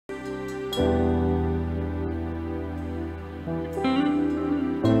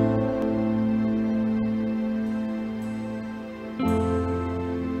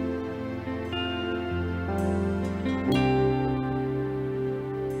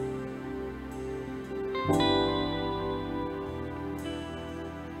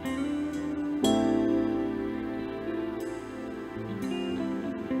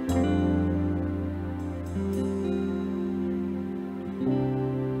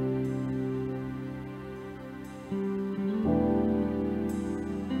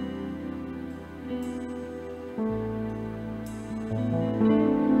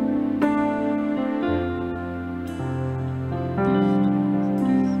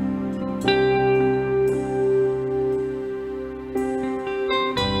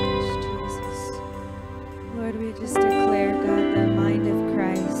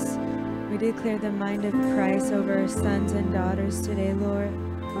declare the mind of Christ over our sons and daughters today, Lord.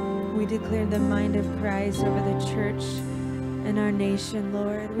 We declare the mind of Christ over the church and our nation,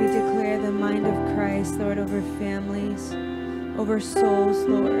 Lord. We declare the mind of Christ, Lord, over families, over souls,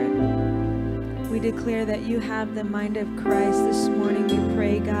 Lord. We declare that you have the mind of Christ this morning. We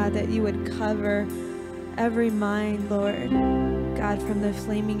pray, God, that you would cover every mind, Lord, God, from the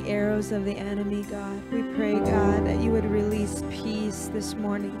flaming arrows of the enemy, God. We pray, God, that you would release peace this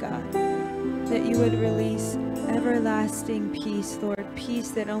morning, God, that you would release everlasting peace, Lord,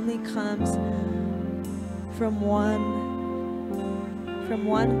 peace that only comes from one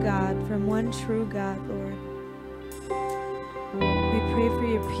God, from one true God, Lord. We pray for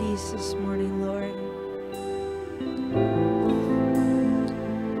your peace this morning, Lord.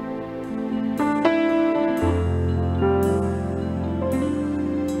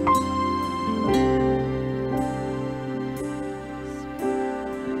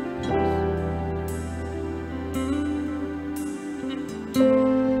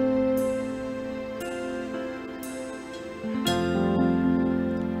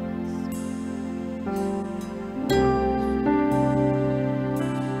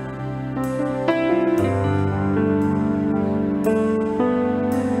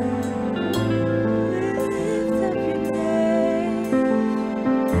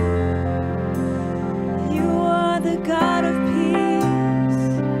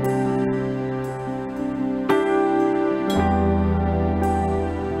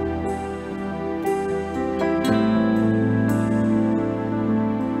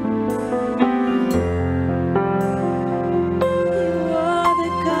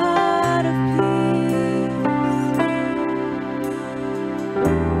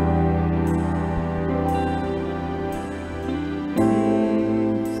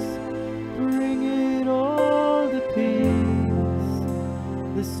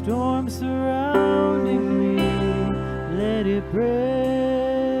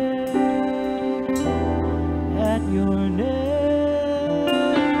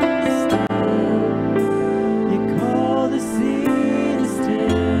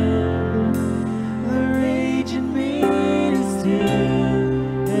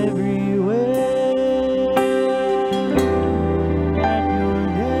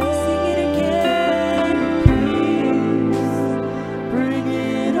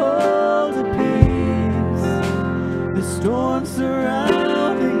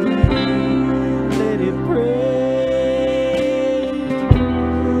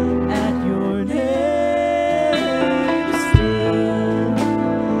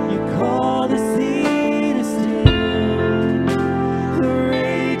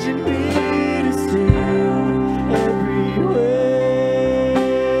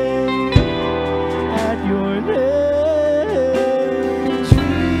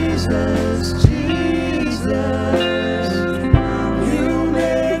 You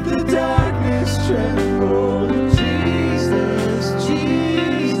make the darkness tremble.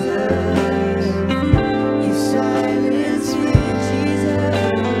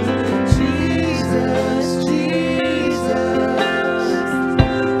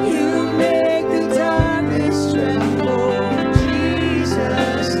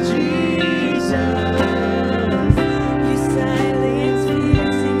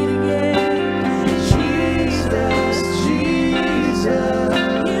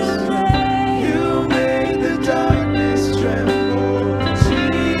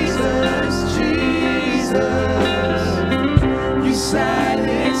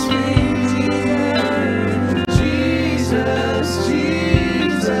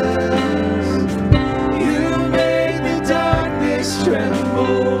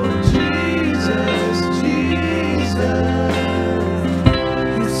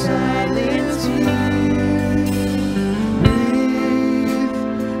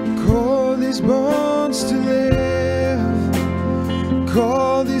 these bones to live,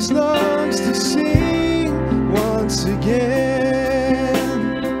 call these lungs to sing once again.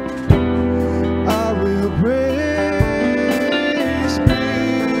 I will praise,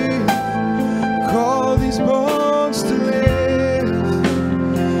 breathe, call these bones to live,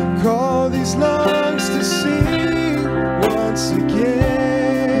 call these lungs to sing once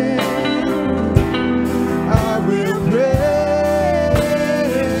again. I will praise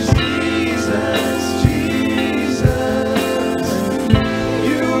Jesus, Jesus.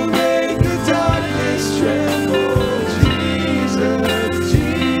 You make the darkness tremble, Jesus,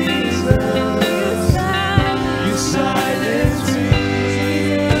 Jesus. You silence me,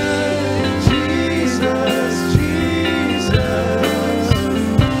 Jesus, Jesus.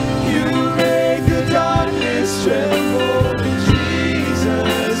 You make the darkness tremble,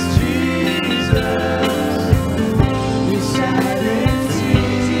 Jesus, Jesus. You silence me,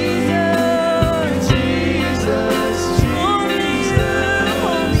 Jesus, Jesus,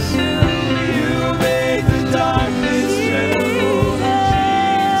 Jesus. You make the darkness tremble,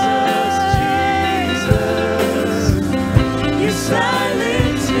 Jesus, Jesus. You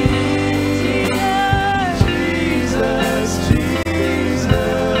silence me, Jesus, Jesus.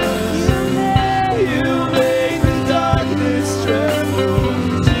 You make the darkness tremble,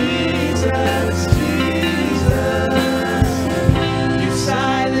 Jesus, Jesus. You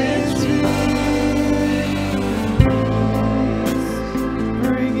silence me.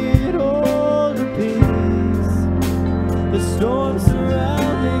 Bring it all to peace. The storm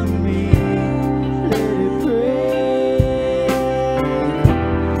surrounding me, let it break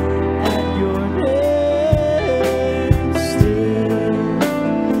at your name. Still,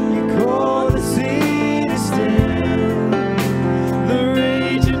 you call the sea to stand, the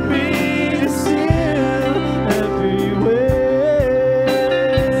rage in me to still every wave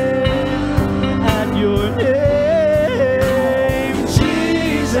at your name.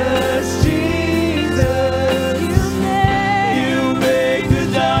 Jesus, Jesus. You make the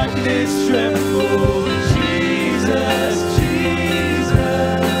darkness tremble, Jesus,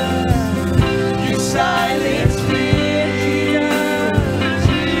 Jesus. You silence fear,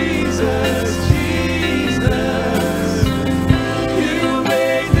 Jesus, Jesus. You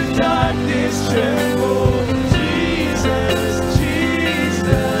make the darkness tremble, Jesus,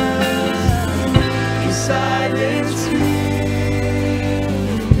 Jesus. You silence me.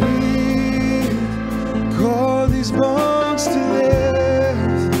 Call these bones to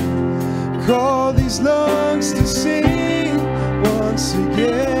live, call these lungs to sing once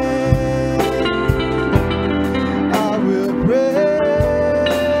again. I will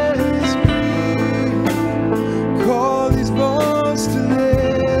praise, breathe, call these bones to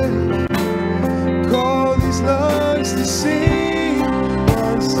live, call these lungs to sing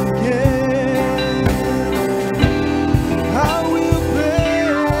once again. I will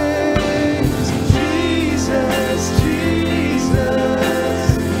praise Jesus,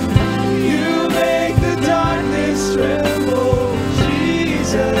 Jesus. You make the darkness tremble,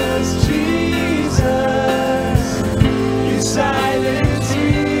 Jesus, Jesus. You silence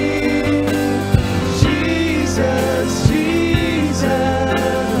me, Jesus,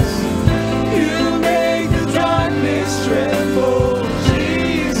 Jesus. You make the darkness tremble,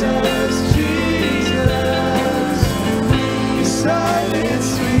 Jesus, Jesus. You silence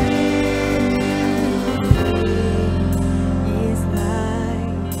me. Is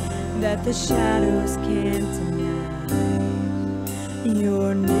light that the shadows can't deny.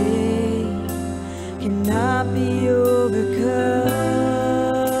 Your name cannot be overcome.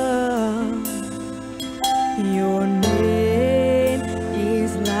 Your name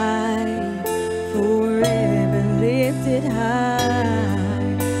is light, forever lifted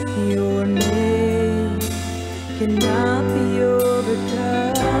high. Your name cannot be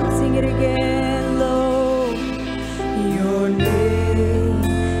overcome. Sing it again, Lord. Your name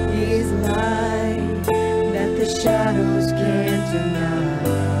is light that the shadows can't deny.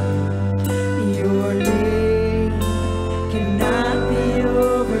 Your name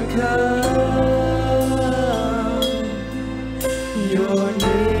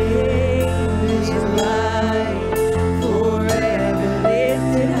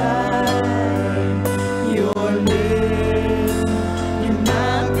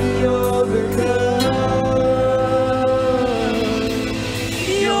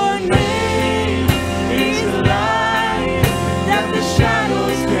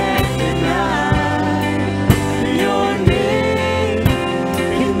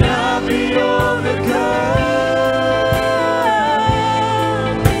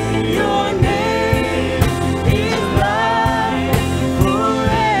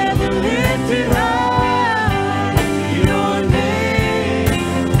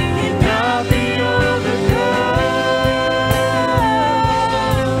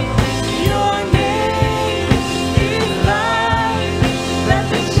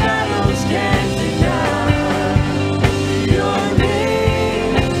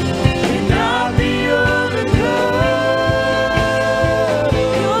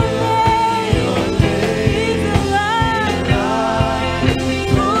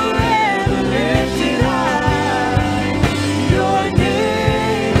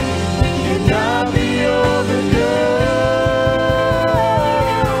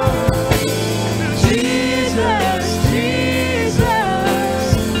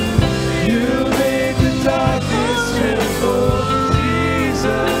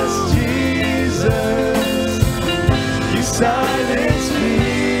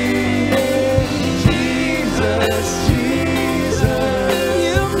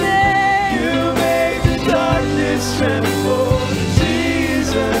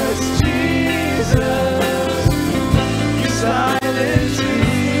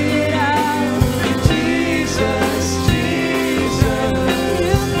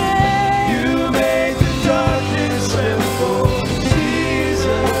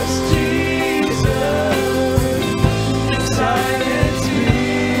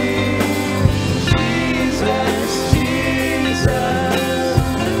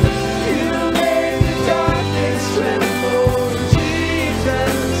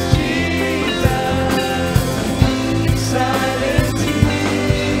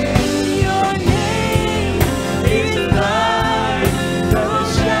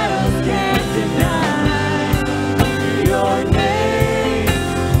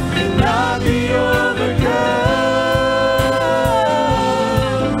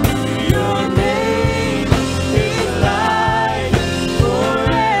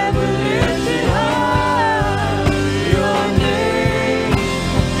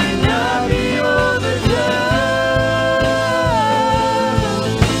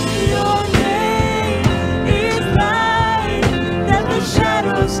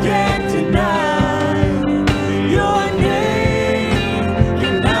shadows can't deny. Your name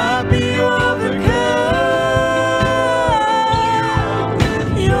cannot be overcome.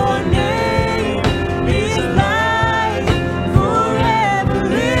 Your name is light, forever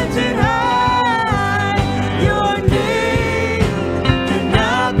lifted high. Your name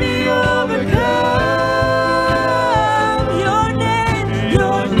cannot be overcome.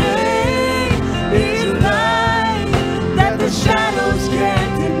 Your name is light that the shadows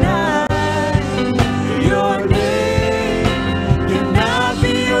can't deny. Your name cannot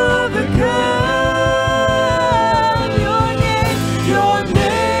be overcome. Your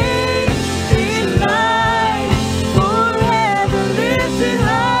name is light, forever lifted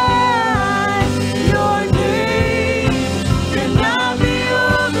high. Your name cannot be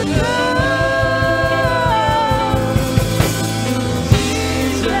overcome.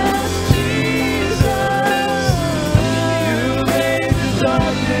 Jesus, Jesus, you made the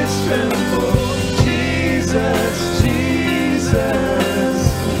darkness tremble. Jesus, Jesus,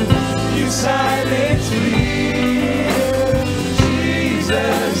 you silence fear.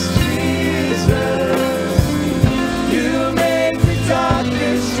 Jesus, Jesus, you make the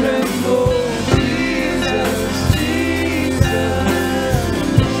darkness tremble. Jesus, Jesus,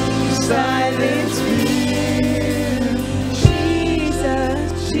 you silence fear. Jesus,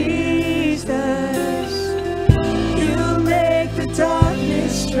 Jesus, you make the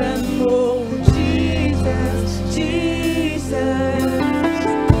darkness tremble. Jesus, Jesus,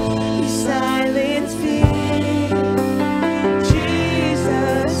 you silence fear.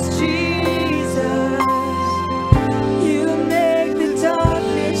 Jesus, Jesus, you make the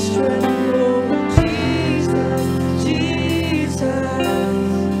darkness tremble. Jesus, Jesus,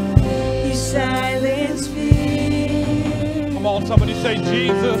 you silence fear. Come on, somebody say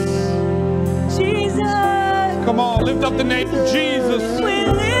Jesus. Jesus, Come on, lift up the name of Jesus. we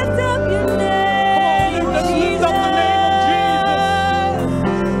lift up your name. Let's lift up the name of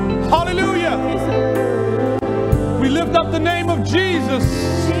Jesus. Hallelujah. We lift up the name of Jesus.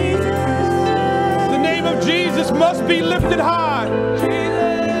 The name of Jesus must be lifted high.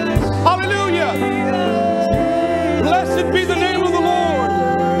 Hallelujah. Blessed be the name of the Lord.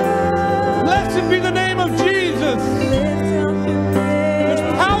 Blessed be the name of Jesus. There's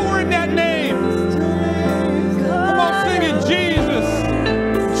power in that name. Come on, sing it. Jesus.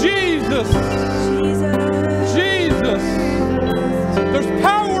 Jesus. Jesus. There's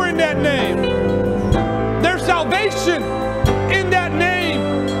power in that name. There's salvation in that name.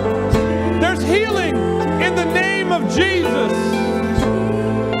 There's healing in the name of Jesus.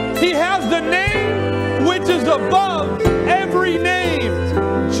 He has the name which is above every name.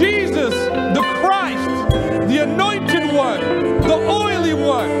 Jesus, the Christ, the anointed one, the oily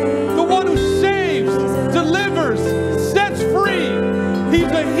one, the one who saves, delivers, sets free.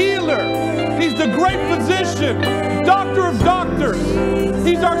 He's a healer. He's the great physician, doctor of doctors.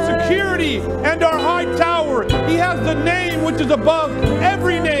 He's our security and our high tower. He has the name which is above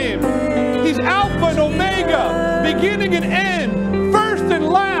every name. He's Alpha and Omega, beginning and end, first and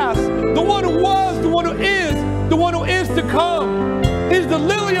last, the one who was, the one who is to come. He's the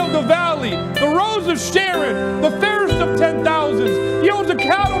lily of the valley, the rose of Sharon, the fairest of 10,000s. He owns a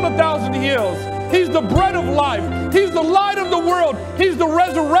cattle on 1,000 hills. He's the bread of life. He's the light of the world. He's the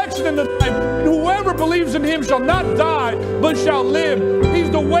resurrection and the life. And whoever believes in him shall not die, but shall live. He's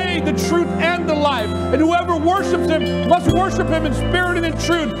the way, the truth, and the life. And whoever worships him must worship him in spirit and in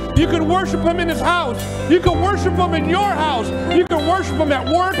truth. You can worship him in his house. You can worship him in your house. You can worship him at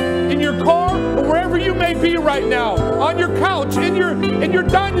work, in your car, or wherever you may be right now. On your couch, in your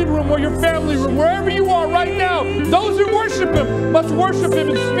dining room or your family room, wherever you are right now. Those who worship him must worship him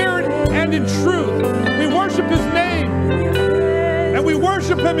in spirit and in truth. We worship his name, and we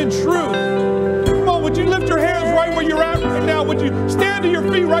worship him in truth. Come on, would you lift your hands right where you're at right now? Would you stand to your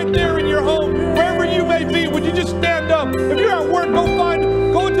feet right there in your home, wherever you may be? Would you just stand up? If you're at work, go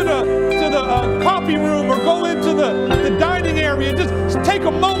into the coffee room or go into the dining area. Just take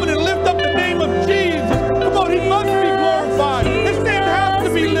a moment and lift up the name of Jesus. Come on, he must be glorified. His name has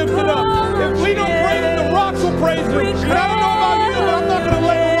to be lifted up. If we don't praise him, the rocks will praise him. And I don't know about you, but I'm not going to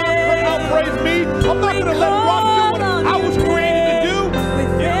let the rock praise me. I'm not going to let rock do what I was created to do.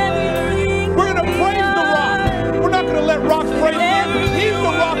 We're going to praise the rock. We're not going to let rocks praise him. He's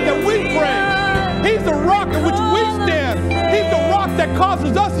the rock that we praise. He's the rock in which we stand. He's the rock that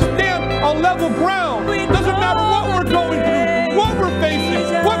causes us to stand on level ground. Doesn't matter what we're going through, what we're facing,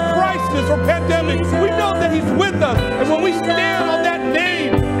 what crisis or pandemic. We know that he's with us. And when we stand on that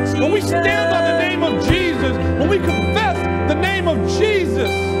name, when we stand on the name of Jesus, when we confess the name of Jesus,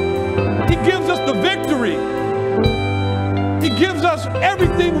 he gives us the victory. He gives us us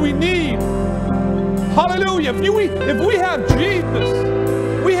everything we need. Hallelujah. If we have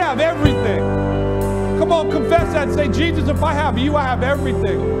Jesus, we have everything. Come on, confess that and say, Jesus, if I have you, I have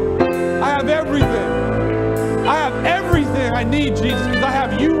everything. I have everything. I have everything I need, Jesus, because I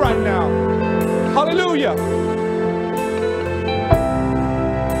have you right now. Hallelujah.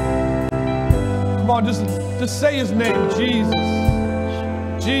 Come on, just say his name, Jesus.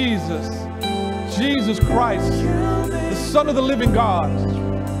 Jesus. Jesus Christ, the Son of the living God,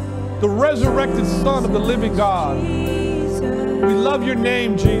 the resurrected Son of the living God. We love your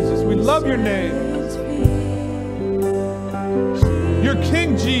name, Jesus. We love your name. Your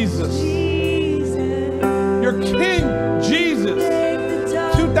King Jesus. Your King Jesus.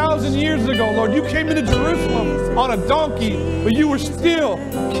 2,000 years ago, Lord, you came into Jerusalem on a donkey, but you were still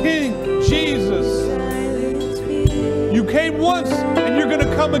King Jesus. You came once and you're going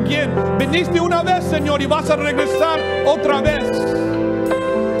to come again. Veniste una vez, Señor, y vas a regresar otra vez.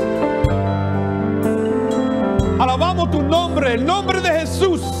 Alabamos tu nombre, el nombre de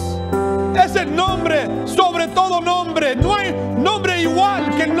Jesús. Es el nombre sobre todo nombre. No hay nombre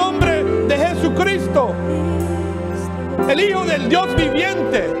igual que el nombre de Jesucristo, el Hijo del Dios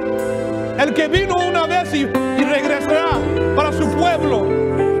viviente, el que vino una vez y regresará para su pueblo.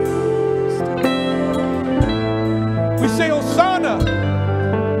 We say, Hosanna,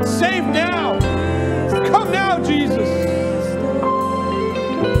 save now, come now, Jesus.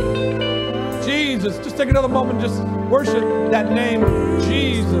 Jesus, just take another moment, just worship that name,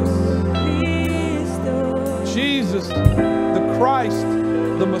 Jesus. Jesus, the Christ,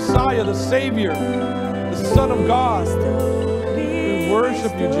 the Messiah, the Savior, the Son of God. We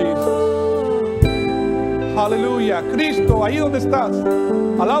worship you, Jesus. Aleluya. Cristo, ahí donde estás,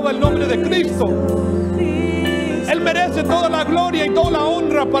 alaba el nombre de Cristo. Él merece toda la gloria y toda la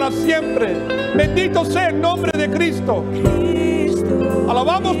honra para siempre. Bendito sea el nombre de Cristo.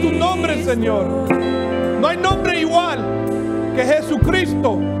 Alabamos tu nombre, Señor. No hay nombre igual que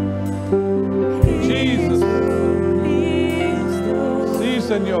Jesucristo. Jesus. Sí,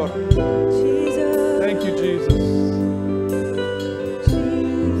 Señor. Thank you, Jesus.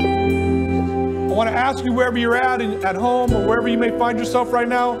 I want to ask you, wherever you're at home or wherever you may find yourself right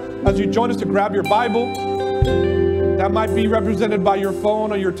now, as you join us, to grab your Bible. That might be represented by your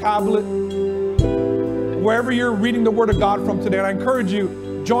phone or your tablet. Wherever you're reading the Word of God from today, and I encourage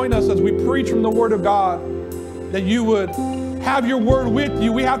you, join us as we preach from the Word of God, that you would have your Word with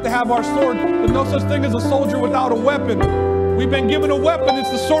you. We have to have our sword. There's no such thing as a soldier without a weapon. We've been given a weapon.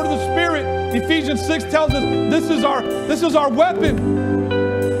 It's the sword of the Spirit. Ephesians 6 tells us this is our weapon.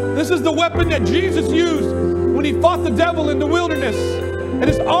 This is the weapon that Jesus used when he fought the devil in the wilderness. And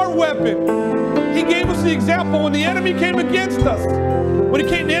it's our weapon. He gave us the example when the enemy came against us. When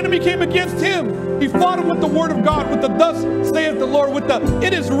the enemy came against him, he fought him with the word of God, with the thus saith the Lord, with the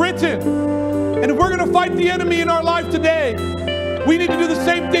it is written. And if we're going to fight the enemy in our life today, we need to do the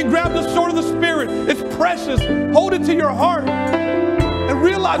same thing. Grab the sword of the Spirit. It's precious. Hold it to your heart and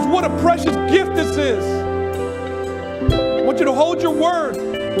realize what a precious gift this is. I want you to hold your word.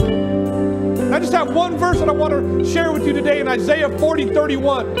 I just have one verse that I want to share with you today in Isaiah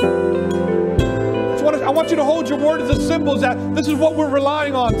 40:31. I want you to hold your word as a symbol that this is what we're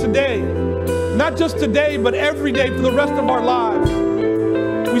relying on today. Not just today, but every day for the rest of our lives.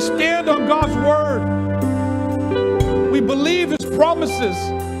 We stand on God's word. We believe his promises.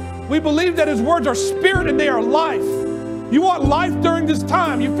 We believe that his words are spirit and they are life. You want life during this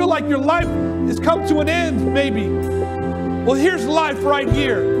time. You feel like your life has come to an end, maybe. Well, here's life right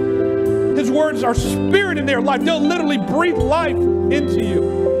here. His words are spirit and they are life. They'll literally breathe life into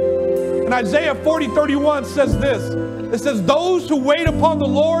you. And Isaiah 40:31 says this. It says, those who wait upon the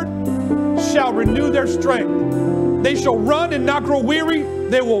Lord shall renew their strength. They shall run and not grow weary.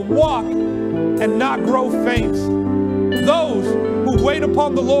 They will walk and not grow faint. Those who wait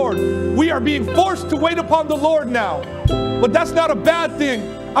upon the Lord. We are being forced to wait upon the Lord now. But that's not a bad thing.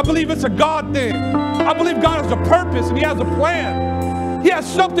 I believe it's a God thing. I believe God has a purpose and he has a plan. He has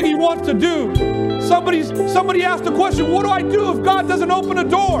something he wants to do. Somebody asked the question, what do I do if God doesn't open a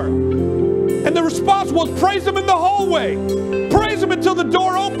door? And the response was, praise him in the hallway. Praise him until the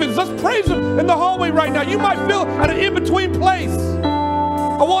door opens. Let's praise him in the hallway right now. You might feel at an in-between place.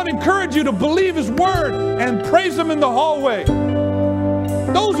 I want to encourage you to believe his word and praise him in the hallway.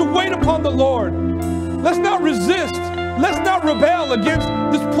 Those who wait upon the Lord, let's not resist. Let's not rebel against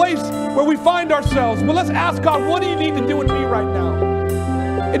this place where we find ourselves. But let's ask God, what do you need to do in me right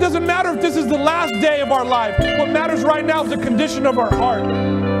now? It doesn't matter if this is the last day of our life. What matters right now is the condition of our heart.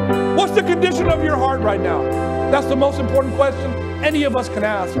 What's the condition of your heart right now? That's the most important question any of us can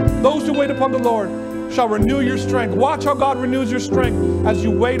ask. Those who wait upon the Lord shall renew your strength. Watch how God renews your strength as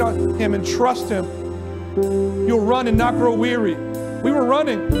you wait on Him and trust Him. You'll run and not grow weary. We were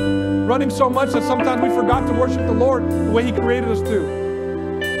running so much that sometimes we forgot to worship the Lord the way He created us to.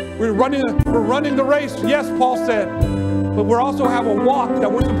 We're running the race, yes, Paul said, but we also have a walk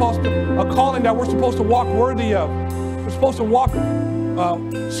that we're supposed to, a calling that we're supposed to walk worthy of. We're supposed to walk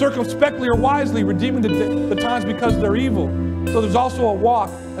circumspectly or wisely, redeeming the times because they're evil. So there's also a walk,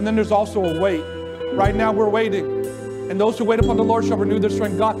 and then there's also a wait. Right now we're waiting, and those who wait upon the Lord shall renew their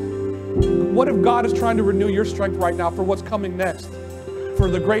strength. God, what if God is trying to renew your strength right now for what's coming next? For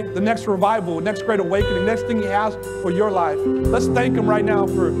the next revival, next great awakening, next thing He has for your life. Let's thank Him right now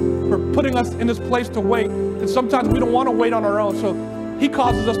for putting us in this place to wait. And sometimes we don't want to wait on our own, so He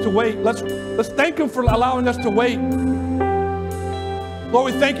causes us to wait. Let's thank Him for allowing us to wait.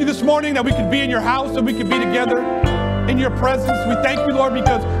 Lord, we thank You this morning that we could be in Your house, that we could be together in Your presence. We thank You, Lord,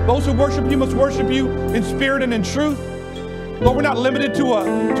 because those who worship You must worship You in spirit and in truth. Lord, we're not limited to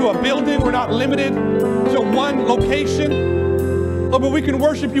a building. We're not limited to one location. Lord, but we can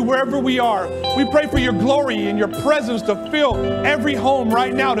worship You wherever we are. We pray for Your glory and Your presence to fill every home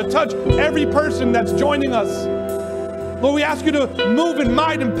right now, to touch every person that's joining us. Lord, we ask You to move in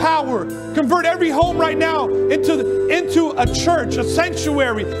might and power. Convert every home right now into a church, a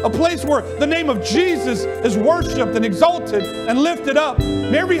sanctuary, a place where the name of Jesus is worshiped and exalted and lifted up.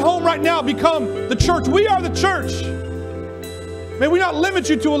 May every home right now become the church. We are the church. May we not limit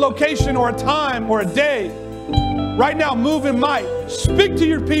You to a location or a time or a day. Right now, move in might. Speak to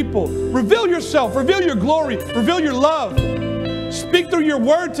Your people. Reveal Yourself. Reveal Your glory. Reveal Your love. Speak through Your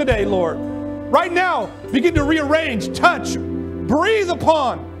word today, Lord. Right now, begin to rearrange, touch, breathe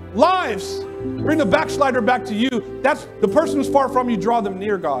upon lives. Bring the backslider back to You. That's the person who's far from You. Draw them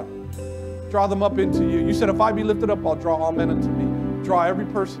near, God. Draw them up into You. You said, if I be lifted up, I'll draw all men unto Me. Draw every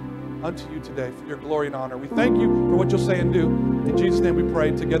person unto You today for Your glory and honor. We thank You for what You'll say and do. In Jesus' name we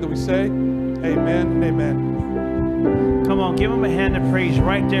pray. Together we say, amen and amen. Come on, give Him a hand of praise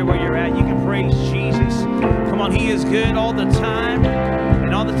right there where you're at. You can praise Jesus. Come on, He is good all the time,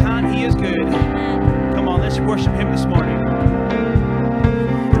 and all the time He is good. Come on, let's worship Him this morning.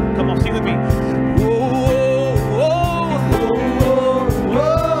 Come on, sing with me. Whoa, whoa, whoa, whoa,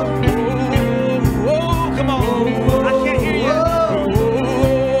 whoa, whoa. Come on, I can't hear you.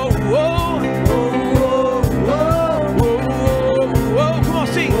 Whoa, whoa, whoa, whoa, whoa, whoa. Come on,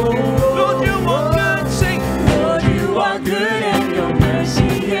 sing. Lord, You are good. Sing. You are good and Your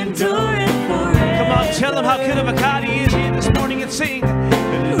mercy endureth forever. Come on, tell Him how good of a God He is here this morning and sing.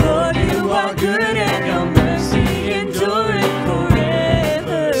 Lord, You are good and Your mercy endureth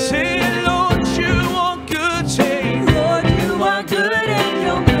forever. Say, Lord, You are good. Say, Lord, You are good and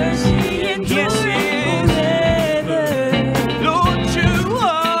Your mercy endureth forever. Lord, You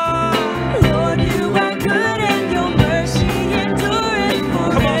are. Lord, You are good and Your mercy endureth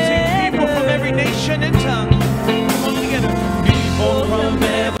forever. Come on, sing. People from every nation and tongue. Come on together. People from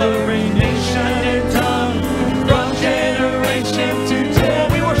every nation and tongue, from generation to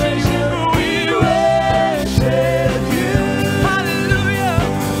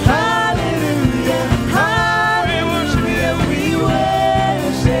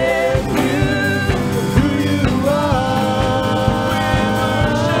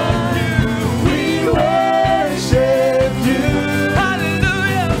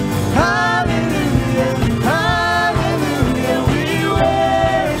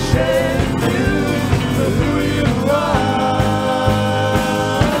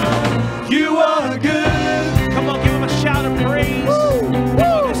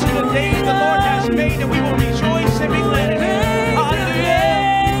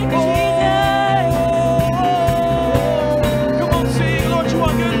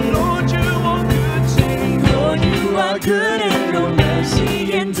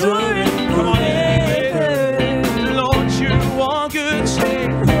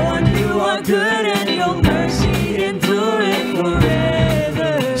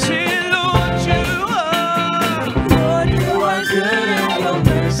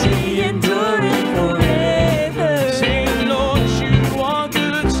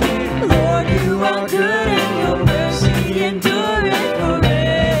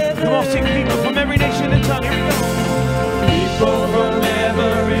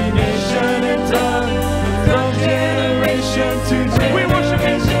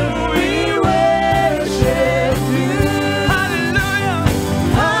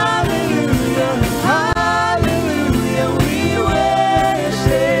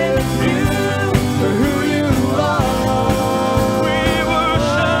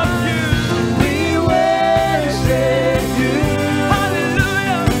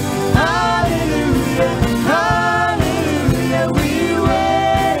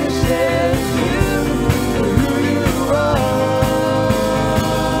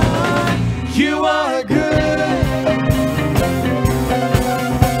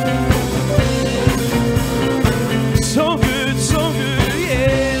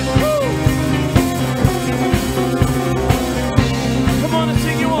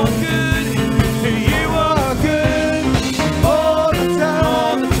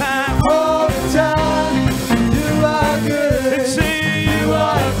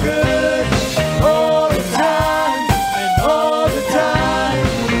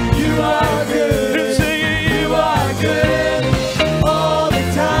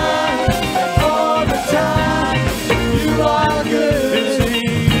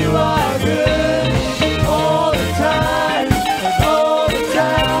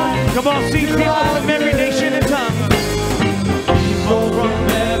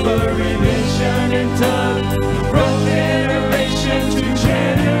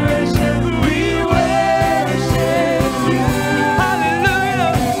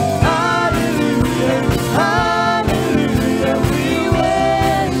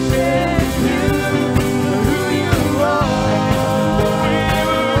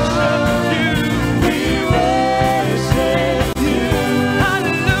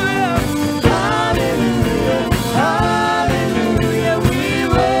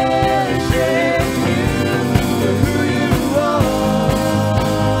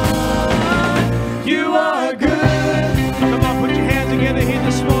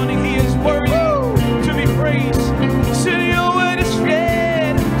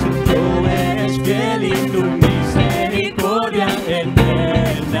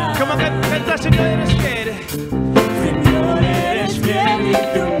Come on, canta, Señor, eres fiel. Señor, eres fiel y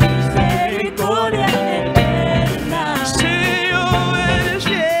tu misericordia eterna. Señor, eres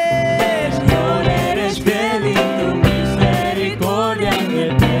fiel. Señor, eres fiel y tu misericordia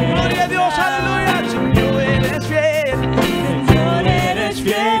eterna. Gloria a Dios, aleluya. Señor, eres fiel. Señor, eres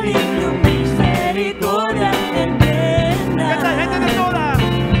fiel y tu misericordia eterna. Canta, gente de toda.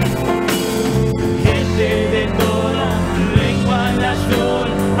 Gente de toda lengua, nación,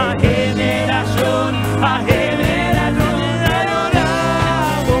 a generación, a generación,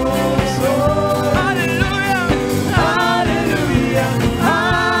 adoramos. Aleluya. Aleluya,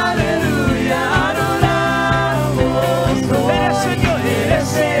 aleluya, adoramos. Eres Señor, Eres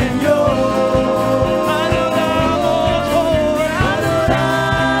Señor. adoramos hoy.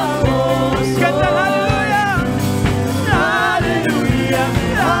 Adoramos. Canta, aleluya. Aleluya,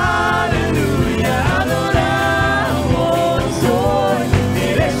 aleluya, adoramos hoy.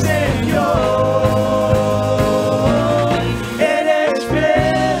 Eres Señor, eres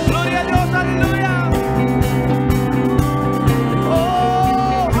fiel. Gloria a Dios, aleluya.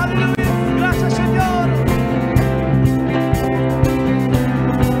 Oh, aleluya. Gracias, Señor.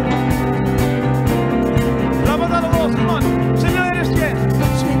 Vamos a dar la voz, come on. Señor, eres fiel.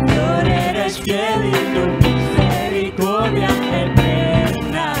 Señor, eres fiel y tu misericordia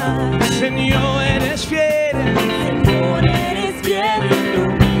eterna. Señor, eres fiel. Señor, eres fiel y tu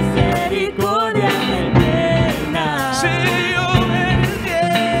misericordia eterna. Señor, eres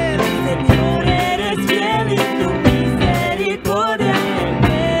fiel. Señor, eres fiel y tu misericordia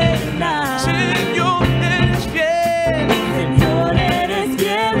eterna. Señor, eres fiel. Señor, eres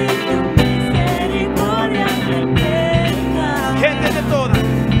fiel y tu misericordia eterna. Gente de toda.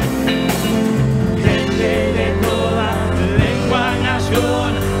 Gente de toda lengua,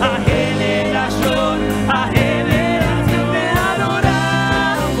 nación, a generación, te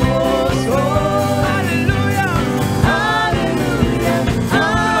adoramos. Oh, Aleluya. aleluya,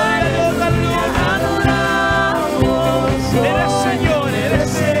 aleluya, adoramos. Eres Señor, eres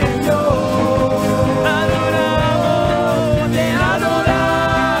Señor. Adoramos. Te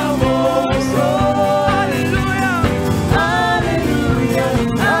adoramos. Oh, Aleluya. aleluya,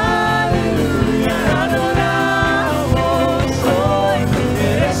 aleluya, adoramos hoy.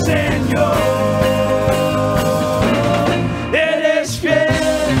 Eres Señor, eres fiel.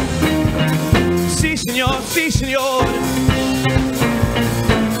 Sí, Señor, sí, Señor.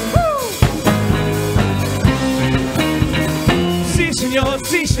 Sí, Señor,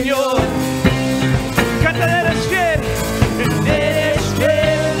 sí, Señor. Canta, eres fiel. Eres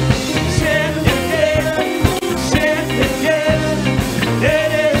fiel, siempre fiel, siempre fiel.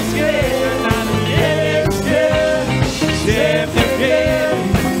 Eres fiel, eres fiel, siempre fiel,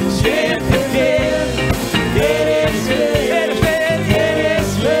 siempre fiel. Eres fiel, eres fiel, eres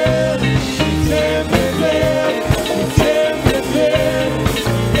fiel, siempre fiel, siempre fiel.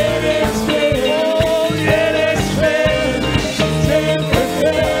 Eres fiel, eres fiel, siempre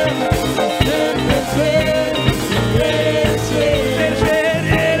fiel, siempre fiel. Eres fiel,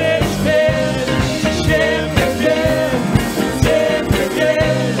 eres fiel, siempre fiel, siempre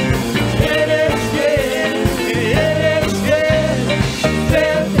fiel. Eres fiel, eres fiel,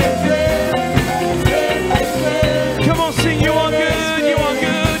 siempre fiel, siempre fiel. Come on, sing. You are good, you are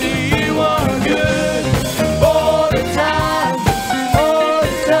good, you are good. All the time, all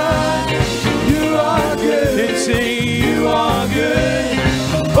the time. You are good. And sing, you are good.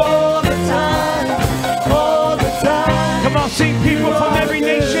 All the time, all the time. Come on, sing, people from every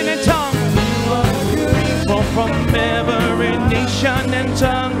nation and tongue. People from every nation and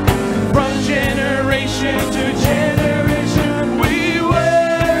tongue. From generation to generation, we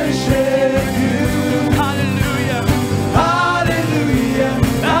worship you. Hallelujah. Hallelujah,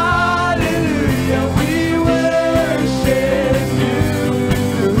 hallelujah. We worship you,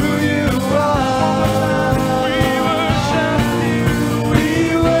 who you are. We worship you. We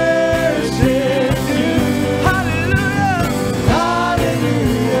worship you. Hallelujah.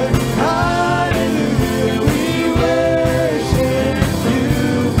 Hallelujah, hallelujah. We worship you,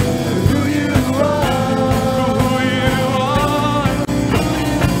 who you are. Who you are.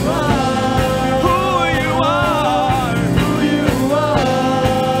 Who you are.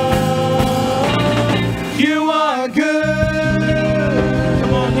 You are good.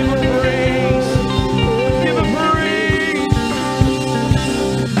 Come on, give him praise. Give him praise.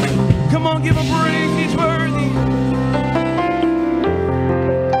 Come on, give him praise. He's worthy.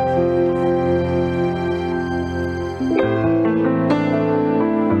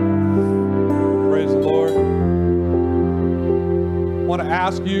 Praise the Lord. I want to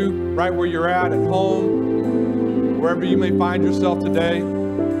ask you, right where you're at home, wherever you may find yourself today,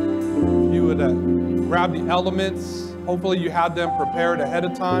 you would grab the elements. Hopefully you had them prepared ahead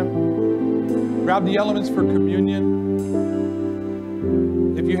of time. Grab the elements for communion.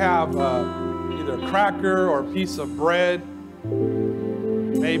 If you have either a cracker or a piece of bread,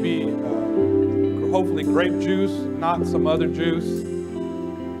 maybe hopefully grape juice, not some other juice.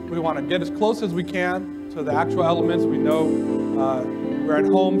 We want to get as close as we can to the actual elements. We know we're at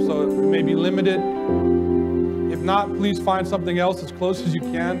home, so it may be limited. If not, please find something else as close as you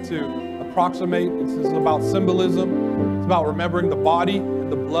can to approximate. This is about symbolism. It's about remembering the body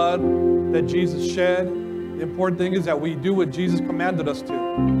and the blood that Jesus shed. The important thing is that we do what Jesus commanded us to.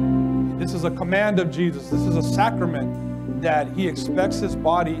 This is a command of Jesus. This is a sacrament that he expects his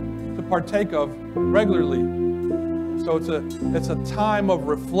body to partake of regularly. So it's a time of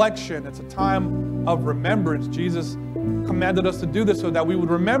reflection. It's a time of remembrance. Jesus commanded us to do this so that we would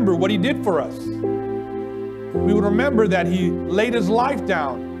remember what he did for us. We would remember that he laid his life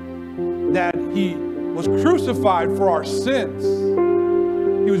down, that he was crucified for our sins.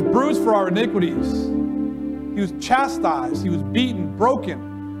 He was bruised for our iniquities. He was chastised. He was beaten, broken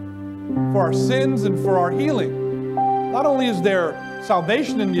for our sins and for our healing. Not only is there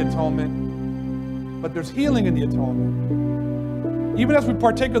salvation in the atonement, but there's healing in the atonement. Even as we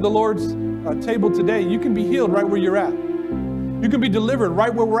partake of the Lord's table today, you can be healed right where you're at. You can be delivered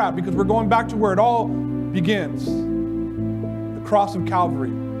right where we're at, because we're going back to where it all begins, the cross of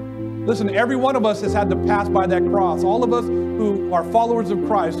Calvary. Listen, every one of us has had to pass by that cross. All of us who are followers of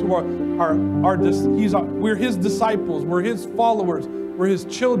Christ, who we're his disciples, we're his followers, we're his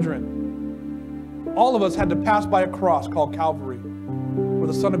children. All of us had to pass by a cross called Calvary, where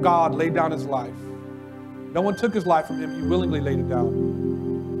the Son of God laid down his life. No one took his life from him. He willingly laid it down.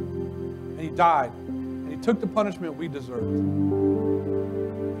 And he died. And he took the punishment we deserved.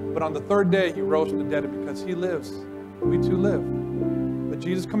 But on the third day, he rose from the dead, and because he lives, we too live. But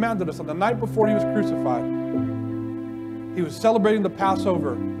Jesus commanded us on the night before he was crucified. He was celebrating the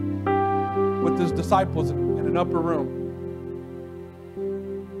Passover with his disciples in an upper room.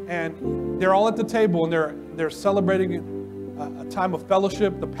 And they're all at the table, and they're celebrating a time of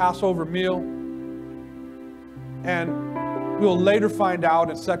fellowship, the Passover meal. And we'll later find out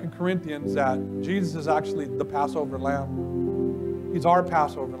in 2 Corinthians that Jesus is actually the Passover lamb. He's our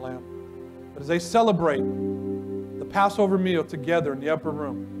Passover lamb. But as they celebrate the Passover meal together in the upper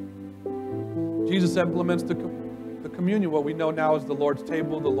room, Jesus implements the communion, what we know now as the Lord's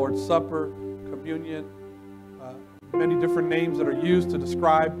table, the Lord's Supper, communion, many different names that are used to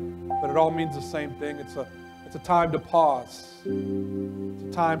describe, but it all means the same thing. It's a time to pause. It's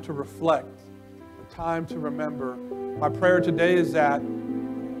a time to reflect. Time to remember. My prayer today is that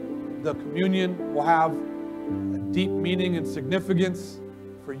the communion will have a deep meaning and significance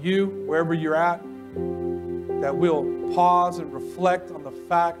for you wherever you're at, that we'll pause and reflect on the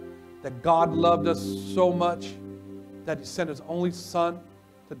fact that God loved us so much that he sent his only Son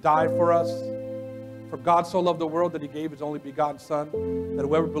to die for us. For God so loved the world that he gave his only begotten Son, that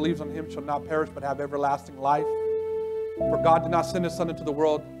whoever believes on him shall not perish but have everlasting life. For God did not send his Son into the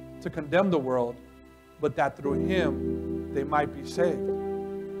world to condemn the world, but that through him they might be saved.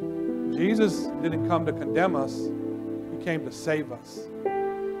 Jesus didn't come to condemn us. He came to save us.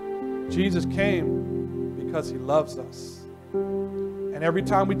 Jesus came because he loves us. And every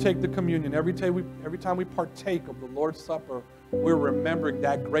time we take the communion, every time we partake of the Lord's Supper, we're remembering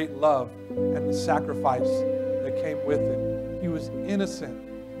that great love and the sacrifice that came with it. He was innocent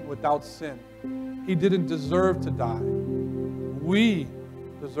and without sin. He didn't deserve to die. We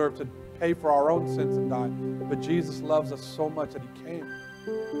deserve to pay for our own sins and die. But Jesus loves us so much that he came.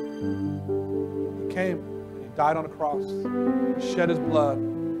 He came and he died on a cross. He shed his blood,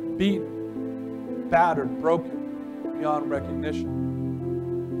 beaten, battered, broken beyond recognition.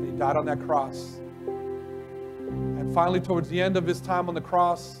 And he died on that cross. And finally, towards the end of his time on the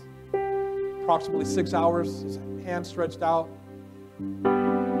cross, approximately 6 hours, his hand stretched out,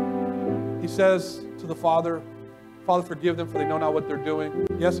 he says to the Father, Father, forgive them, for they know not what they're doing.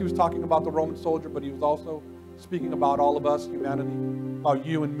 Yes, he was talking about the Roman soldier, but he was also speaking about all of us, humanity, about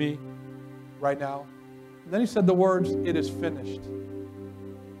you and me right now. And then he said the words, it is finished.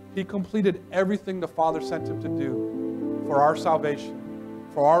 He completed everything the Father sent him to do for our salvation,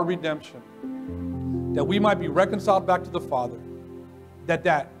 for our redemption, that we might be reconciled back to the Father,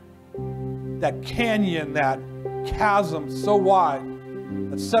 that canyon, that chasm so wide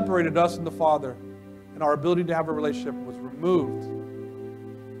that separated us and the Father, and our ability to have a relationship was removed,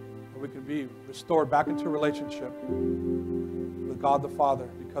 and we can be restored back into a relationship with God the Father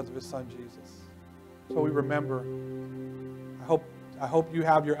because of his Son Jesus. So we remember. I hope you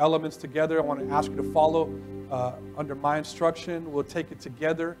have your elements together. I want to ask you to follow under my instruction. We'll take it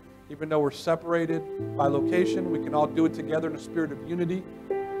together Even though we're separated by location, we can all do it together in a spirit of unity.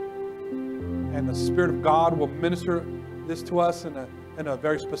 And the Spirit of God will minister this to us in a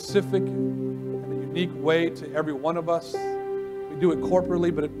very specific and a unique way to every one of us. We do it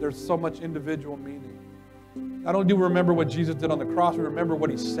corporately, but there's so much individual meaning. Not only do we remember what Jesus did on the cross, we remember what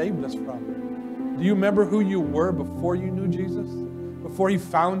he saved us from. Do you remember who you were before you knew Jesus? Before he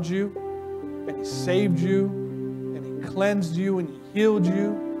found you, and he saved you, and he cleansed you, and he healed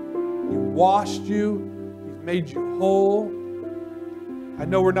you. He washed you. He's made you whole. I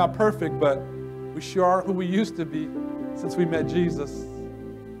know we're not perfect, but we sure are who we used to be since we met Jesus.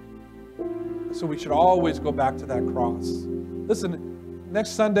 So we should always go back to that cross. Listen,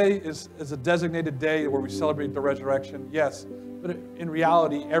 next Sunday is a designated day where we celebrate the resurrection. Yes, but in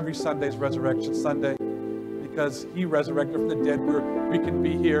reality, every Sunday is Resurrection Sunday because he resurrected from the dead. We can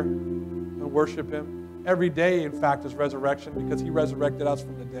be here and worship him. Every day, in fact, is resurrection because he resurrected us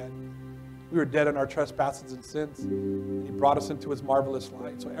from the dead. We were dead in our trespasses and sins, and he brought us into his marvelous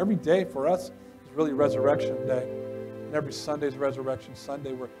light. So every day for us is really Resurrection Day. And every Sunday is Resurrection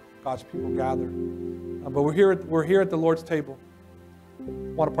Sunday where God's people gather. But we're here at the Lord's table.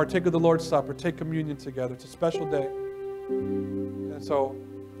 We want to partake of the Lord's Supper, take communion together. It's a special day. And so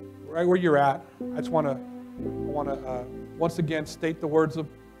right where you're at, I want to once again state the words of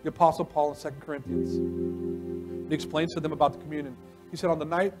the Apostle Paul in 2 Corinthians. He explains to them about the communion. He said, on the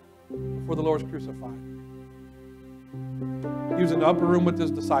night before the Lord was crucified, he was in the upper room with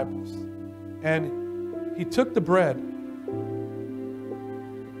his disciples. And he took the bread.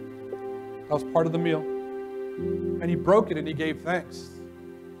 That was part of the meal. And he broke it and he gave thanks.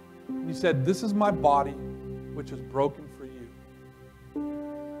 And he said, this is my body, which is broken for you.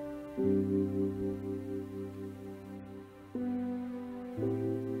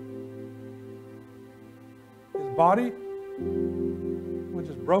 His body, which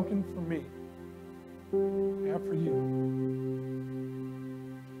is broken for me and for you.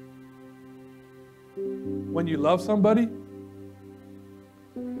 When you love somebody,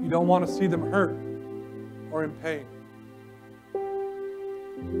 you don't want to see them hurt or in pain.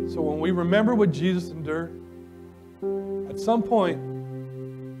 So when we remember what Jesus endured, at some point,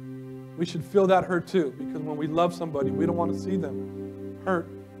 we should feel that hurt too. Because when we love somebody, we don't want to see them hurt.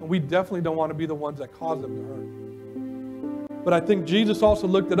 And we definitely don't want to be the ones that cause them to hurt. But I think Jesus also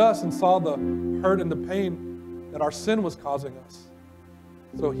looked at us and saw the hurt and the pain that our sin was causing us.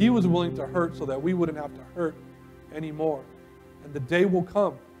 So he was willing to hurt so that we wouldn't have to hurt anymore. And the day will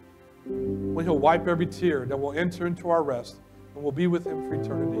come when he'll wipe every tear, that we'll enter into our rest and we'll be with him for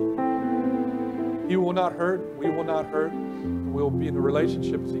eternity. He will not hurt, we will not hurt, and we'll be in the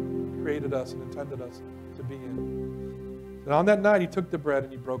relationships he created us and intended us to be in. And on that night, he took the bread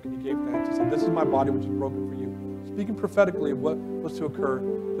and he broke it. He gave thanks. He said, this is my body which is broken for you. Speaking prophetically of what was to occur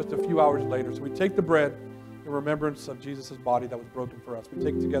just a few hours later. So we take the bread in remembrance of Jesus' body that was broken for us. We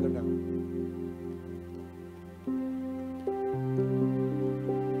take it together now.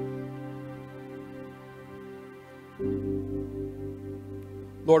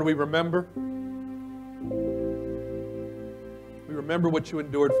 Lord, we remember what you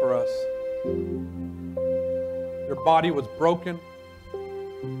endured for us. Your body was broken,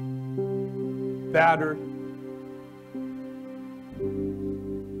 battered.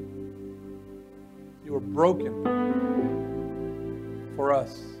 You were broken for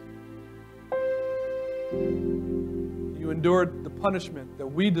us. You endured the punishment that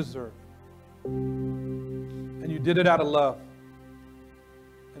we deserve. And you did it out of love.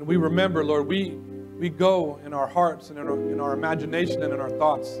 And we remember, Lord, we go in our hearts and in our imagination and in our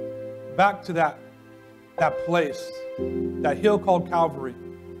thoughts back to that place, that hill called Calvary,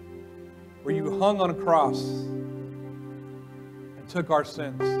 where you hung on a cross and took our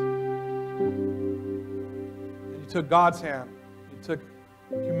sins. And you took God's hand, you took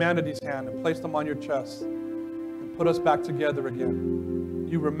humanity's hand and placed them on your chest and put us back together again.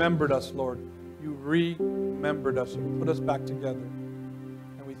 You remembered us, Lord. You remembered us. You put us back together.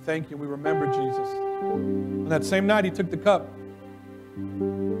 Thank you. We remember Jesus. On that same night, he took the cup.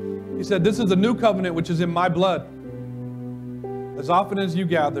 He said, this is the new covenant which is in my blood. As often as you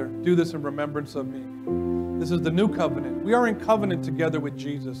gather, do this in remembrance of me. This is the new covenant. We are in covenant together with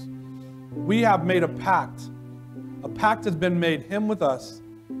Jesus. We have made a pact. A pact has been made, him with us.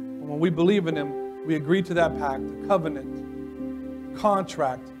 And when we believe in him, we agree to that pact, a covenant,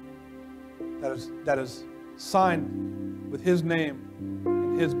 contract that is signed with his name,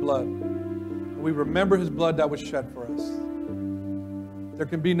 his blood. And we remember his blood that was shed for us. There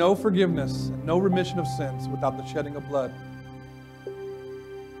can be no forgiveness and no remission of sins without the shedding of blood.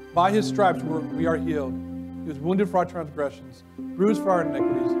 By his stripes we are healed. He was wounded for our transgressions, bruised for our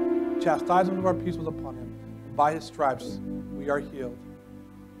iniquities. chastisement of our peace was upon him. And by his stripes we are healed.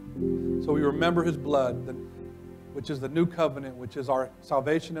 So we remember his blood, which is the new covenant, which is our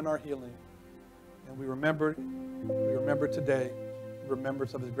salvation and our healing. And we remember today in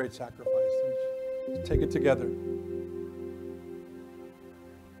remembrance of his great sacrifice. Let's take it together.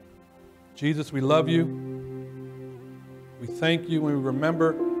 Jesus, we love you. We thank you when we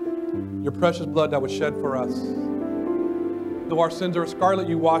remember your precious blood that was shed for us. Though our sins are scarlet,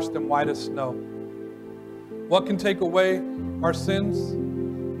 you washed them white as snow. What can take away our sins?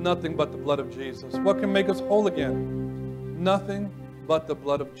 Nothing but the blood of Jesus. What can make us whole again? Nothing but the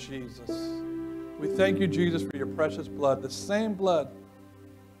blood of Jesus. We thank you, Jesus, for your precious blood. The same blood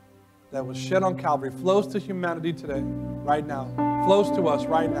that was shed on Calvary flows to humanity today, right now. Flows to us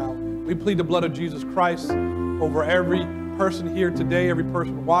right now. We plead the blood of Jesus Christ over every person here today, every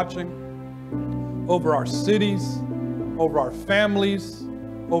person watching, over our cities, over our families,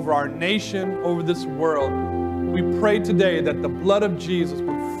 over our nation, over this world. We pray today that the blood of Jesus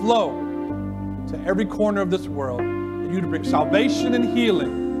would flow to every corner of this world, and you to bring salvation and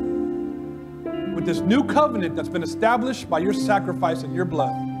healing with this new covenant that's been established by your sacrifice and your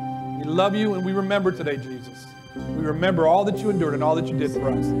blood. We love you and we remember today, Jesus. We remember all that you endured and all that you did for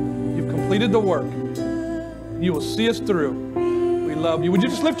us. You've completed the work. You will see us through. We love you. Would you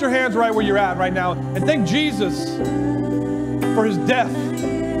just lift your hands right where you're at right now and thank Jesus for his death,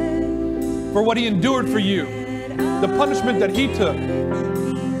 for what he endured for you, the punishment that he took,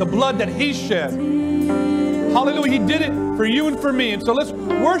 the blood that he shed. Hallelujah. He did it for you and for me. And so let's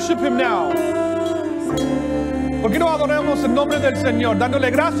worship him now. ¿Por qué no adoramos el nombre del Señor, dándole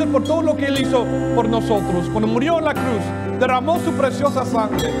gracias por todo lo que Él hizo por nosotros? Cuando murió en la cruz, derramó su preciosa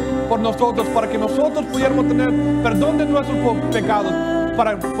sangre por nosotros, para que nosotros pudiéramos tener perdón de nuestros pecados,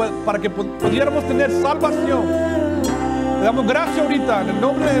 para que pudiéramos tener salvación. Le damos gracias ahorita en el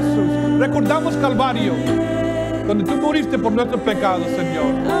nombre de Jesús. Recordamos Calvario, donde tú moriste por nuestros pecados, Señor,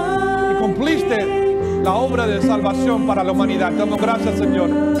 y cumpliste la obra de salvación para la humanidad. Te damos gracias,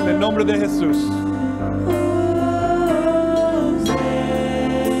 Señor, en el nombre de Jesús.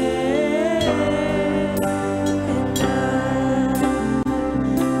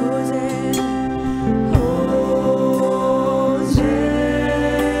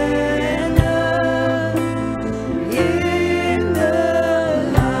 Yeah.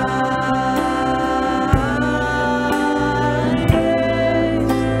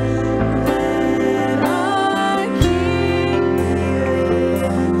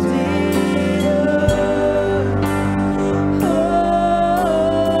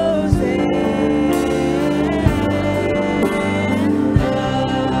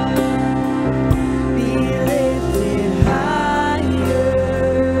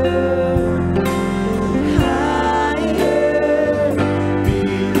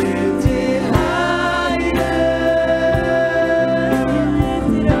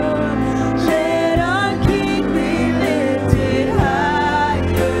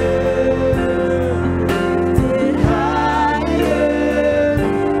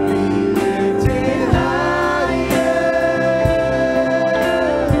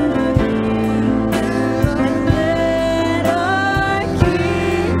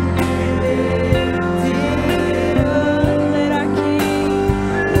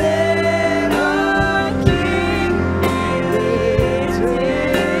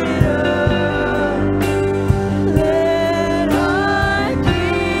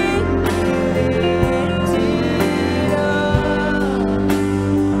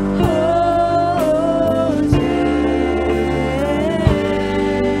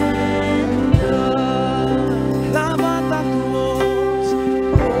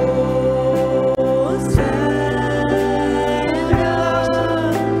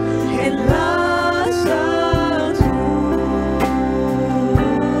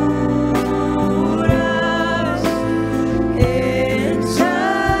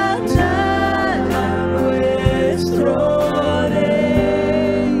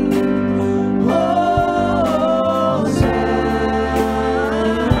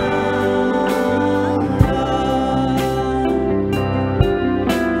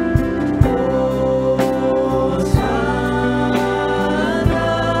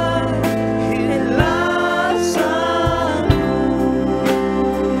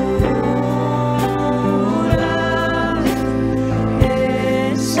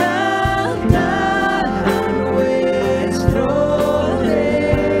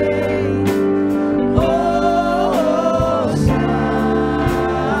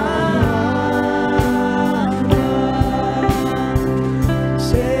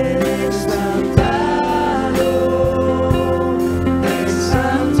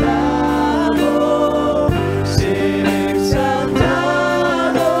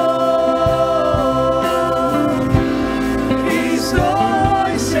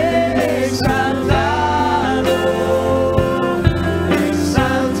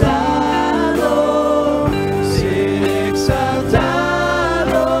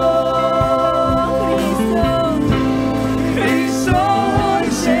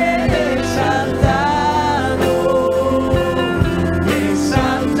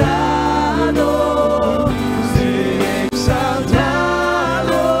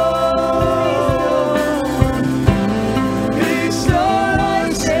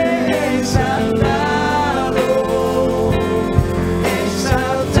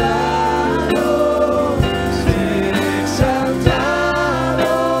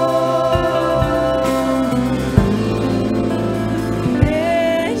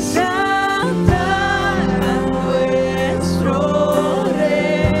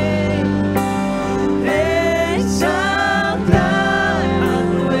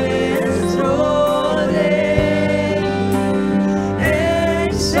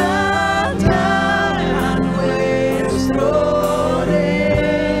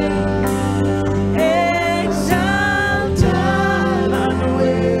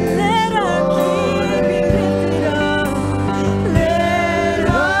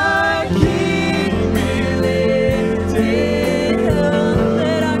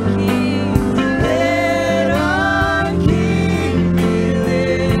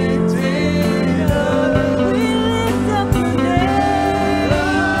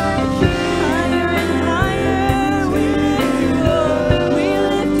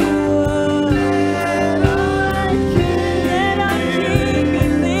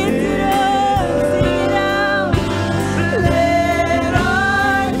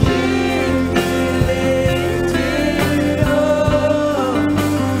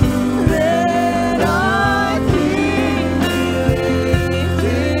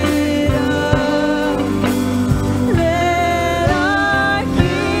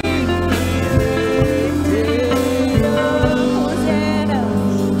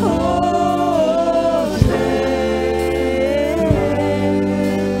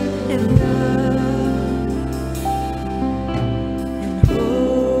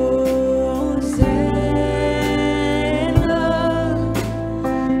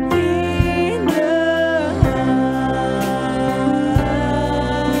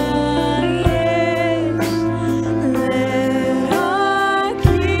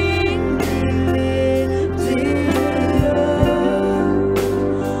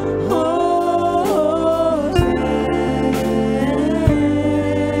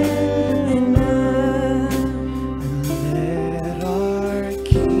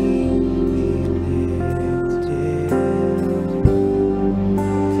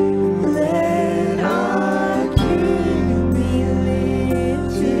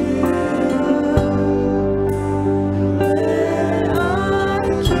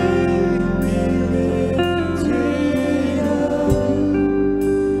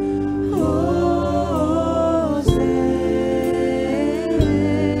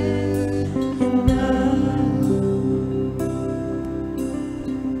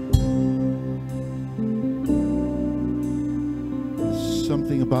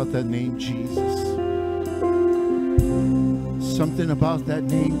 something about that name, Jesus. Something about that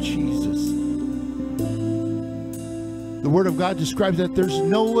name, Jesus. The Word of God describes that there's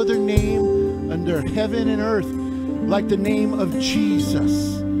no other name under heaven and earth like the name of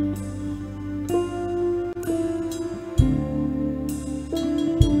Jesus.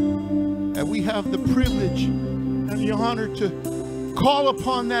 And we have the privilege and the honor to call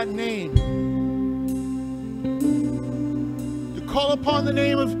upon that name. To call upon the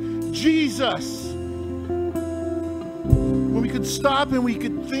name of Jesus. When we could stop and we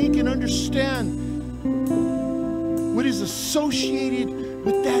could think and understand what is associated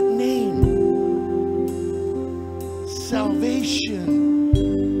with that name. Salvation,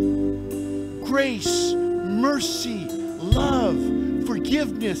 grace, mercy, love,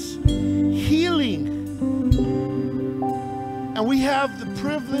 forgiveness, healing. And we have the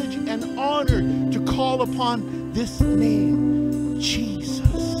privilege and honor to call upon this name, Jesus.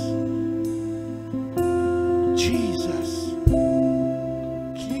 Jesus.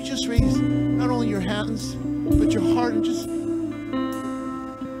 Can you just raise not only your hands, but your heart, and just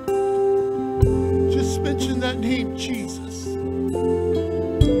mention that name, Jesus.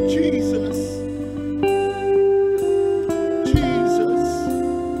 Jesus. Jesus.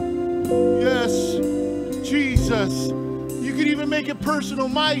 Yes, Jesus. You could even make it personal.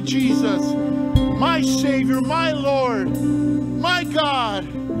 My Jesus, my Savior, my Lord, my God.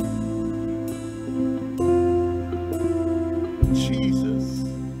 Jesus.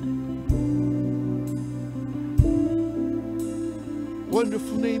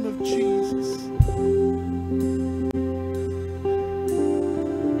 Wonderful name of Jesus.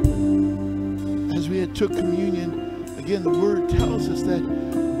 As we had took communion, again the Word tells us that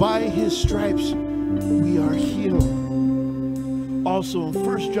by His stripes we are healed. Also in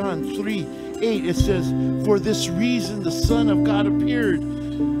 1 John 3:8 it says, for this reason the Son of God appeared,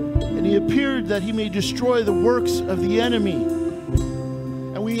 and He appeared that He may destroy the works of the enemy.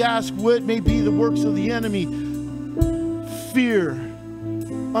 And we ask, what may be the works of the enemy? Fear,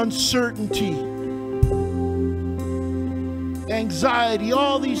 uncertainty, anxiety,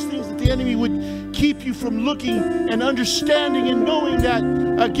 all these things that the enemy would keep you from looking and understanding and knowing that,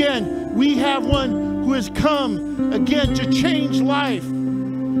 again, we have one who has come again to change life,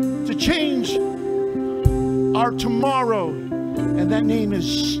 to change our tomorrow, and that name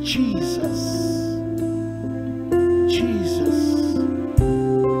is Jesus. Jesus.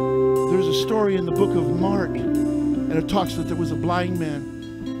 There's a story in the book of Mark, and it talks that there was a blind man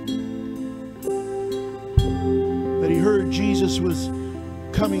that he heard Jesus was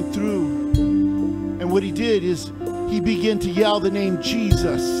coming through, and what he did is he began to yell the name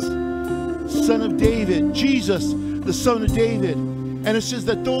Jesus, Son of David, Jesus, the Son of David. And it says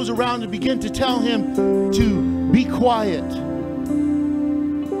that those around him began to tell him to be quiet.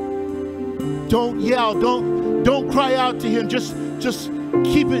 Don't yell, don't cry out to him, just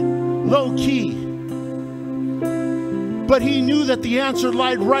keep it low key. But he knew that the answer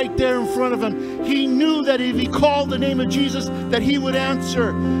lied right there in front of him. He knew that if he called the name of Jesus, that He would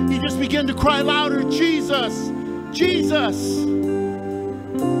answer. He just began to cry louder, Jesus, Jesus.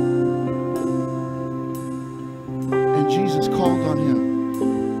 And Jesus called on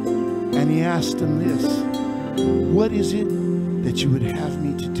him, and He asked him this, what is it that you would have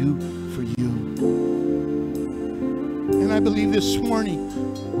me to do for you? And I believe this morning,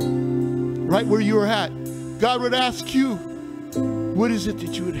 right where you are at, God would ask you, what is it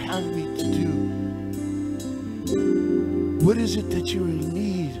that you would have me to do? What is it that you are in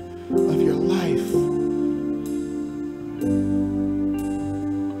need of your life?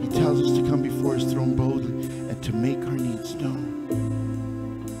 He tells us to come before His throne boldly and to make our needs known.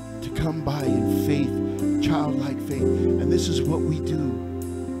 To come by in faith, childlike faith. And this is what we do.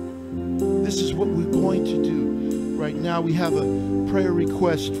 This is what we're going to do. Right now we have a prayer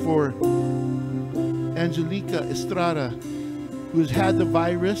request for Angelica Estrada, who has had the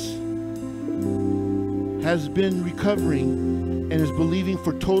virus, has been recovering, and is believing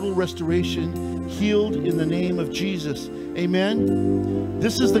for total restoration, healed in the name of Jesus. Amen.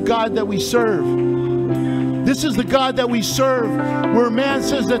 This is the God that we serve. This is the God that we serve, where man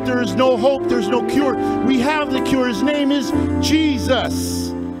says that there is no hope, there's no cure. We have the cure. His name is Jesus.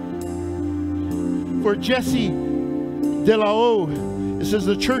 For Jesse De La O, it says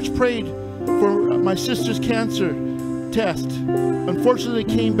the church prayed for my sister's cancer test. Unfortunately, it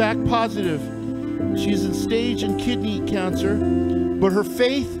came back positive. She's in stage and kidney cancer, but her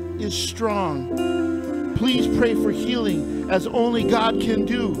faith is strong. Please pray for healing as only God can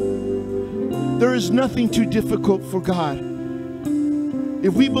do. There is nothing too difficult for God.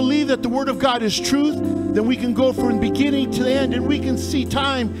 If we believe that the Word of God is truth, then we can go from beginning to the end, and we can see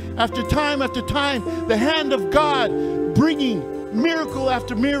time after time after time the hand of God bringing miracle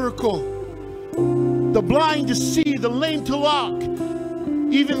after miracle. The blind to see, the lame to walk,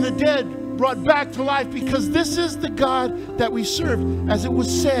 even the dead brought back to life, because this is the God that we serve. As it was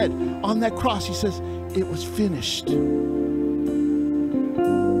said on that cross, he says, it was finished.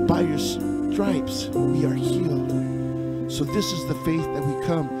 By your stripes we are healed. So this is the faith that we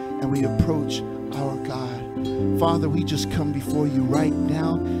come and we approach our God. Father, we just come before you right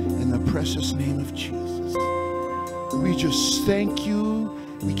now in the precious name of Jesus. We just thank you.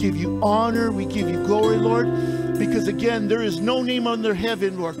 We give you honor. We give you glory, Lord, because again, there is no name under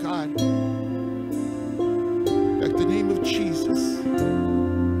heaven, Lord God, like the name of Jesus.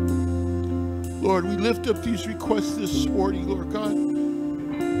 Lord, we lift up these requests this morning, Lord God.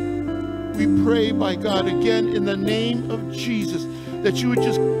 We pray, my God, again in the name of Jesus, that you would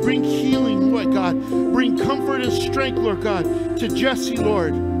just bring healing, Lord God. Bring comfort and strength, Lord God, to Jessie,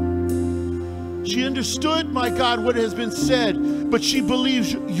 Lord. She understood, my God, what has been said, but she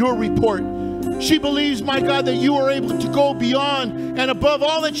believes your report. She believes, my God, that you are able to go beyond and above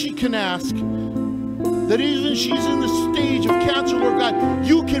all that she can ask. That even she's in the stage of cancer, Lord God,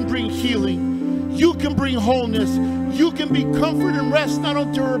 you can bring healing. You can bring wholeness. You can be comfort and rest not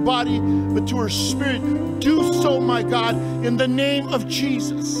only to her body, but to her spirit. Do so, my God, in the name of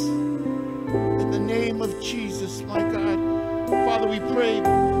Jesus. In the name of Jesus, my God. Father, we pray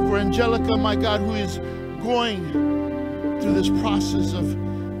for Angelica, my God, who is going through this process of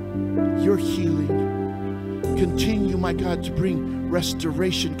your healing. Continue, my God, to bring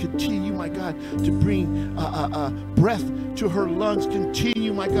restoration. Continue, my God, to bring breath to her lungs.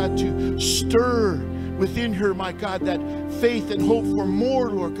 Continue, my God, to stir within her, my God, that faith and hope for more,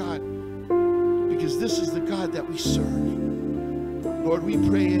 Lord God, because this is the God that we serve. Lord, we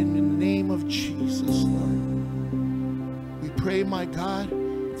pray in the name of Jesus, Lord. We pray, my God,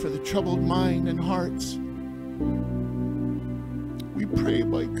 for the troubled mind and hearts. We pray,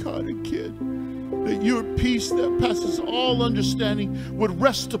 my God, again, that your peace that passes all understanding would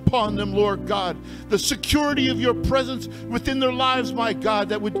rest upon them, Lord God. The security of your presence within their lives, my God,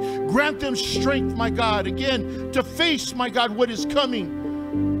 that would grant them strength, my God, again, to face, my God, what is coming.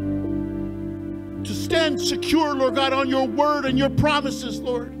 To stand secure, Lord God, on your word and your promises,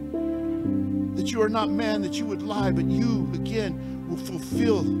 Lord. That you are not man, that you would lie, but you, again, will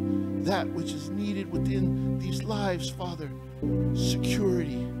fulfill that which is needed within these lives, Father.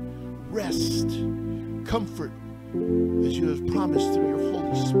 Security, rest, comfort, as you have promised through your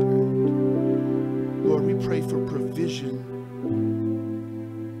Holy Spirit. Lord, we pray for provision.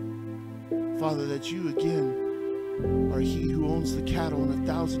 Father, that you again are he who owns the cattle on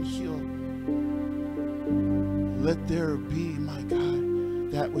 1,000 hill. Let there be, my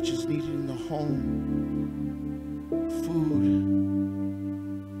God, that which is needed in the home, food,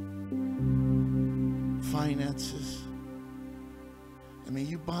 finances. And may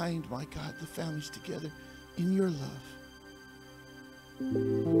you bind, my God, the families together in your love.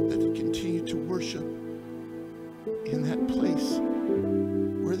 That they continue to worship in that place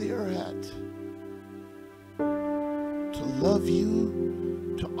where they are at. To love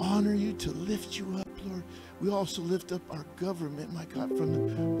you, to honor you, to lift you up, Lord. We also lift up our government, my God, from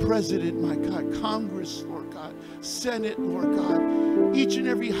the president, my God, Congress, Lord God, Senate, Lord God, each and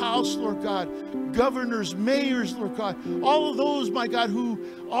every house, Lord God, governors, mayors, Lord God, all of those, my God, who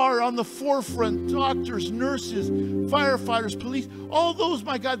are on the forefront, doctors, nurses, firefighters, police, all those,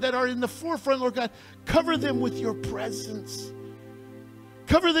 my God, that are in the forefront, Lord God, cover them with your presence.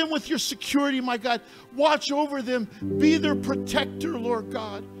 Cover them with your security, my God. Watch over them. Be their protector, Lord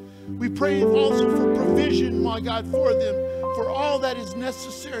God. We pray also for provision, my God, for them, for all that is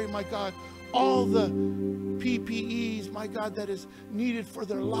necessary, my God, all the PPEs, my God, that is needed for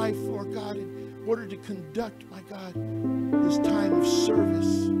their life, Lord God, in order to conduct, my God, this time of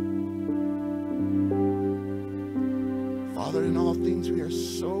service. Father, in all things, we are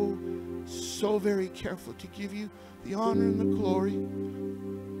so very careful to give you the honor and the glory,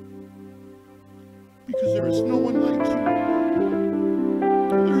 because there is no one like you.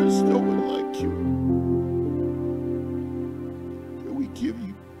 There is no one like you. And we give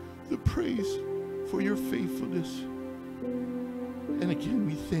you the praise for your faithfulness. And again,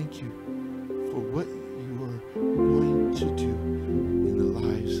 we thank you for what you are going to do in the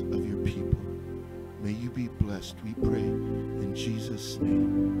lives of your people. May you be blessed, we pray, in Jesus'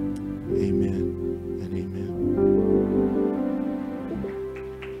 name. Amen and amen.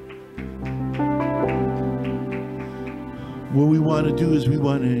 What we want to do is we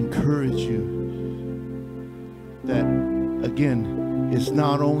want to encourage you that, again, it's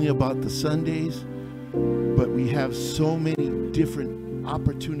not only about the Sundays, but we have so many different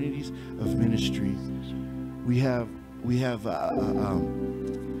opportunities of ministry. We have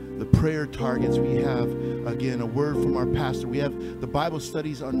the prayer targets. We have, again, a word from our pastor. We have the Bible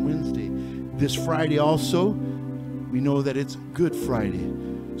studies on Wednesday. This Friday also, we know that it's Good Friday.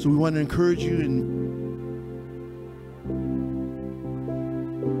 So we want to encourage you and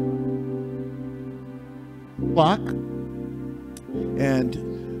walk and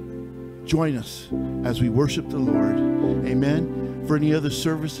join us as we worship the Lord. Amen. For any other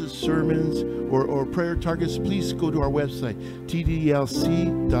services, sermons, or prayer targets, please go to our website,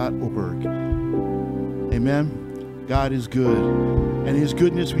 tdlc.org. Amen. God is good. And His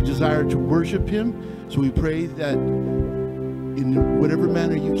goodness, we desire to worship Him. So we pray that in whatever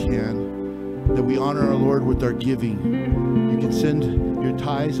manner you can, that we honor our Lord with our giving. You can send your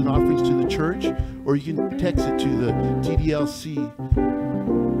tithes and offerings to the church, or you can text it to the TDLC.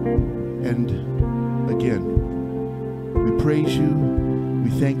 And again, we praise you. We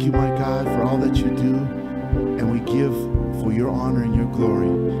thank you, my God, for all that you do. And we give for your honor and your glory.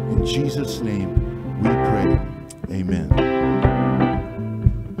 In Jesus' name we pray. Amen.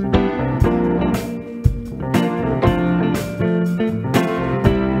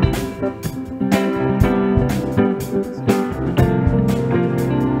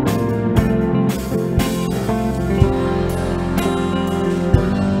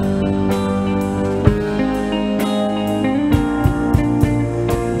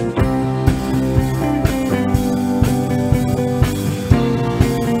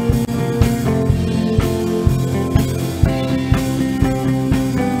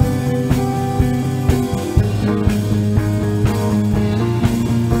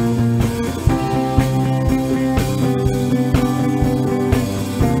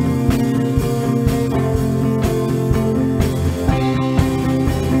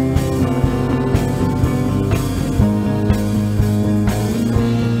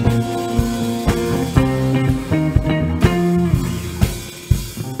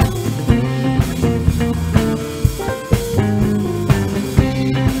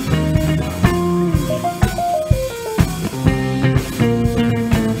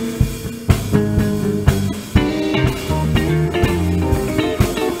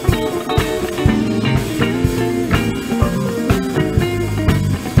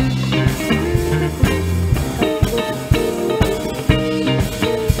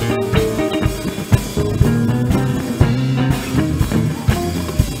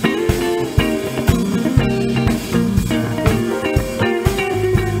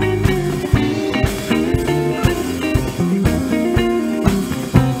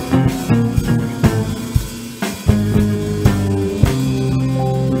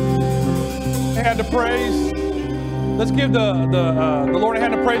 Let's give the Lord a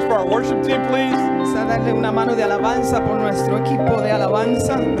hand of praise for our worship team, please. Vamos a darle una mano de alabanza por nuestro equipo de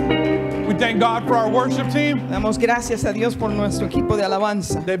alabanza. We thank God for our worship team. Damos gracias a Dios por nuestro equipo de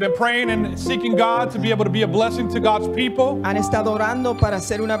alabanza. They've been praying and seeking God to be able to be a blessing to God's people. Han estado orando para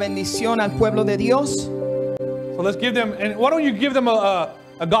hacer una bendición al pueblo de Dios. So let's give them, and why don't you give them a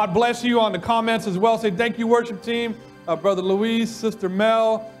God bless you on the comments as well. Say thank you, worship team, Brother Luis, Sister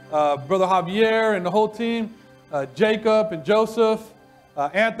Mel, Brother Javier, and the whole team, Jacob and Joseph,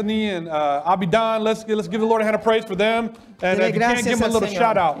 Anthony and Abidan. Let's give the Lord a hand of praise for them. And if you can't, give them a little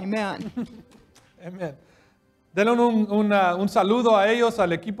shout out. Amen. Amen. Denle un saludo a ellos,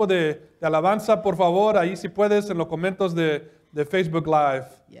 al equipo de alabanza, por favor. Ahí si puedes en los comentarios de Facebook Live.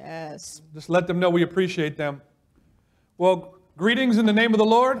 Yes. Just let them know we appreciate them. Well, greetings in the name of the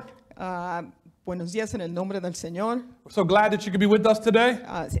Lord. Buenos días en el nombre del Señor. We're so glad that you could be with us today.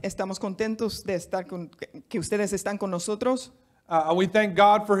 Estamos contentos de estar que ustedes están con nosotros. We thank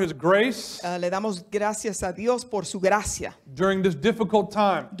God for His grace Le damos gracias a Dios por su gracia during this difficult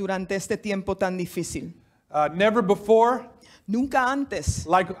time. durante este tiempo tan difícil. Never before, Nunca antes,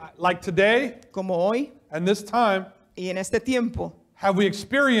 like today como hoy and this time, y en este tiempo, have we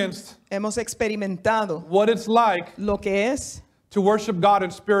experienced hemos experimentado what it's like lo que es to worship God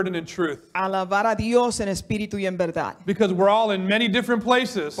in spirit and in truth. alabar a Dios en espíritu y en verdad. Because we're all in many different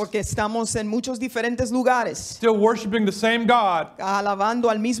places, Porque estamos en muchos diferentes lugares, still worshiping the same God alabando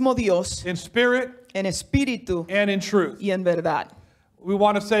al mismo Dios in spirit en espíritu and in truth. y en verdad. We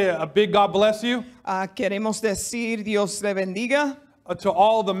want to say a big God bless you Queremos decir Dios le bendiga to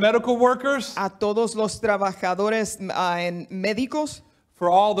all the medical workers a todos los trabajadores médicos for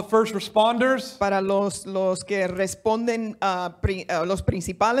all the first responders, para los que responden, los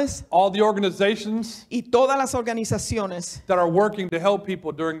principales all the organizations y todas las organizaciones that are working to help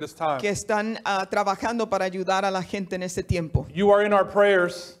people during this time. que están trabajando para ayudar a la gente en este tiempo. You are in our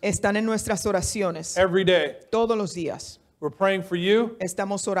prayers Están en nuestras oraciones every day. todos los días. We're praying for you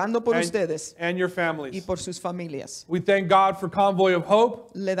Estamos orando por ustedes and your y families. por sus familias. We thank God for Convoy of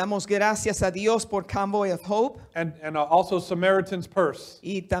Hope Le damos gracias a Dios por Convoy of Hope and also Samaritan's Purse,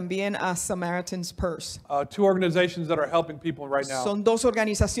 y también a Samaritan's Purse. two organizations that are helping people right now, Son dos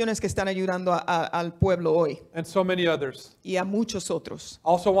organizaciones que están ayudando al pueblo hoy and so many others. y a muchos otros.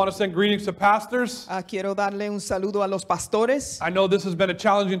 Also want to send greetings to pastors. Quiero darle un saludo a los pastores. I know this has been a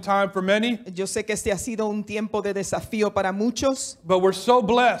challenging time for many, Yo sé que este ha sido un tiempo de desafío para muchos, but we're so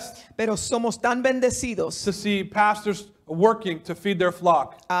blessed pero somos tan bendecidos to see pastors working to feed their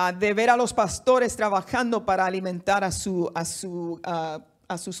flock. de ver a los pastores trabajando para alimentar a sus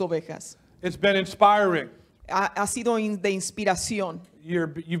ovejas. It's been inspiring. Ha sido de inspiración,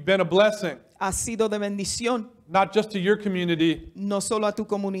 You've been a blessing, ha sido de bendición, not just to your community, no solo a tu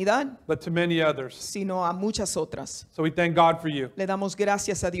comunidad, but to many others. sino a muchas otras. So we thank God for you, Le damos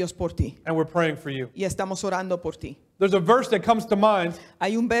gracias a Dios por ti and we're praying for you. y estamos orando por ti. There's a verse that comes to mind.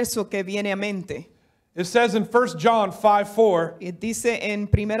 Hay un verso que viene a mente. It says in 1 John 5:4, Y dice en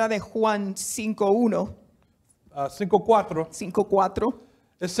Primera de Juan 5:1, 5:4, 5:4,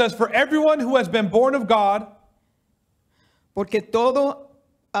 it says, "For everyone who has been born of God porque todo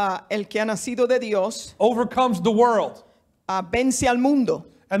el que ha nacido de Dios overcomes the world." vence al mundo.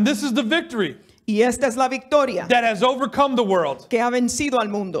 And this is the victory Y esta es la victoria that has overcome the world. que ha vencido al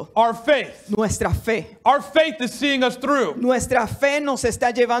mundo. Our faith. Nuestra fe. Our faith is seeing us through. Nuestra fe nos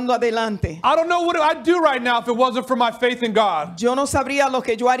está llevando adelante. I don't know what I'd do right now if it wasn't for my faith in God. Yo no sabría lo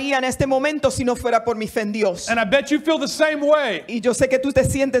que yo haría en este momento si no fuera por mi fe en Dios. And I bet you feel the same way. Y yo sé que tú te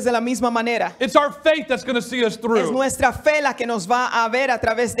sientes de la misma manera. It's our faith that's going to see us Es through. nuestra fe la que nos va a ver a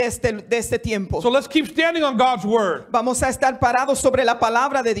través de este tiempo. So let's keep standing on God's word. Vamos a estar parados sobre la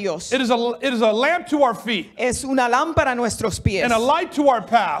palabra de Dios. It is a lamp to our feet Es una lámpara a nuestros pies and a light to our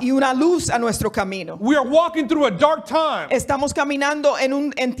path. y una luz a nuestro camino. We are walking through a dark time, Estamos caminando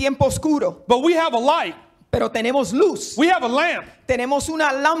en tiempo oscuro, but we have a light. pero tenemos luz. We have a lamp. Tenemos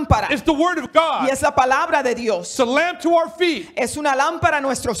una lámpara It's the word of God. y es la palabra de Dios. It's a lamp to our feet, Es una lámpara a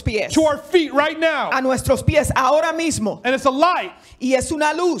nuestros pies. to our feet right now. A nuestros pies ahora mismo. And it's a light Y es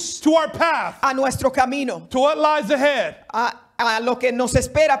una luz to our path, a nuestro camino. to what lies ahead. A lo que nos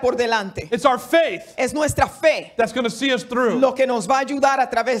espera por delante. It's our faith Es nuestra fe that's going to see us through. lo que nos va a ayudar a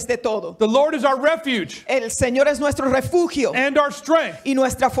través de todo. The Lord is our refuge El Señor es nuestro refugio and our strength, y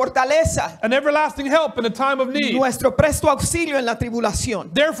nuestra fortaleza, an everlasting help in a time of need. nuestro presto auxilio en la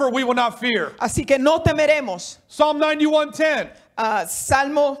tribulación. Therefore we will not fear. Así que no temeremos. Psalm 91:10.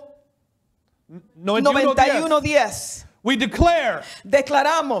 Salmo 91:10. 91:10. We declare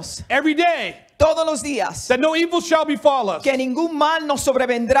Declaramos every day todos los días that no evil shall befall us, que ningún mal nos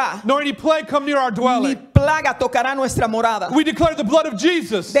sobrevendrá, nor any plague come near our ni dwelling. plaga tocará nuestra morada. We declare the blood of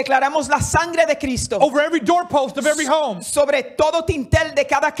Jesus Declaramos la sangre de Cristo over every doorpost of every home, sobre todo tintel de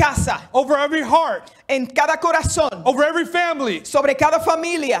cada casa, over every heart, en cada corazón, over every family, sobre cada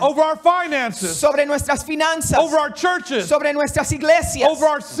familia, over our finances, sobre nuestras finanzas, over our churches, sobre nuestras iglesias, over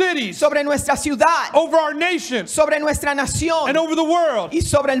our cities, sobre nuestra ciudad, over our nation, sobre nuestra nación and over the world. y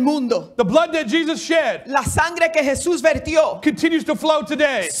sobre el mundo. The blood that Jesus shed La sangre que Jesús vertió continues to flow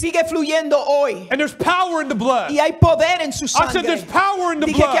today. sigue fluyendo hoy And there's power in the blood. y hay poder en su I said there's sangre. power in the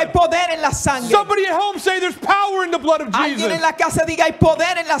Dije que hay blood. poder en la sangre. Somebody at home say there's power in the blood of Alguien en Jesus. la casa diga hay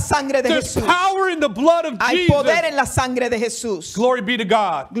poder en la sangre de There's Jesús. power in the blood of Hay poder Jesus. en la sangre de Jesús. Glory be to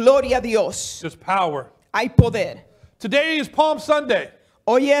God. Gloria a Dios. There's power. Hay poder. Today is Palm Sunday.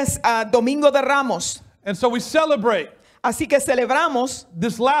 Hoy es Domingo de Ramos. And so we celebrate Así que celebramos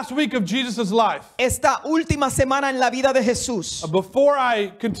this last week of Jesus' life. esta última semana en la vida de Jesús. Before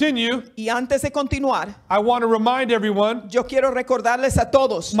I continue, Y antes de continuar, I want to remind everyone, yo quiero recordarles a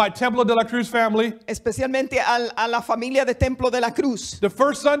todos, my Templo de la Cruz family, especialmente a la familia de Templo de la Cruz, the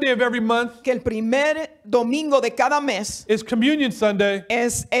first Sunday of every month que el primer domingo de cada mes is Communion Sunday,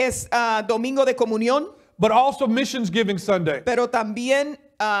 es domingo de comunión, but also Missions Giving Sunday. pero también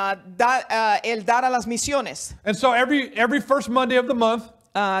el dar a las misiones. And so every first Monday of the month,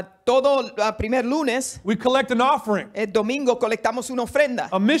 Todo primer lunes, we collect an offering, el domingo colectamos una ofrenda,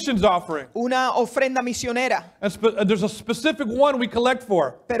 a missions offering. una ofrenda misionera, And there's a specific one we collect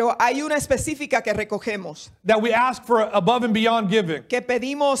for pero hay una específica que recogemos, that we ask for above and beyond giving. que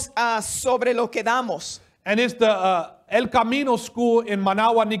pedimos sobre lo que damos. And it's the El Camino School in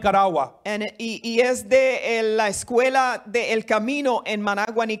Managua, Nicaragua. y es de la escuela de El Camino en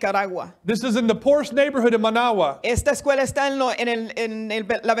Managua, Nicaragua. This is in the poorest neighborhood in Managua. Esta escuela está en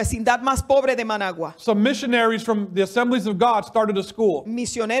la vecindad más pobre de Managua. Some missionaries from the Assemblies of God started a school.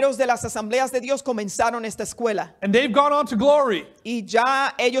 Misioneros de las asambleas de Dios comenzaron esta escuela. And they've gone on to glory. Y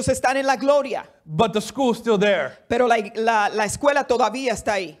ya ellos están en la gloria. But the school's still there. Pero la escuela todavía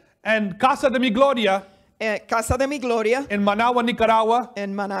está ahí. And Casa de Mi Gloria Casa de Mi Gloria in Managua, Nicaragua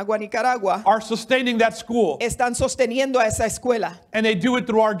en Managua, Nicaragua are sustaining that school. están sosteniendo a esa escuela. And they do it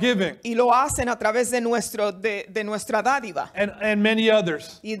through our giving. Y lo hacen a través de nuestra dádiva And many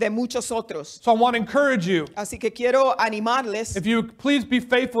others. y de muchos otros. So I want to encourage you, Así que quiero animarles if you please be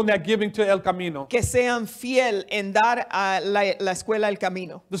faithful in that giving to El Camino. que sean fiel en dar a la escuela El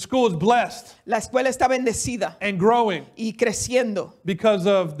Camino. The school is blessed La escuela está bendecida and growing y creciendo because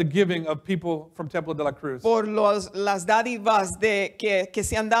of the giving of people from Templo de la Cruz. por las dádivas que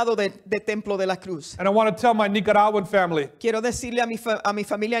se han dado de Templo de la Cruz. And I want to tell my Nicaraguan family, Quiero decirle a mi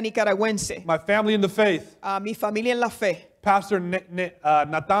familia nicaragüense, my family in the faith, a mi familia en la fe, Pastor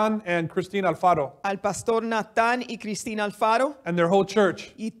Nathan and Christine Alfaro al pastor Natán y Cristina Alfaro and their whole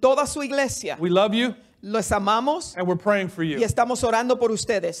church. y toda su iglesia. We love you Los amamos and we're praying for y you. estamos orando por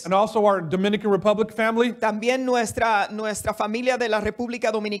ustedes. And also our Dominican Republic family, También nuestra familia de la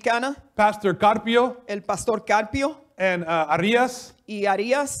República Dominicana, Pastor Carpio el pastor Carpio and Arias y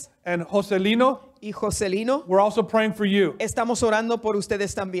Arias and Joselino. y Joselino. We're also praying for you. Estamos orando por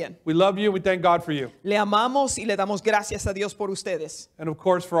ustedes también. We love you. We thank God for you. Le amamos y le damos gracias a Dios por ustedes. And of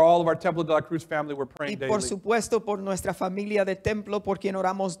course, for all of our Templo de la Cruz family, we're Y praying por daily. supuesto por nuestra familia de templo por quien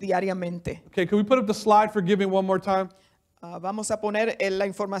oramos diariamente. Okay, can we put up the slide for giving one more time? Vamos a poner la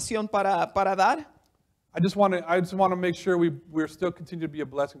información para dar. I just want to make sure we're still continue to be a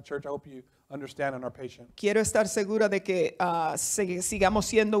blessing church. I hope you understand and are patient. Quiero estar segura de que sigamos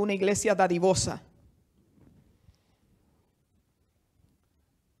siendo una iglesia dadivosa.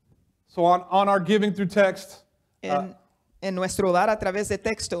 So on our giving through text, En nuestro dar a través de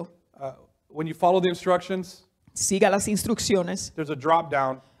texto, when you follow the instructions, siga las instrucciones. there's a drop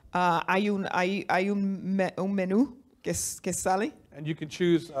down, Hay un menú que sale and you can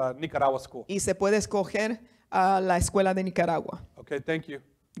choose Nicaragua School. y se puede escoger la escuela de Nicaragua. Okay, thank you.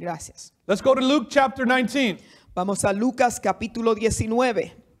 Gracias. Let's go to Luke chapter 19. Vamos a Lucas capítulo 19.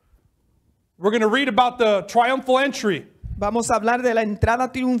 We're going to read about the triumphal entry, Vamos a hablar de la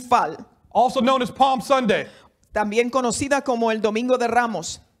entrada triunfal, also known as Palm Sunday. también conocida como el Domingo de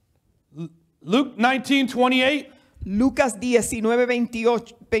Ramos. Luke 19:28. Lucas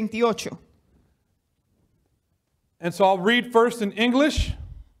 19:28. And so I'll read first in English,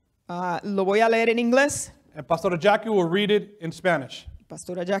 Lo voy a leer en inglés. and Pastora Jackie will read it in Spanish.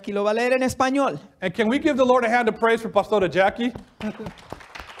 Pastora Jackie lo va a leer en español. And can we give the Lord a hand of praise for Pastora Jackie?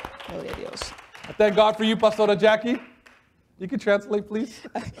 Gloria a Dios. I thank God for you, Pastora Jackie. You can translate, please.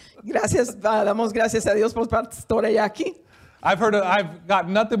 Gracias, damos gracias a Dios por Pastora Jackie. I've got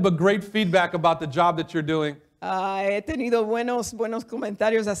nothing but great feedback about the job that you're doing. He tenido buenos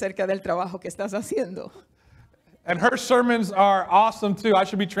comentarios acerca del trabajo que estás haciendo. And her sermons are awesome too. I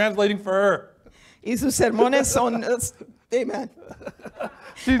should be translating for her. Y sus sermones son, amen.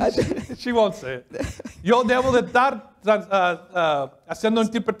 She won't say it. Yo debo de estar haciendo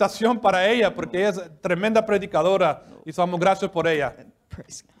interpretación para ella porque ella es tremenda predicadora y somos gracias por ella.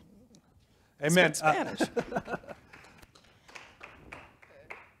 Praise God. Amen. Speak Spanish.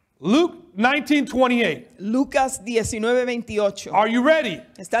 Luke 19:28. Lucas 19:28. Are you ready?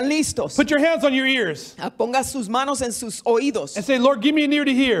 ¿Están listos? Put your hands on your ears Ponga sus manos en sus oídos and say, Lord, give me an ear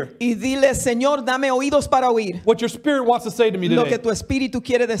to hear y dile, Señor, dame oídos para oír what your spirit wants to say to me lo que today. tu espíritu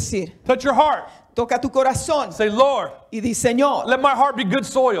quiere decir. Touch your heart. Toca tu corazón Say, Lord, y di, Señor, let my heart be good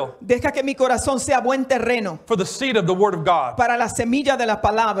soil deja que mi corazón sea buen terreno for the seed of the word of God, para la semilla de la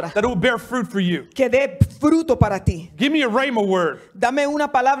palabra, that it will bear fruit for you. que dé fruto para ti. Give me a rhema word, Dame una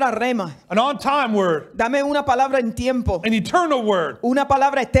palabra rema, an on-time word, dame una palabra en tiempo, an eternal word, una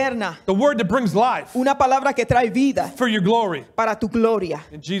palabra eterna, the word that brings life una palabra que trae vida for your glory. para tu gloria.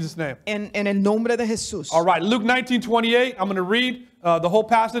 In Jesus' name. En el nombre de Jesús. All right, Luke 19:28. I'm going to read the whole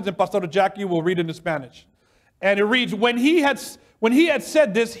passage, and Pastor Jackie will read it in Spanish. And it reads, when he had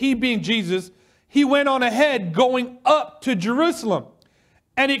said this, he being Jesus, he went on ahead going up to Jerusalem.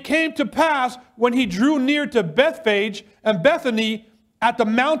 And it came to pass when he drew near to Bethphage and Bethany at the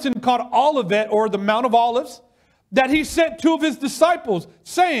mountain called Olivet, or the Mount of Olives, that he sent two of his disciples,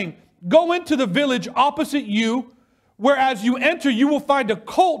 saying, go into the village opposite you, where as you enter you will find a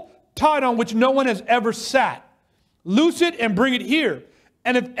colt tied on which no one has ever sat. Loose it and bring it here.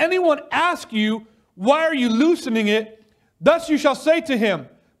 And if anyone asks you, why are you loosening it? Thus you shall say to him,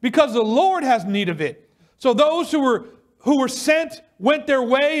 because the Lord has need of it. So those who were sent went their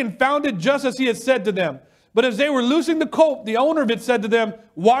way and found it just as he had said to them. But as they were loosing the colt, the owner of it said to them,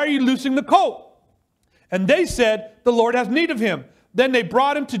 why are you loosing the colt? And they said, the Lord has need of him. Then they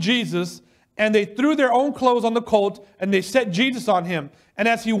brought him to Jesus, and they threw their own clothes on the colt, and they set Jesus on him. And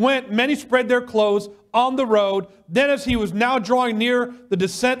as he went, many spread their clothes on the road. Then as he was now drawing near the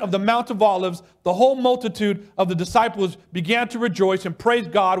descent of the Mount of Olives, the whole multitude of the disciples began to rejoice and praise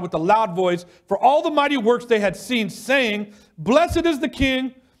God with a loud voice for all the mighty works they had seen, saying, blessed is the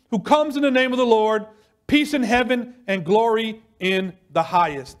King who comes in the name of the Lord, peace in heaven and glory in the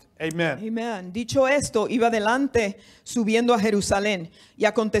highest. Amen. Amén. Dicho esto, iba adelante subiendo a Jerusalén. Y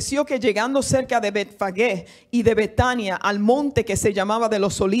aconteció que llegando cerca de Betfagé y de Betania al monte que se llamaba de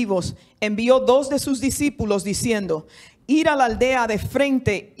los Olivos, envió dos de sus discípulos diciendo, ir a la aldea de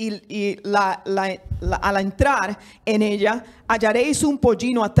frente y al entrar en ella hallaréis un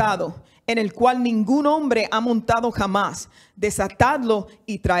pollino atado, en el cual ningún hombre ha montado jamás. Desatadlo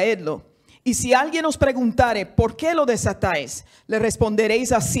y traedlo. Y si alguien os preguntare, ¿por qué lo desatáis? Le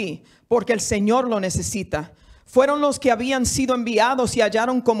responderéis así, porque el Señor lo necesita. Fueron los que habían sido enviados y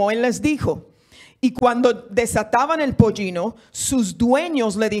hallaron como Él les dijo. Y cuando desataban el pollino, sus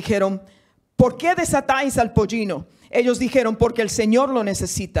dueños le dijeron, ¿por qué desatáis al pollino? Ellos dijeron, porque el Señor lo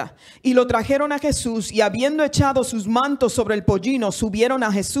necesita. Y lo trajeron a Jesús, y habiendo echado sus mantos sobre el pollino, subieron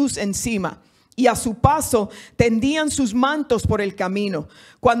a Jesús encima. Y a su paso tendían sus mantos por el camino.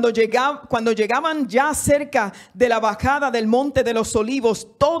 Cuando llegaban ya cerca de la bajada del monte de los Olivos,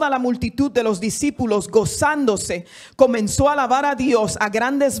 toda la multitud de los discípulos, gozándose, comenzó a alabar a Dios a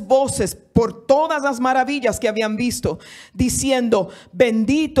grandes voces por todas las maravillas que habían visto, diciendo,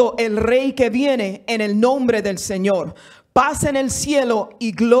 bendito el Rey que viene en el nombre del Señor. Paz en el cielo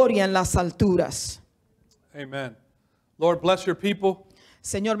y gloria en las alturas. Amen. Lord, bless your people.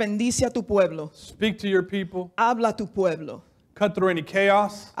 Señor, bendice a tu pueblo. Speak to your people. Habla a tu pueblo. Cut through any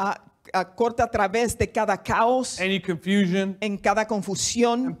chaos, Corta a través de cada caos, any confusion, en cada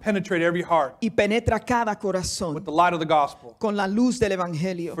confusión, and penetrate every heart y penetra cada with corazón the light of the gospel con la luz del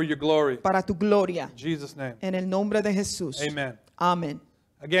evangelio for your glory. para tu gloria. In Jesus' name. En el nombre de Jesús. Amen. Amén.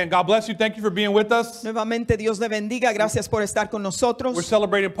 Again, God bless you. Thank you for being with us. Nuevamente Dios le bendiga. Gracias por estar con We're nosotros.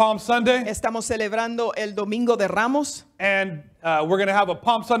 celebrating Palm Sunday, Estamos celebrando el Domingo de Ramos and we're going to have a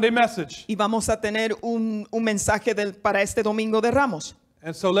Palm Sunday message. y vamos a tener un mensaje para este Domingo de Ramos.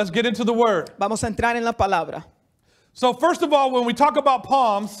 And so let's get into the word. Vamos a entrar en la palabra. So first of all, when we talk about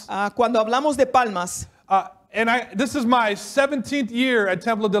palms, Cuando hablamos de palmas, this is my 16th year at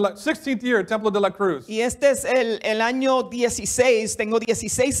Templo de la Cruz. y este es el año 16, tengo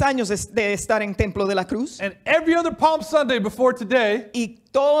 16 años de estar en Templo de la Cruz. And every other Palm Sunday before today, Y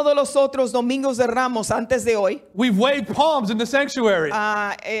todos los otros domingos de Ramos antes de hoy, we've waved palms in the sanctuary.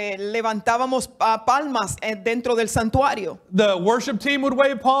 levantábamos palmas dentro del santuario. The worship team would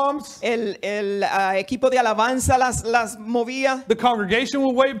wave palms. El equipo de alabanza las movía, The congregation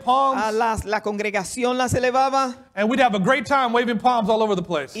would wave palms. la congregación las elevaba And we'd have a great time waving palms all over the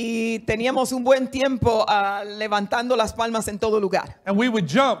place. y teníamos un buen tiempo levantando las palmas en todo lugar. And we would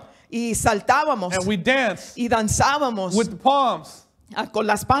jump Y saltábamos and we'd dance y danzábamos with the palms. con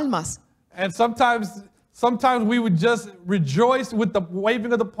las palmas. And sometimes we would just rejoice with the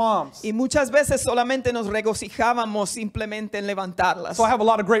waving of the palms. Y muchas veces solamente nos regocijábamos simplemente en levantarlas. So I have a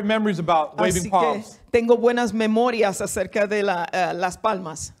lot of great memories about waving Así que palms. tengo buenas memorias acerca de las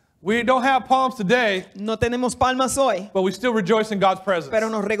palmas. We don't have palms today, No tenemos palmas hoy, but we still rejoice in God's presence. pero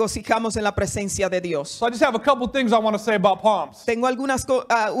nos regocijamos en la presencia de Dios. So I just have a couple things I want to say about palms. Tengo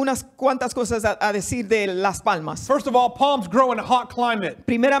unas cuantas cosas a decir de las palmas. First of all, palms grow in a hot climate.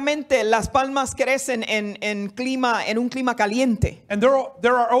 Primeramente, las palmas crecen en un clima caliente. And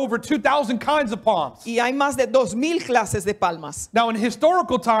there are over 2,000 kinds of palms. Y hay más de 2,000 clases de palmas. Now, in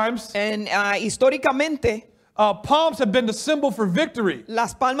historical times, Históricamente, palms have been the symbol for victory,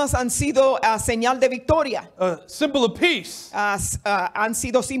 las palmas han sido señal de victoria, a symbol of peace han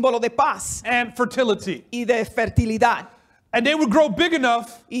sido símbolo de paz and fertility. y de fertilidad. And they would grow big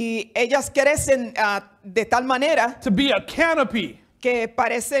enough Y ellas crecen de tal manera to be a canopy. que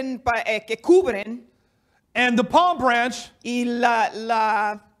parecen que cubren, And the palm branch y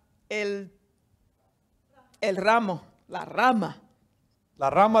el ramo, la rama. La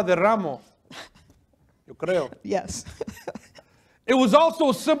rama de ramo, yo creo. Yes. It was also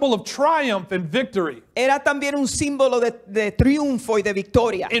a symbol of triumph and victory. Era también un símbolo de triunfo y de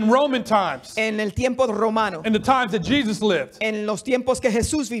victoria In Roman times, en el tiempo romano, in the times that Jesus lived. en los tiempos que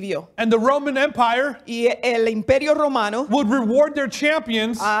Jesús vivió. And the Roman Empire Y el imperio romano would reward their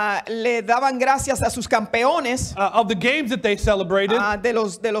champions le daban gracias a sus campeones of the games that they celebrated, de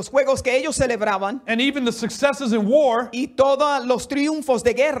los juegos que ellos celebraban and even the successes in war. y todos los triunfos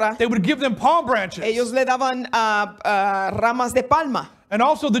de guerra. They would give them palm branches. Ellos le daban ramas de palma. And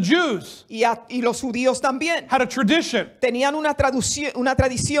also the Jews Y los judíos también had a tradition tenían una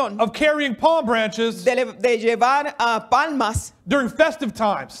tradición of carrying palm branches de llevar palmas during festive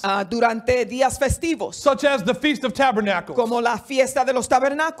times, durante días festivos, such as the Feast of Tabernacles. como la fiesta de los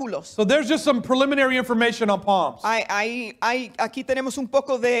tabernáculos. So there's just some preliminary information on palms. Aquí tenemos un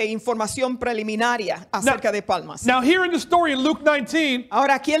poco de información preliminaria acerca de palmas. Now here in the story in Luke 19,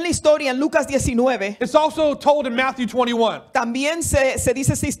 Ahora, aquí en la historia, en Lucas 19, it's also told in Matthew 21. también se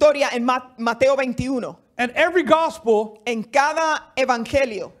dice esta historia en Mateo 21. And every gospel, En cada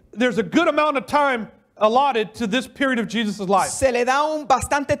evangelio there's a good amount of time allotted to this period of Jesus' life. se le da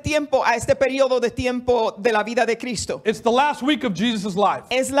bastante tiempo a este periodo de tiempo de la vida de Cristo. It's the last week of Jesus' life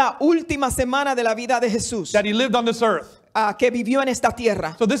Es la última semana de la vida de Jesús that he lived on this earth. que vivió en esta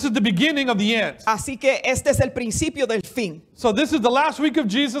tierra. So this is the beginning of the end. Así que este es el principio del fin. So this is the last week of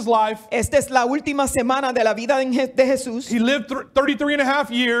Jesus' life. Esta es la última semana de la vida de Jesús. He lived 33 and a half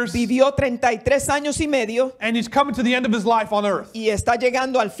years, Vivió 33 años y medio and he's coming to the end of his life on earth. y está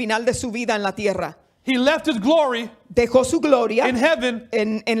llegando al final de su vida en la tierra. He left his glory Dejó su gloria in heaven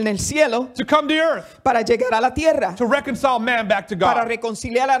en el cielo to come to earth para llegar a la tierra, to reconcile man back to para God.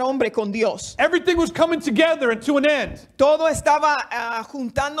 reconciliar al hombre con Dios. Everything was coming together and to an end. Todo estaba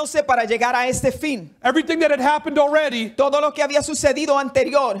juntándose para llegar a este fin. Everything that had happened already Todo lo que había sucedido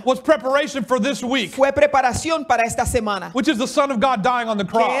anterior was preparation for this week, fue preparación para esta semana, which is the Son of God dying on the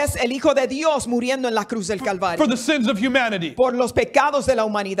que cross es el Hijo de Dios muriendo en la cruz del for Calvario the sins of humanity. por los pecados de la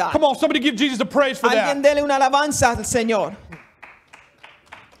humanidad. Come on, somebody give Jesus a praise for Alguien that. dele una alabanza al Señor.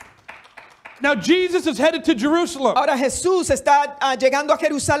 Now Jesus is headed to Jerusalem Ahora Jesús está llegando a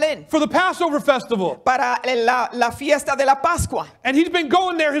Jerusalén for the Passover festival, para la fiesta de la Pascua. and he's been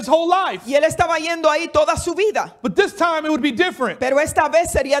going there his whole life. Y él estaba yendo ahí toda su vida. But this time it would be different. Pero esta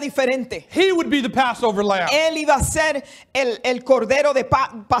vez sería diferente. He would be the Passover lamb. Él iba a ser el cordero de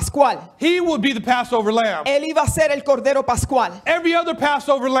pascual. He would be the Passover lamb. Él iba a ser el cordero pascual. Every other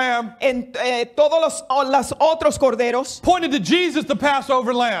Passover lamb Todos los otros corderos pointed to Jesus, the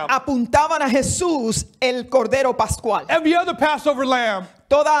Passover lamb. apuntaban a Jesús, el cordero pascual. Every other Passover lamb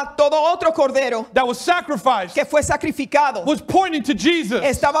Todo otro cordero that was sacrificed que fue sacrificado was pointing to Jesus,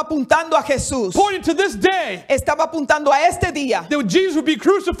 estaba apuntando a Jesús. pointing to this day Estaba apuntando a este día that Jesus would be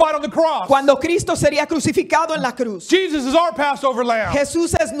crucified on the cross. cuando Cristo sería crucificado en la cruz. Jesus is our Passover lamb.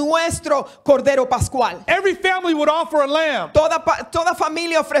 Jesús es nuestro cordero pascual. Every family would offer a lamb. Toda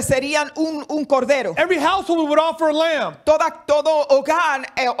familia ofrecerían un cordero. Every household would offer a lamb. Todo hogar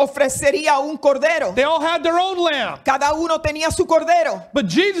ofrecería un cordero. They all had their own lamb. Cada uno tenía su cordero. But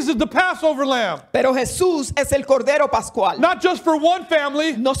Jesus is the Passover lamb. Pero Jesús es el cordero pascual. Not just for one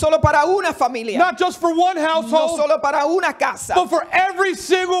family, No solo para una familia. not just for one No household, solo para una casa. but for every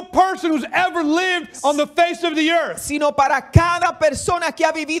single person who's ever lived on the face of the earth. Sino para cada persona que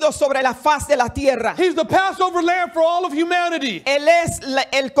ha vivido sobre la faz de la tierra. He's the Passover lamb for all of humanity. Él es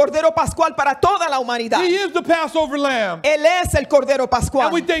el cordero pascual para toda la humanidad. He is the Passover lamb. Él es el cordero pascual.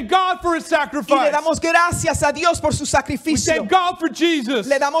 And we thank God for his Y le sacrifice. damos gracias a Dios por su We sacrificio. thank God for Jesus.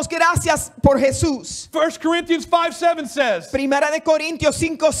 Le damos gracias por Jesús. 1 Corinthians 5:7 says, Primera de Corintios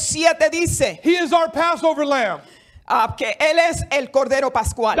 5:7 dice He is our Passover lamb que Él es el cordero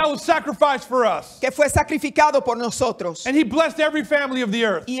pascual that was sacrificed for us. que fue sacrificado por nosotros. And he blessed every family of the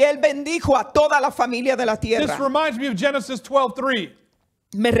earth. Y Él bendijo a toda la familia de la This tierra. reminds me of Genesis 12:3.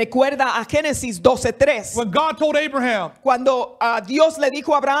 Me recuerda a Génesis 12:3. When God told Abraham, Cuando Dios le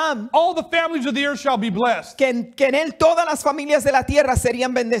dijo a Abraham all the families of the earth shall be blessed que en él todas las familias de la tierra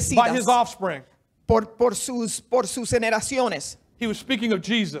serían by bendecidas his offspring. por sus generaciones. He was speaking of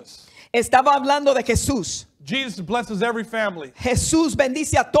Jesus. Estaba hablando de Jesús. Jesus blesses every family. Jesús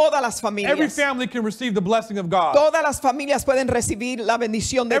bendice a todas las Every familias. family can receive the blessing of God. Todas las familias pueden recibir la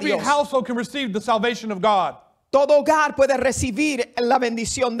bendición de Every Dios. household can receive the salvation of God Todo hogar puede recibir la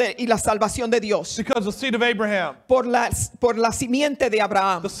bendición y la salvación de Dios because the seed of Abraham, por la simiente de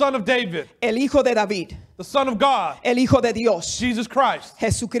Abraham, the son of David, el hijo de David, the son of God, el hijo de Dios, Jesus Christ,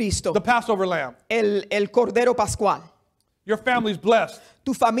 Jesucristo, the Passover lamb. el cordero pascual. Your family's blessed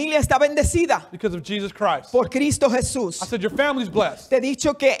Tu familia está bendecida because of Jesus Christ. por Cristo I Jesús. said your family's blessed Te he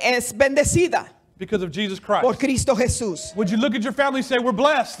dicho que es bendecida because of Jesus por Christ. Cristo Jesús. Would you look at your family and say, we're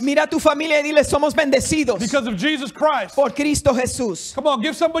blessed Mira a tu familia y dile, somos bendecidos because of Jesus Christ? por Cristo Jesús. Come on,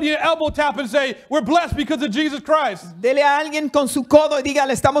 give somebody an elbow tap and say, we're blessed because of Jesus Christ. Dele a alguien con su codo y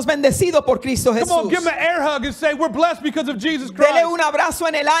dígale, estamos bendecidos por Cristo Come on, give Jesús. them an air hug and say, we're blessed because of Jesus Dele Christ. un abrazo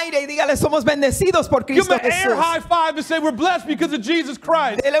en el aire y dígale, somos bendecidos por Give Cristo them an air Jesús. high five and say, we're blessed because of Jesus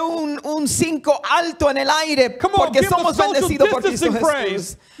Christ. Dele un 5 alto en el aire Come on, porque give 'em a somos social bendecidos por Cristo distancing Jesús.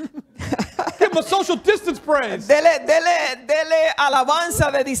 praise. Give them a social distance praise. Dele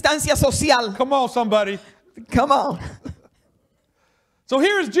alabanza de distancia social. Come on, somebody. Come on. So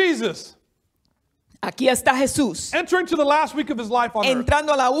here is Jesus Aquí está Jesús entering to the last week of his life on earth.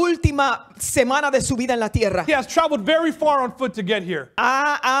 entrando a la última semana de su vida en la tierra. He has traveled very far on foot to get here.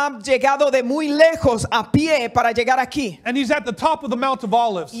 Ha llegado de muy lejos a pie para llegar aquí. And he's at the top of the Mount of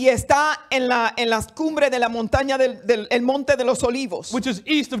Olives, Y está en la cumbre de la montaña del Monte de los Olivos, which is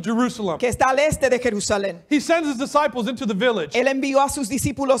east of Jerusalem. que está al este de Jerusalén. He sends his disciples into the village Él envió a sus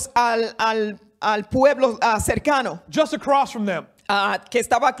discípulos al pueblo cercano, just across from them. que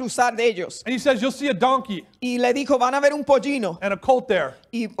estaba a cruzar de ellos. And he says, you'll see a donkey Y le dijo, van a ver un pollino. and a colt there.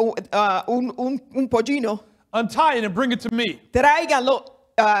 Y un pollino. Untie it and bring it to me. Tráiganlo,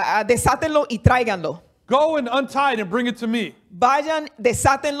 desátenlo y tráiganlo. Go and untie it and bring it to me. Vayan,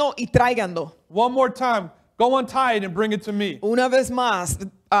 desátenlo y tráiganlo. One more time. Go untie it and bring it to me. Una vez más,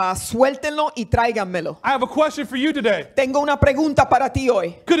 suéltenlo y tráiganmelo. I have a question for you today. Tengo una pregunta para ti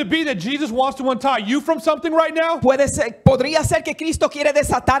hoy. Could it be that Jesus wants to untie you from something right now? ¿Podría ser que Cristo quiere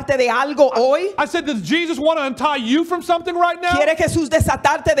desatarte de algo hoy? I said, does Jesus want to untie you from something right now? ¿Quiere Jesús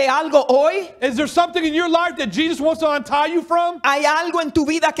desatarte de algo hoy? Is there something in your life that Jesus wants to untie you from? ¿Hay algo en tu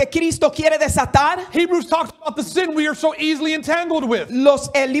vida que Cristo quiere desatar? Hebrews talks about the sin we are so easily entangled with.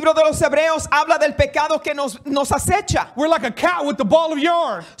 El libro de los Hebreos habla del pecado que nos acecha. We're like a cat with the ball of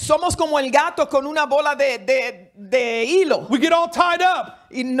yarn. Somos como el gato con una bola de hilo. We get all tied up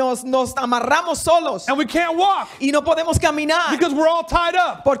Y nos amarramos solos. and we can't walk Y no podemos caminar. because we're all tied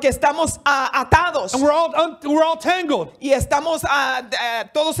up Porque estamos atados. and we're all tangled. Y estamos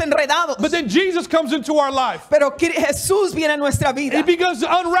todos enredados. But then Jesus comes into our life. Pero Jesús viene a nuestra vida. He begins to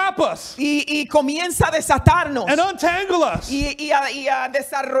unwrap us Y comienza a desatarnos. and untangle us Y a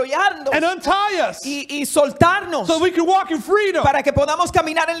desarrollarnos. and untie us Y soltarnos. so we can walk in freedom, Para que podamos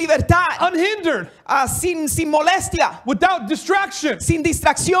caminar en libertad. unhindered, Sin molestia. without distraction, Sin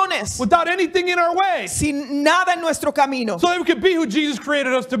distracciones. without anything in our way, Sin nada en nuestro camino. so that we can be who Jesus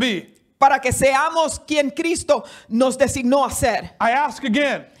created us to be. Para que seamos quien Cristo nos designó a ser. I ask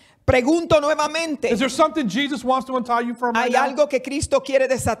again, Pregunto nuevamente. is there something Jesus wants to untie you from right ¿Hay now? algo que Cristo quiere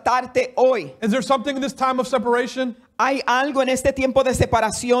desatarte hoy? Is there something in this time of separation ¿Hay algo en este tiempo de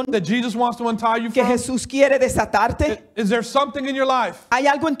separación that Jesus wants to untie you que from? Jesús quiere desatarte? Is there something in your life? ¿Hay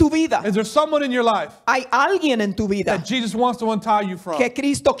algo en tu vida? Is there someone in your life ¿Hay alguien en tu vida that Jesus wants to untie you from? que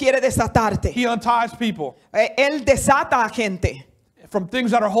Cristo quiere desatarte? He unties people Él desata a gente from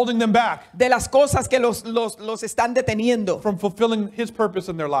things that are holding them back de las cosas que los están deteniendo. from fulfilling His purpose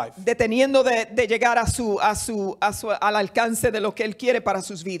in their life. Deteniendo de llegar al alcance de lo que Él quiere para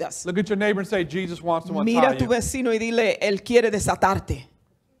sus vidas. Look at your neighbor and say, Jesus wants to Mira a untie tu you. vecino y dile, Él quiere desatarte.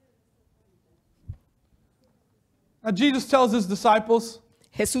 Now Jesus tells His disciples,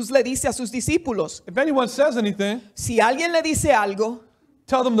 Jesús le dice a sus discípulos, if anyone says anything, si alguien le dice algo,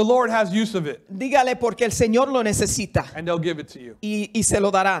 tell them the Lord has use of it, dígale porque el Señor lo necesita and they'll give it to you. y se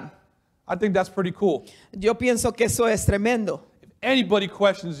lo darán. I think that's pretty cool. Yo pienso que eso es tremendo. If anybody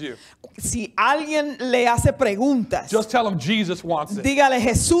questions you, Si alguien le hace preguntas, just tell them Jesus wants it. dígale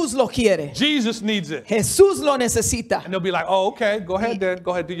Jesús lo quiere. Jesus needs it. Jesús lo necesita. And they'll be like, oh, okay, go ahead then.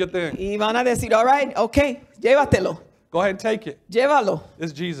 Go ahead, do your thing. Y van a decir, all right, okay, llévatelo, Go ahead and take it. llévalo.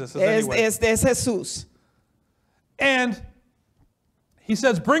 It's Jesus. It's Es anyway. Jesús. And He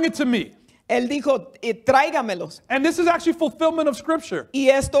says, bring it to me. Él dijo, tráigamelos. And this is actually fulfillment of Scripture. Y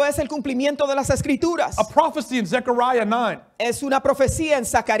esto es el cumplimiento de las Escrituras. A prophecy in Zechariah 9, Es una profecía en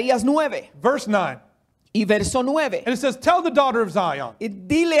Zacarías 9 verse 9. y verso 9. And it says, tell the daughter of Zion, Y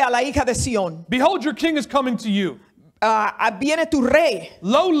dile a la hija de Sión, behold, your king is coming to you, viene tu rey,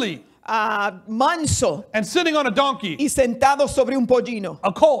 lowly manso and sitting on a donkey, y sentado sobre un pollino,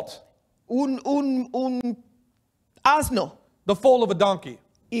 a colt, un asno, the foal of a donkey.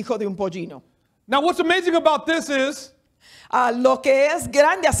 hijo de un pollino. Now, what's amazing about this is Lo que es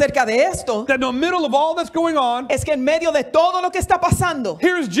grande acerca de esto that in the middle of all that's going on, es que en medio de todo lo que está pasando,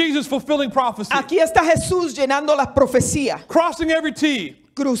 here is Jesus fulfilling prophecy, aquí está Jesús llenando la profecía, crossing every T,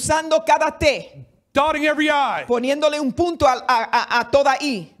 cruzando cada T, dotting every I. poniéndole un punto a toda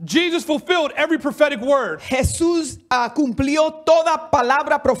I. Jesus fulfilled every prophetic word Jesús cumplió toda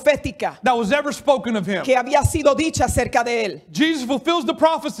palabra profética that was ever spoken of him. que había sido dicha acerca de él. Jesus fulfills the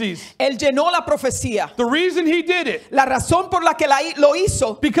prophecies. Él llenó la profecía. The reason he did it, La razón por la que lo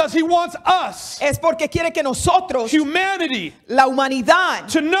hizo because he wants us, es porque quiere que nosotros, humanity, la humanidad,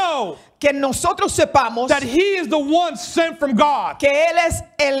 to know que nosotros sepamos that he is the one sent from God. que Él es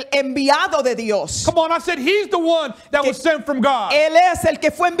el enviado de Dios. Come on, I said he's the one that was sent from God. Él es el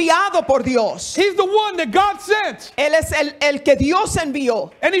que fue enviado por Dios. He's the one that God sent. Él es el que Dios envió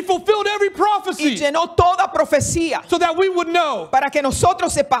And he fulfilled every y prophecy llenó toda profecía so that we would know para que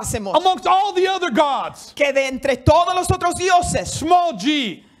nosotros sepásemos amongst all the other gods, que de entre todos los otros dioses, small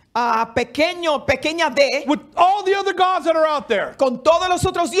g, pequeña d, with all the other gods that are out there, con todos los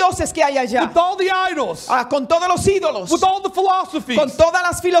otros dioses que hay allá, with all the idols, con todos los ídolos, with all the philosophies, con todas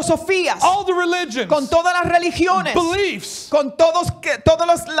las filosofías, all the religions, con todas las religiones, beliefs, con todas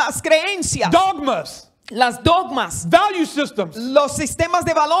las creencias, dogmas, las dogmas, value systems, los sistemas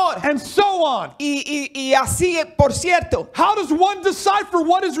de valor and so on. y así, por cierto, How does one decipher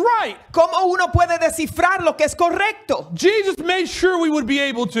what is right? ¿cómo uno puede descifrar lo que es correcto? Jesus made sure we would be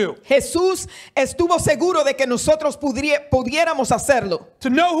able to Jesús estuvo seguro de que nosotros pudiéramos hacerlo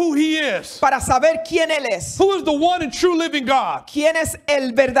know who he is, para saber quién Él es, who is the one and true living God. quién es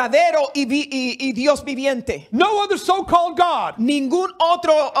el verdadero y Dios viviente. No other so-called God Ningún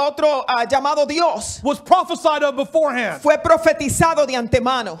otro llamado Dios was prophesied of beforehand. fue profetizado de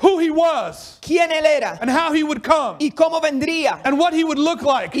antemano. Who he was Quién Él era and how he would come y cómo vendría and what he would look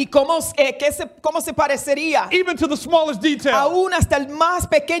like, y cómo se parecería, even to the smallest detail. aún hasta el más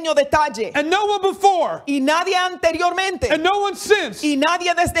pequeño detalle. And no one before Y nadie anteriormente and no one since y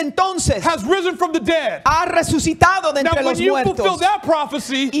nadie desde entonces has risen from the dead. ha resucitado de Now, entre when los you fulfill muertos. that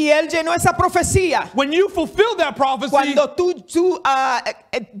prophecy, Y Él llenó esa profecía. when you fulfill that prophecy, Cuando tú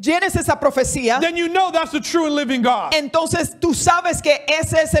llenes esa profecía, then you know that's the true and living God. entonces tú sabes que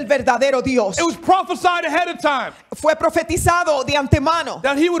ese es el verdadero Dios. It was prophesied ahead of time Fue profetizado de antemano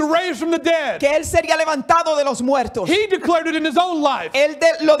that he would raise from the dead. que Él sería levantado de los muertos. He declared it in his own life. Él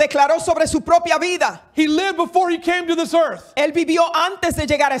lo declaró sobre su propia vida. He lived before he came to this earth. Él vivió antes de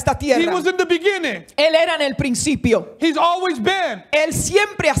llegar a esta He tierra. was in the beginning. Él era en el principio. He's always been Él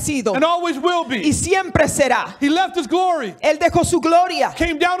siempre ha sido and always will y be. siempre será. He left his glory, Él dejó su gloria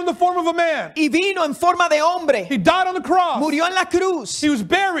came down in the form of a man. y vino en forma de hombre. He died on the cross. Murió en la cruz. He was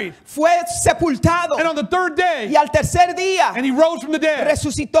buried. Fue sepultado And on the third day, y al tercer día and he rose from the dead.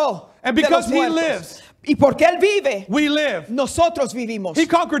 resucitó And de because los he muertos. lives, Y porque Él vive, we live. nosotros vivimos. He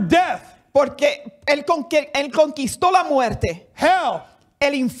conquered death, Porque Él conquistó la muerte, hell,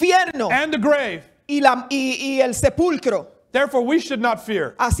 el infierno and the grave. y el sepulcro. Therefore, we should not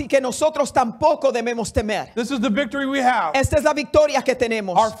fear. Así que nosotros tampoco debemos temer. This is the victory we have. Esta es la victoria que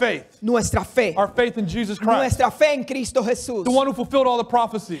tenemos. Our faith. Nuestra fe. Our faith in Jesus Christ. Nuestra fe en Cristo Jesús. The one who fulfilled all the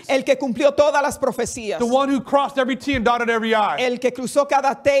prophecies. El que cumplió todas las profecías. The one who crossed every T and dotted every I. El que cruzó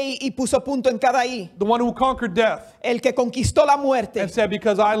cada T y puso punto en cada I. The one who conquered death El que conquistó la muerte. and said,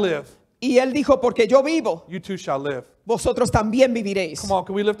 because I live, Y Él dijo, porque yo vivo, you too shall live. vosotros también viviréis. Come on,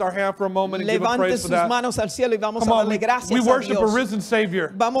 can we lift our hand for a moment and give him Levante praise for sus that? manos al cielo y vamos Come a on, darle gracias we a worship a Dios. risen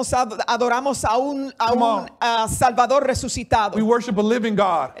Savior. Adoramos a un Come on. Salvador resucitado. We worship a living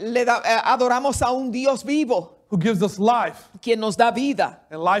God Adoramos a un Dios vivo, who gives us life quien nos da vida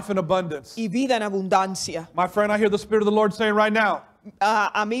and life in abundance. y vida en abundancia. My friend, I hear the Spirit of the Lord saying right now,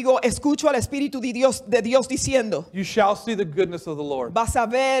 Amigo, escucho al Espíritu de Dios diciendo, you shall see the goodness of the Lord vas a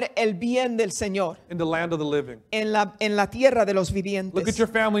ver el bien del Señor in the land of the living. en la tierra de los Look at vivientes. your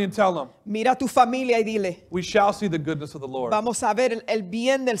family and tell them, Mira a tu familia y dile, we shall see the goodness of the Lord vamos a ver el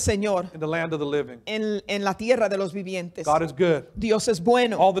bien del Señor in the land of the living. en la tierra de los vivientes. God is good Dios es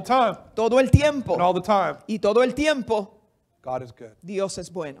bueno all the time, todo el tiempo. and all the time, Y todo el tiempo God is good. Dios es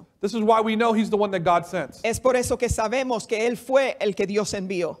bueno. This is why we know He's the one that God sends. Es por eso que sabemos que Él fue el que Dios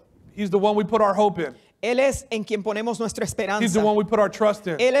envió. He's the one we put our hope in. Él es en quien ponemos nuestra He's the esperanza. one we put our trust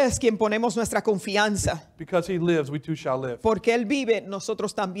in. Él es quien ponemos nuestra confianza. Because He lives, we too shall live. Porque Él vive,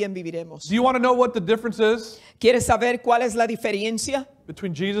 nosotros también viviremos. Do you want to know what the difference is ¿Quieres saber cuál es la diferencia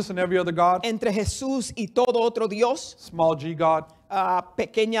between Jesus and every other God? entre Jesús y todo otro Dios? Small g God,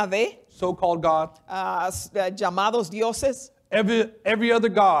 Pequeña d, so-called God. llamados dioses. Every other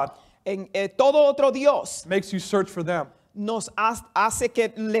God Todo otro Dios makes you search for them. nos hace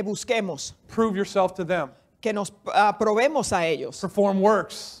que le busquemos, Prove yourself to them. que nos probemos a ellos, Perform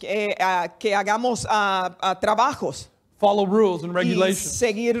works. que hagamos trabajos Follow rules and y regulations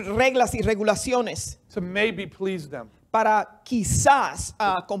seguir reglas y regulaciones to maybe please them. para quizás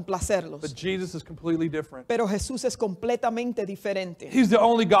complacerlos. But Jesus is completely different. Pero Jesús es completamente diferente. He's the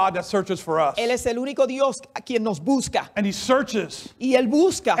only God that searches for us. Él es el único Dios a quien nos busca. And he searches. Y Él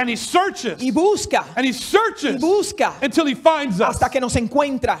busca. And he searches. Y busca. And he searches. Y busca. Until he finds us. Hasta que nos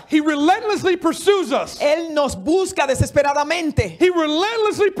encuentra. He relentlessly pursues us. Él nos busca desesperadamente. He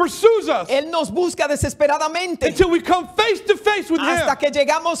relentlessly pursues us. Él nos busca desesperadamente. Until we come face to face with Hasta him. que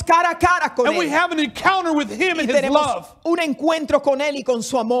llegamos cara a cara con And we Él. have an encounter with him Y and his tenemos love. un encuentro con Él y con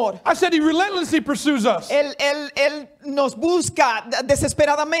su amor. I said he relentlessly pursues us. Él nos busca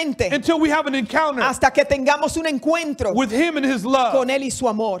desesperadamente. Until we have an encounter Hasta que tengamos un encuentro with him and his love. con Él y su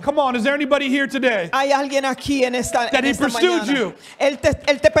amor. Come on, is there anybody here today? Hay alguien aquí en esta That he pursued mañana. you. Él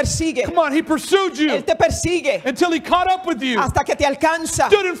te persigue. Come on, he pursued you Él te persigue until he caught up with you, hasta que te alcanza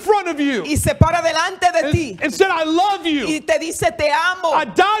stood in front of you, y se para delante de ti and said, I love y you. te dice te amo. I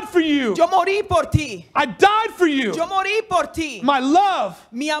died for you. Yo morí por ti. I died for you. Yo morí por ti. My love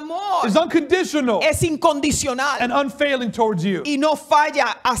Mi amor is unconditional es incondicional and unfailing towards you. y no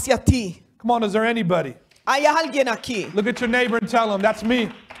falla hacia ti. Come on, is there anybody? Hay alguien aquí. Look at your neighbor and tell him, that's me.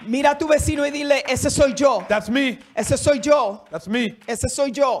 Mira a tu vecino y dile, ese soy yo. That's me. Ese soy yo. That's me. Ese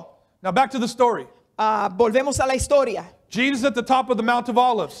soy yo. Now back to the story. Volvemos a la historia. Jesus at the top of the Mount of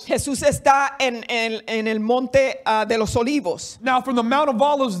Olives. Jesús está en el monte de los olivos. Now from the Mount of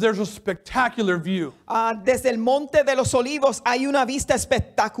Olives, there's a spectacular view. Desde el monte de los olivos hay una vista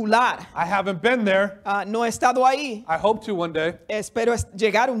espectacular. I haven't been there. No he estado ahí. I hope to one day. Espero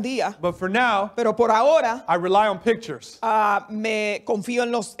llegar un día. But for now, Pero por ahora I rely on pictures. me confío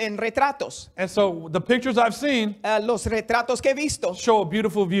en retratos. And so the pictures I've seen Los retratos que he visto show a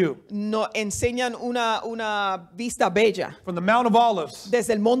beautiful view. no enseñan una vista bella. From the Mount of Olives,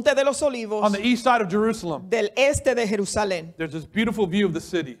 Desde el monte de los olivos on the east side of Jerusalem, del este de Jerusalén there's this beautiful view of the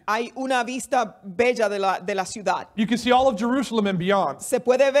city. hay una vista bella de la ciudad. You can see all of Jerusalem and beyond. Se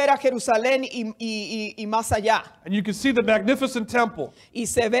puede ver a Jerusalén y más allá. And you can see the magnificent temple. Y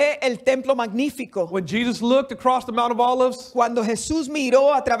se ve el templo magnífico. When Jesus looked across the Mount of Olives, Cuando Jesús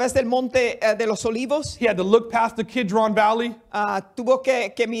miró a través del monte de los olivos, he had to look past the Kidron Valley. tuvo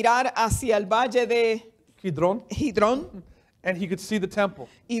que mirar hacia el valle de Kidron. Gidrón And he could see the temple.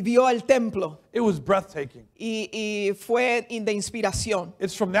 y vio el templo. It was breathtaking. Y fue de inspiración.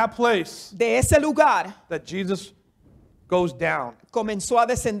 It's from that place De ese lugar that Jesus goes down. comenzó a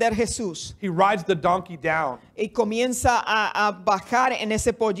descender Jesús He rides the donkey down y comienza a bajar en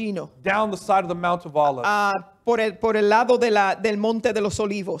ese pollino the side of the Mount of Olives por el lado del monte de los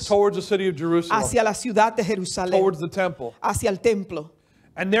olivos towards the city of Jerusalem, hacia la ciudad de Jerusalén, towards the temple. hacia el templo.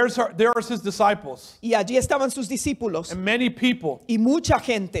 And there are his disciples Y allí estaban sus discípulos and many people y mucha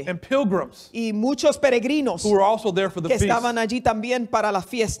gente and pilgrims y muchos peregrinos who were also there for the que feast. estaban allí también para la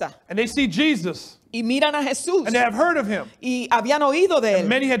fiesta. And they see Jesus Y miran a Jesús and they have heard of him. y habían oído de And él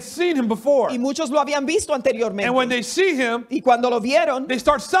many had seen him before. y muchos lo habían visto And when anteriormente. they see him, Y cuando lo vieron, they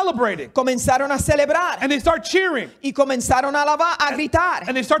start celebrating comenzaron a celebrar and they start cheering y comenzaron a alabar, a gritar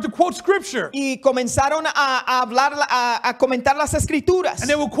and they start to quote scripture. y comenzaron a hablar, a comentar las escrituras And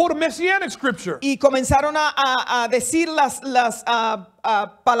they will quote a messianic scripture. y comenzaron a decir las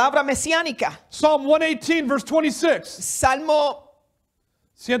palabras mesiánicas. Psalm 118 verse 26. Salmo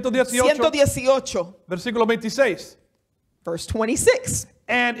 118 118, versículo 26. verse 26.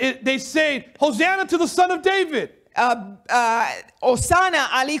 And they say, Hosanna to the son of David. Osana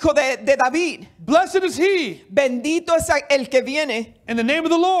al hijo de David. Blessed is he Bendito es el que viene in the name of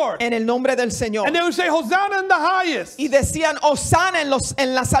the Lord. en el nombre del Señor. And they would say, Hosanna in the highest. Y decían, Osana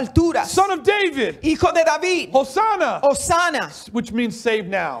en las alturas. Son of David. Hijo de David. Hosanna. Osana, Which means save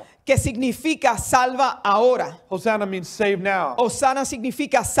now. que significa salva ahora. Hosanna means save now. Osana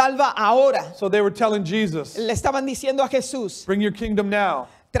significa salva ahora. So they were telling Jesus, Le estaban diciendo a Jesús, bring your kingdom now.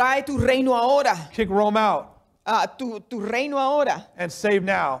 trae tu reino ahora. Kick Rome out Tu reino ahora. and save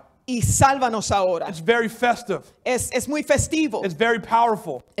now. Y sálvanos ahora. It's very festive. Es muy festivo. It's very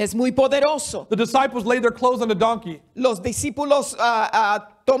powerful. Es muy poderoso. The disciples laid their clothes on the donkey Los discípulos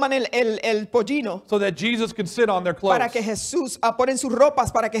toman el pollino so that Jesus could sit on their clothes. para que Jesús, ponen sus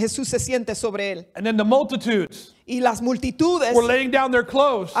ropas para que Jesús se siente sobre él. And then the multitudes Y las multitudes were laying down their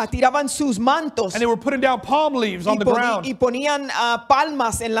clothes tiraban sus mantos and they were putting down palm leaves on the ground y ponían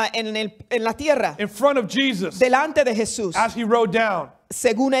palmas en la tierra in front of Jesus delante de Jesús as he rode down.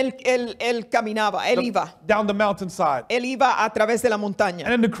 según él caminaba, él iba. down the mountainside. Él iba a través de la montaña.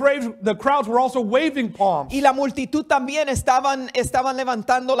 And then the crowds were also waving palms Y la multitud también estaban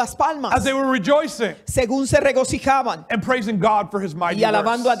levantando las palmas, as they were rejoicing según se regocijaban and praising God for his mighty y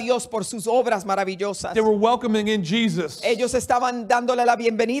alabando a works. Dios por sus obras maravillosas. They were welcoming in Jesus Ellos estaban dándole la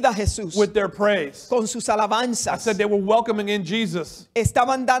bienvenida a Jesús with their praise. con sus I alabanzas. said they were welcoming in Jesus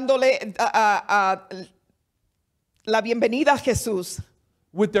Estaban dándole la bienvenida a Jesús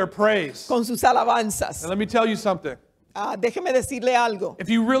with their praise. con sus alabanzas. And let me tell you something. Déjeme decirle algo. If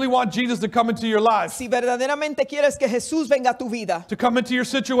you really want Jesus to come into your life, Si verdaderamente quieres que Jesús venga a tu vida, to come into your que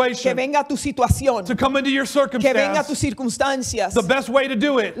situation, venga a tu situación, to come into your que venga a tus circumstance, circunstancias, the best way to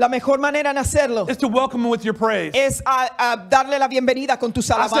do it la mejor manera en hacerlo is to welcome him with your praise. es a darle la bienvenida con tus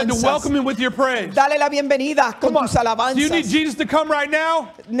I said to alabanzas. welcome him with your praise. Dale la bienvenida con Come on. tus Do you need alabanzas. Jesus to come right now?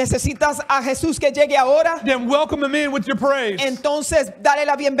 ¿Necesitas a Jesús que llegue ahora? Then welcome him in with your praise. Entonces dale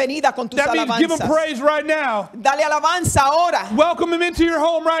la bienvenida con tus That means give him alabanzas. praise right now. Dale alabanza ahora. Welcome him into your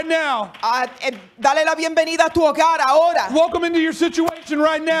home right now. Dale la bienvenida a tu hogar ahora. Welcome into your situation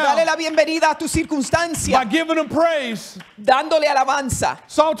right Dale now la bienvenida a tu by circunstancia. giving him praise. Dándole alabanza.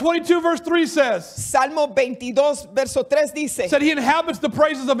 Psalm 22 verse 3 says, Salmo 22, verso 3 dice said he inhabits the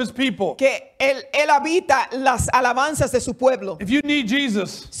praises of his people. que él habita las alabanzas de su pueblo. If you need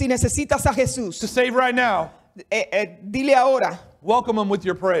Jesus Si necesitas a to Jesús, save right now, dile ahora, welcome him with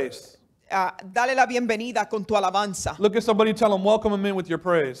your praise. dale la bienvenida con tu alabanza. Look at somebody, tell them, welcome him in with your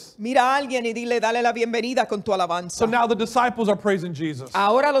praise. Mira a alguien y dile, dale la bienvenida con tu alabanza. So now the disciples are praising Jesus.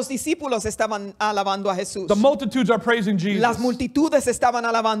 Ahora los discípulos estaban alabando a Jesús. The multitudes are praising Jesus. Las multitudes estaban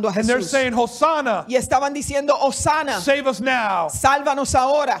alabando a And they're Jesús. saying, Hosanna, Y estaban diciendo, Osana, save us now. sálvanos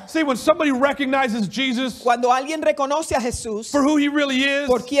ahora. See, when somebody recognizes Jesus Cuando alguien reconoce a Jesús for who he really is,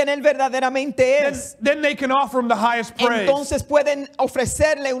 por quien él verdaderamente es, then they can offer him the highest praise. entonces pueden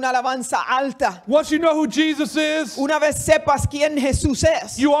ofrecerle una alabanza alta. Once you know who Jesus is, Una vez sepas quién Jesús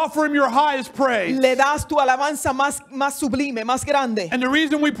es, you offer him your highest praise. le das tu alabanza más sublime, más grande. And the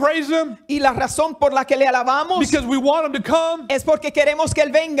reason we praise him, Y la razón por la que le alabamos because we want him to come, es porque queremos que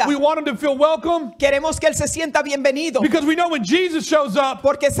él venga. we want him to feel welcome, Queremos que él se sienta bienvenido. because we know when Jesus shows up,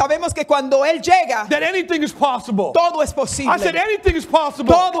 Porque sabemos que cuando él llega, that anything is possible. todo es I said posible. anything is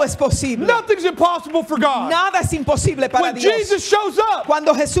possible. Todo es posible. Nothing's impossible for God. Nada es imposible para When Dios. Jesus shows up,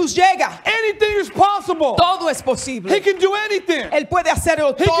 Cuando Jesús llega, anything is possible. todo es posible. He can do anything. Él puede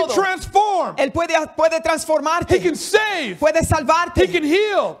hacerlo He can todo. transform. Él puede He transformarte. can save. Puede He salvarte. can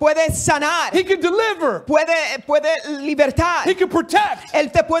heal. Puede sanar. He can deliver. Puede libertar. He can protect.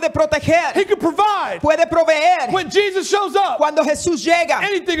 Él te puede proteger. He can provide. Puede proveer. When Jesus shows up, Cuando Jesús llega,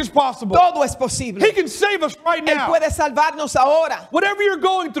 anything is possible. todo es posible. He can save us right Él now. puede salvarnos ahora. Whatever you're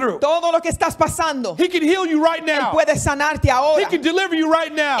going through, Todo lo que estás pasando, He can heal you right Él now. puede sanarte He ahora. can deliver you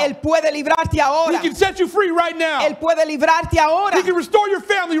right now. Él puede librarte He ahora. can set you free right now. Él puede librarte ahora. He can restore your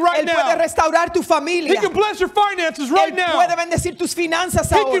family right Él puede now. restaurar tu He familia. can bless your finances right Él now. puede bendecir tus finanzas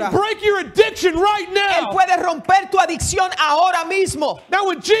He ahora. can break your addiction right Él now. puede romper tu adicción ahora mismo. Now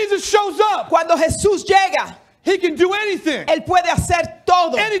when Jesus shows up, Cuando Jesús llega, He can do anything. Él puede hacer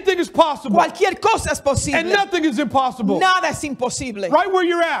todo. Anything is possible. Cualquier cosa es And posible. nothing is impossible. Nada es imposible. Right where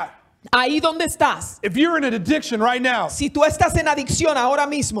you're at. Ahí donde estás. If you're in an addiction right now, Si tú estás en adicción ahora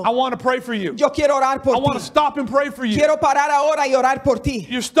mismo, I want to pray for you. yo quiero orar I por want to ti. stop and pray for you. Quiero parar ahora y orar por ti.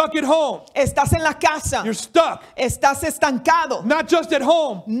 You're stuck at home. Estás en la casa. You're stuck. Estás estancado. Not just at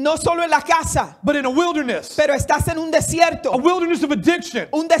home, No solo en la casa, but in a wilderness. pero estás en un A desierto. wilderness of addiction.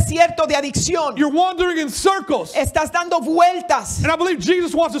 Un desierto de adicción. You're wandering in circles. Estás dando vueltas. And I believe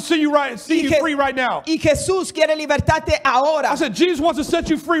Jesus wants to see you free right now. Y Jesús quiere libertarte ahora. I said Jesus wants to set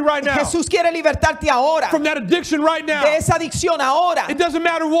you free right now. Jesús quiere libertarte ahora. From that addiction right now. De esa adicción ahora. It doesn't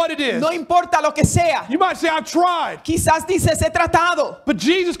matter what it is. No importa lo que sea. You might say, I've tried. Quizás dices, he tratado. But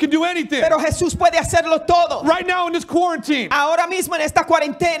Jesus can do anything. Pero Jesús puede hacerlo todo. Right now in this quarantine. Ahora mismo en esta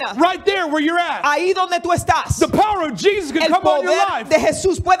cuarentena. Right there where you're at. Ahí donde tú estás. The power of Jesus can El come on your poder life de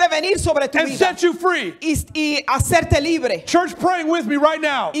Jesús puede venir sobre tu and vida. set you free. Y hacerte libre. Church praying with me right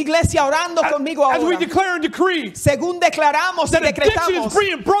now. Iglesia orando conmigo As we ahora. declare and decree Según declaramos y that addiction is decretamos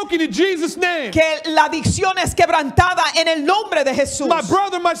free and broken in Jesus' name. que la adicción es quebrantada en el nombre de Jesús. My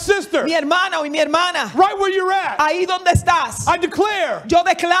brother, my sister, Mi hermano y mi hermana, right where you're at, ahí donde estás, I declare yo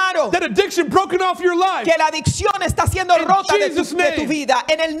declaro that addiction broken off your life. que la adicción está siendo In rota de Jesus' tu name. vida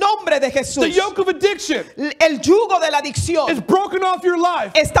en el nombre de The Jesús. yoke of addiction El yugo de la is adicción broken off your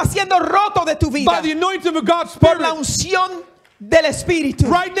life está siendo roto de tu by vida the anointing of God's por la Spirit. unción del espíritu.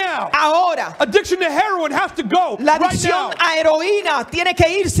 right now. Ahora. Addiction to heroin has to go La right adicción now. a heroína tiene que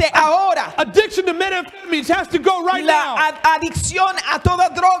irse ahora. Addiction to methamphetamines has to go right La now. adicción a toda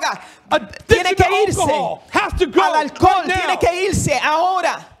droga tiene Addiction que to irse. alcohol has to go Al alcohol right now. tiene que irse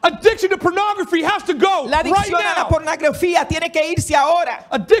ahora. Addiction to pornography has to go La right adicción a la now. pornografía tiene que irse ahora.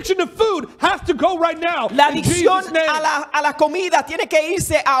 Addiction to food has to go right now. La In adicción Jesus' name. a la comida tiene que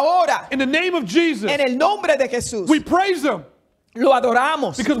irse ahora. In the name of Jesus, En el nombre de Jesús. we praise him Lo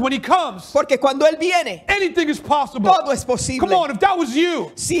adoramos. because when he comes, Porque cuando Él viene, anything is possible. todo es posible. Come on, if that was you,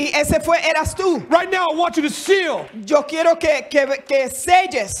 Si ese eras tú, right now I want you to seal yo quiero que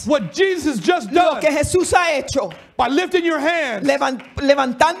selles what Jesus has just lo done que Jesús ha hecho, by lifting your hands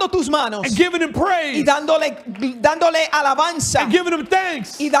levantando tus manos and giving him y praise dándole alabanza and giving him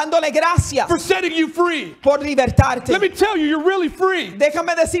thanks y dándole gracias for setting you free. por libertarte. Let me tell you, you're really free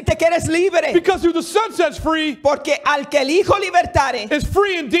Déjame decirte que eres libre, because who the Son sets free porque al que el Hijo libertare is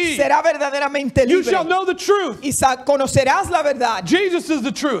free indeed. será verdaderamente You libre shall know the truth. y conocerás la verdad. Jesus is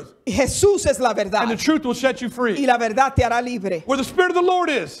the truth, Jesús es la verdad and the truth will set you y free. la verdad te hará libre. Where the Spirit of the Lord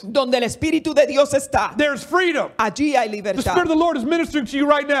is, Donde el Espíritu de Dios está, there's freedom. allí hay The libertad. Spirit of the Lord is ministering to you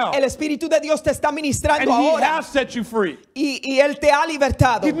right now, El Espíritu de Dios te está and ministrando He ahora has set you free. y Él te ha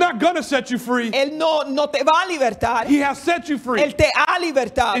libertado. He's not going to set you free. Él no te va a libertar. He has set you free Él te ha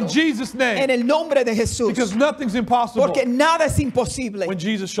libertado in Jesus' en name, el nombre de Jesús. because nothing's impossible Porque nada es imposible when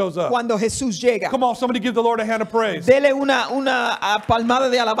Jesus shows up. cuando Jesús llega. Come on, somebody give the Lord a hand of praise. Dele una palmada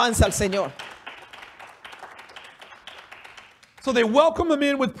de alabanza al Señor. So they welcome him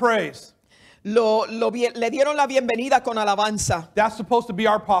in with praise. Le dieron la bienvenida con alabanza. That's supposed to be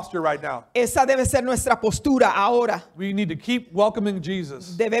our posture right now. Esa debe ser nuestra postura ahora. We need to keep welcoming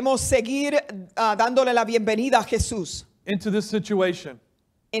Jesus Debemos seguir dándole la bienvenida a Jesús into this situation,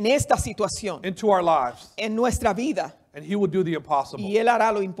 en esta situación, into our lives, en nuestra vida, and he will do the impossible. y Él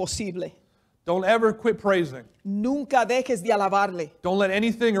hará lo imposible. Don't ever quit praising. Nunca dejes de alabarle. Don't let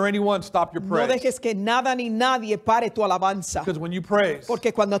anything or anyone stop your No praise. dejes que nada ni nadie pare tu alabanza. Because when you praise,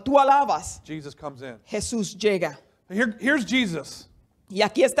 Porque cuando tú alabas, Jesus comes in. Jesús llega. Here's Jesus Y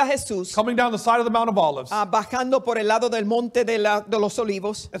aquí está Jesús coming down the side of the Mount of Olives. bajando por el lado del monte de los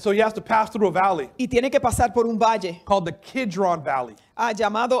olivos And so he has to pass through a valley y tiene que pasar por un valle called the Kidron Valley.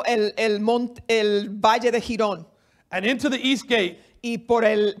 llamado el Valle de Girón. And into the east gate Y por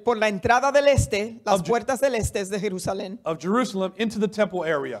la entrada del este, las Of- puertas del este de Jerusalén, of Jerusalem into the temple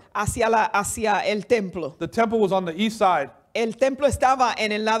area. hacia el templo. The temple was on the east side. El templo estaba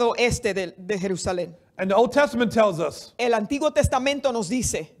en el lado este de Jerusalén. And the Old Testament tells us El Antiguo Testamento nos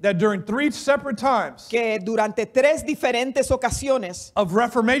dice that during 3 separate times que durante 3 diferentes ocasiones of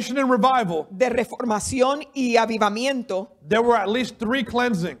reformation and revival, de reformación y avivamiento, there were at least 3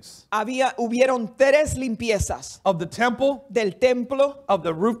 cleansings hubieron 3 limpiezas of the temple, del templo of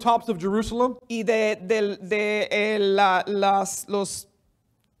the rooftops of Jerusalem, y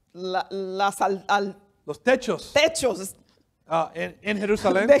los techos techos in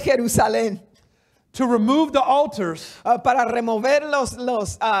Jerusalem, de Jerusalén to remove the altars para remover los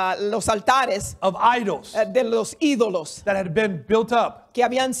altares of idols de los ídolos that had been built up que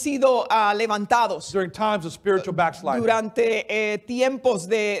habían sido levantados during times of spiritual backsliding. durante tiempos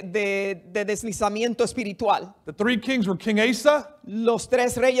de deslizamiento espiritual. The 3 kings were King Asa, Los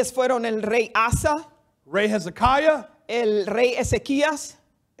 3 reyes fueron el rey Asa, Rey Hezekiah, el rey Ezequías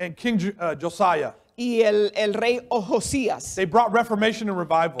and King Josiah. y el rey Josías. They brought reformation and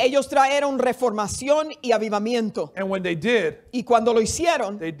revival. Ellos trajeron reformación y avivamiento. And when they did, Y cuando lo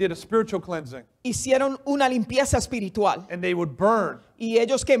hicieron, they did a spiritual cleansing. hicieron una limpieza espiritual. And they would burn Y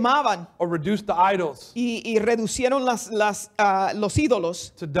ellos quemaban or reduce the idols y reducieron los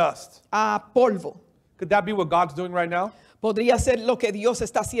ídolos to dust. a polvo. Could that be what God's doing right now? Podría ser lo que Dios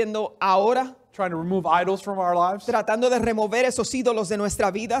está haciendo ahora, Trying to remove idols from our lives? tratando de remover esos ídolos de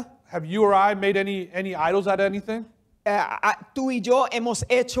nuestra vida. Have you or I made any idols out of anything? Tú y yo hemos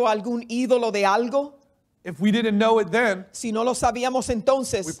hecho algún ídolo de algo. If we didn't know it then, Si no lo sabíamos we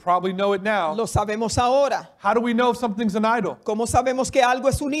entonces, probably know it now. lo sabemos ahora. How do we know if something's an idol? ¿Cómo sabemos que algo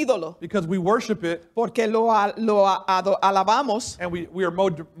es un ídolo? Because we worship it Porque lo alabamos and we are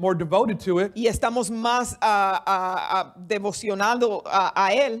more devoted to it, y estamos más devocionados a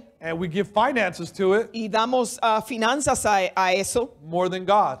él and we give finances to it y damos finanzas a eso more than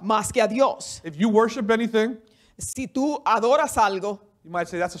God. más que a Dios. If you worship anything, Si tú adoras algo, you might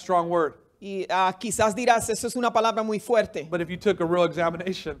say that's a strong word. y quizás dirás, eso es una palabra muy fuerte, But if you took a real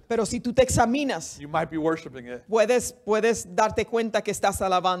examination, pero si tú te examinas, you might be worshiping it. puedes darte cuenta que estás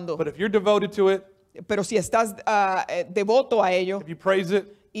alabando. But if you're devoted to it, Pero si estás devoto a ello if you praise it,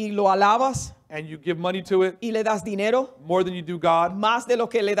 y lo alabas and you give money to it y le das dinero more than you do God, más de lo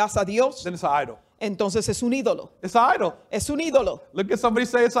que le das a Dios, then it's an idol. entonces es un ídolo. It's an idol. Es un ídolo. Look at somebody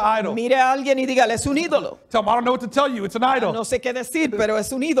say it's an idol. Mire a alguien y dígale, es un ídolo. Tell them, I don't know what to tell you. It's an idol. No sé qué decir, pero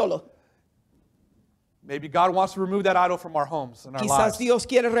es un ídolo. Maybe God wants to remove that idol from our homes and our Quizás lives. Dios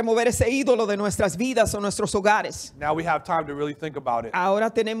quiere remover ese ídolo de nuestras vidas o nuestros hogares. Now we have time to really think about it.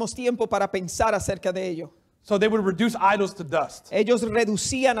 Ahora tenemos tiempo para pensar acerca de ello. So they would reduce idols to dust Ellos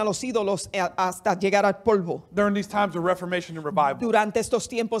reducían a los ídolos hasta llegar al polvo during these times of Reformation and revival. durante estos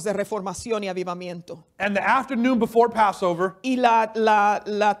tiempos de reformación y avivamiento. And the afternoon before Passover, Y la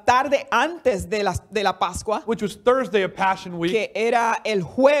tarde antes de la Pascua, which was Thursday of Passion Week, que era el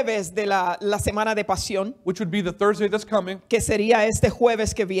jueves de la semana de pasión, which would be the Thursday that's coming, que sería este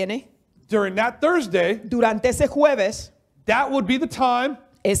jueves que viene, during that Thursday, durante ese jueves, that would be the time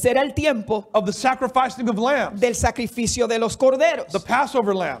ese era el tiempo of the sacrificing of lambs, del sacrificio de los corderos, the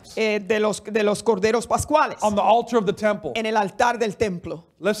Passover lambs, de los corderos pascuales, on the altar of the temple. en el altar del templo.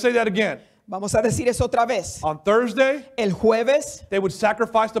 Let's say that again. Vamos a decir eso otra vez. On Thursday, El jueves they would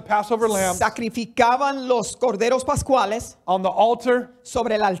sacrifice the Passover lambs sacrificaban los corderos pascuales on the altar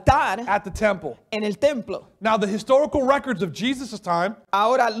sobre el altar at the temple. en el templo. Now, the historical records of Jesus' time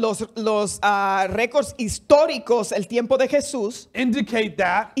Ahora los récords históricos, el tiempo de Jesús, indicate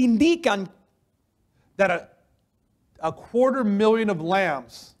that indican a 250,000 of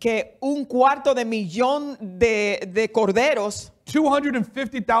lambs, que 250,000 de corderos,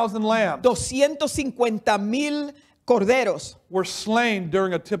 250,000 lambs 250,000 corderos were slain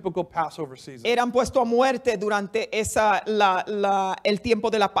during a typical Passover season. eran puestos a muerte durante el tiempo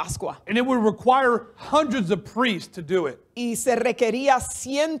de la Pascua. And it would require hundreds of priests to do it. Y se requería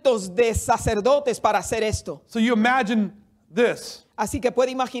cientos de sacerdotes para hacer esto. So you imagine this. Así que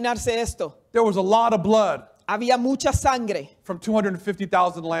puede imaginarse esto. There was a lot of blood Había mucha sangre from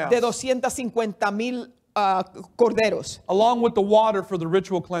 250,000 de lambs, 250,000 corderos, along with the water for the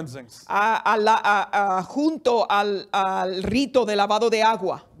ritual cleansings. junto al rito de lavado de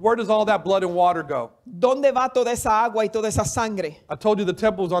agua. Where does all that blood and water go? ¿Dónde va toda esa agua y toda esa sangre? I told you the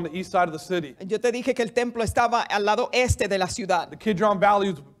temple was on the east side of the city. Yo te dije que el templo estaba al lado este de la ciudad. The Kidron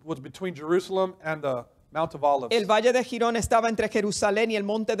Valley was between Jerusalem and the Mount of Olives. El valle de Girón estaba entre Jerusalén y el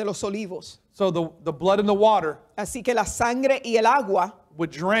monte de los olivos. So the blood and the water Así que la sangre y el agua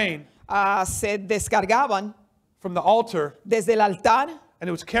would drain se descargaban from the altar, desde el altar and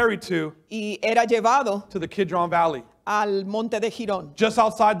it was carried to y era llevado the Kidron Valley, al monte de Girón, just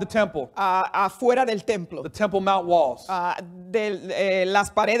outside the temple, afuera del templo, the Temple Mount walls. de las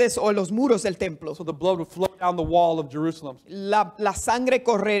paredes o los muros del templo. So the blood would flow down the wall of Jerusalem, La sangre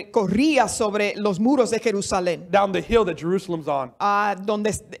corría sobre los muros de Jerusalén, down the hill that Jerusalem's on,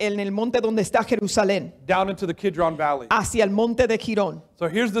 en el monte donde está Jerusalén, down into the Kidron Valley. hacia el monte de Girón, So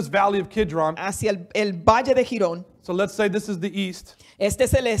here's this valley of Kidron. hacia el valle de Girón. So let's say this is the east, Este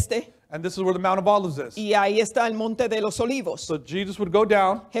es el este and this is where the Mount of Olives is. y ahí está el monte de los olivos. So Jesus would go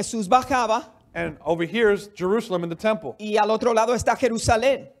down, Jesús bajaba and over here is Jerusalem in the temple. y al otro lado está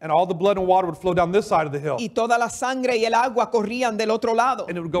Jerusalén. And all the blood and water would flow down this side of the hill. Y toda la sangre y el agua corrían del otro lado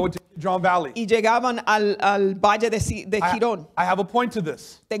And it would go into Kidron Valley. y llegaban al valle de Girón. I have a point to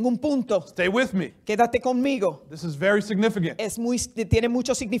this. Tengo un punto, Stay with me. quédate conmigo. This is very significant. Tiene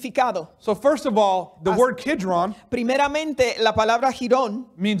mucho significado. So first of all, the word Kidron Primeramente, la palabra Girón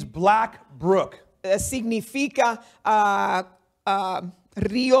means black brook. significa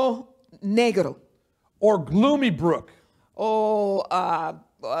río negro Or gloomy brook. o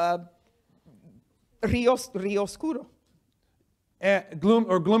río oscuro, And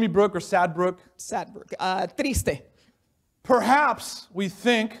gloomy brook or sad brook. sad brook, triste. Perhaps we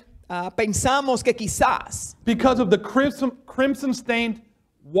think Pensamos que quizás because of the crimson stained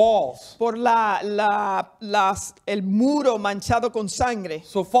walls. por el muro manchado con sangre.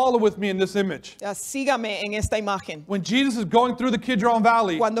 So follow with me in this image. Sígame en esta imagen. When Jesus is going through the Kidron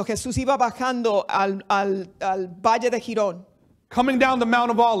Valley, Cuando Jesús iba bajando al valle de Girón, coming down the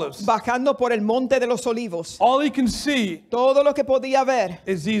Mount of Olives, bajando por el monte de los olivos, all he can see todo lo que podía ver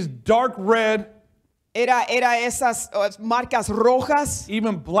is these dark red, era esas marcas rojas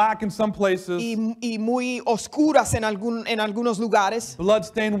even black in some places, y muy oscuras en algunos lugares,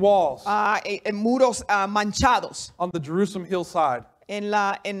 blood-stained walls en muros manchados on the Jerusalem hillside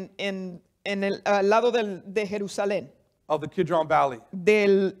en el al lado de Jerusalén, of the Kidron Valley.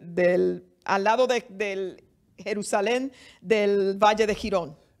 al lado del Jerusalén del valle de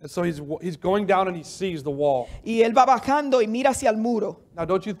Girón. And so he's going down and he sees the wall. Y él va bajando y mira hacia el muro. Now,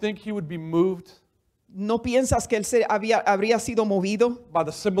 don't you think he would be moved ¿No piensas que él habría sido movido by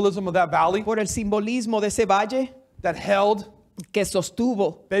the symbolism of that valley por el simbolismo de ese valle that held que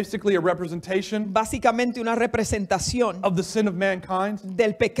sostuvo basically a representation básicamente una representación of the sin of mankind.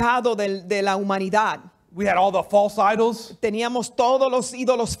 del pecado de la humanidad. We had all the false idols Teníamos todos los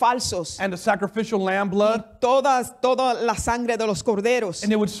ídolos falsos and the sacrificial lamb blood, y toda la sangre de los corderos.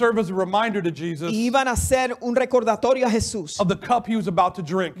 and it would serve as a reminder to Jesus Y iban a ser un recordatorio a Jesús of the cup he was about to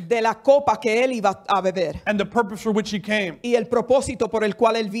drink de la copa que él iba a beber and the purpose for which he came, y el propósito por el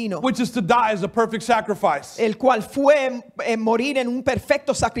cual él vino, which is to die as a perfect sacrifice. el cual fue morir en un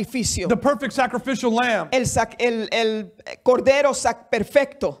perfecto sacrificio. The perfect sacrificial lamb El cordero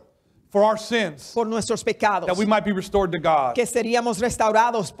perfecto for our sins, por nuestros pecados, that we might be restored to God. que seríamos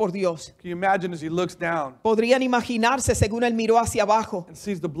restaurados por Dios. Can you imagine as he looks down Podrían imaginarse según él miró hacia abajo and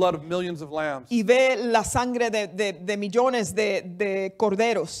sees the blood of millions of lambs, y ve la sangre de millones de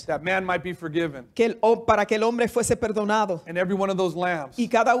corderos that man might be forgiven, para que el hombre fuese perdonado, and every one of those lambs y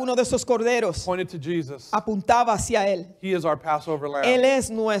cada uno de esos corderos pointed to Jesus. apuntaba hacia él. He is our Passover Él lamb, es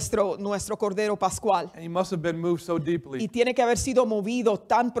nuestro cordero pascual and he must have been moved so y deeply tiene que haber sido movido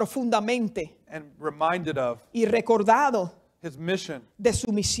tan profundamente and reminded of y recordado his mission de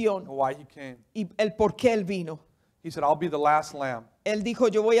su misión and why he came. y el por qué él vino. He said, I'll be the last lamb, Él dijo,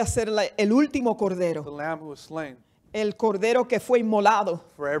 yo voy a ser el último the cordero, lamb who was slain el cordero que fue inmolado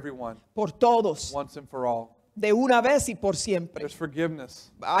for everyone, por todos, once and for all. de una vez y por siempre. There's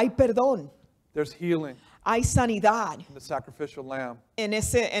forgiveness, Hay perdón, there's healing hay sanidad in the sacrificial lamb, en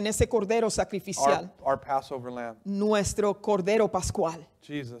ese cordero sacrificial, our Passover lamb, nuestro cordero pascual,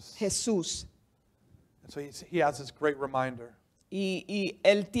 Jesus. Jesús. And so he has this great reminder Y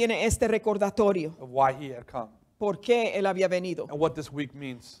él tiene este recordatorio of why he had come por qué él había venido and what this week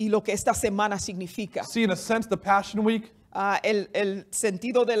means. y lo que esta semana significa. See, in a sense, the Passion Week, El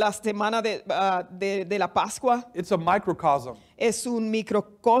sentido de la semana de la Pascua it's a microcosm es un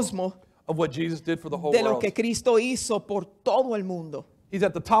microcosmo of what Jesus did for the whole de lo world. que Cristo hizo por todo el mundo. He's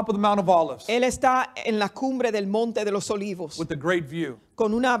at the top of the Mount of Olives Él está en la cumbre del Monte de los Olivos with a great view.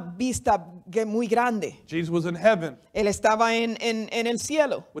 con una vista muy grande. Jesus was in heaven Él estaba en el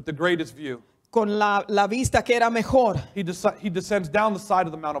cielo with the greatest view. con la vista que era mejor. He descends down the side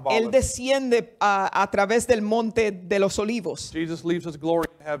of the Mount of Él Olives. desciende a través del Monte de los Olivos. Jesus leaves his glory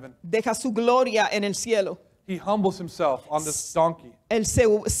in heaven. Deja su gloria en el cielo. He humbles himself on this donkey, Él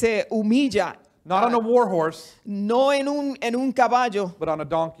se humilla, not on a war horse, no en un caballo, but on a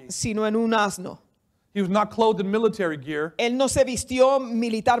donkey. sino en un asno. He was not clothed in military gear. Él no se vistió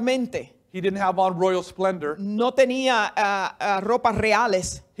militarmente, He didn't have on royal splendor. no tenía ropas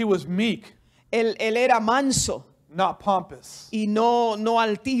reales. He was meek, Él era manso not pompous. y no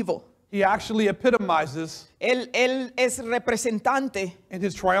altivo. He actually epitomizes Él es representante in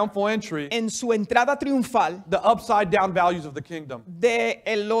his triumphal entry en su entrada triunfal the upside down values of the kingdom. de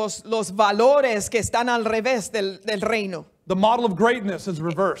los valores que están al revés del reino. The model of greatness is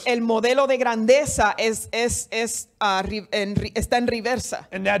reversed. El modelo de grandeza está en reversa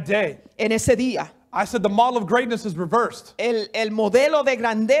In that day, en ese día. I said the model of greatness is reversed. El modelo de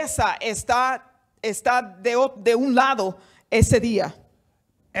grandeza está de un lado ese día.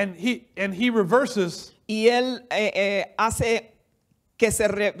 And he reverses Y él hace que se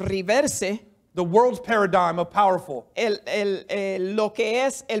reverse the world's paradigm of powerful lo que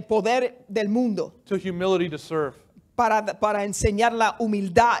es el poder del mundo to humility to serve. para enseñar la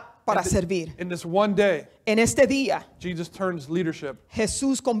humildad para servir. In this one day, En este día, Jesus turns leadership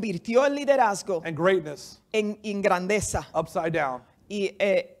Jesús convirtió el liderazgo and greatness en grandeza upside down. y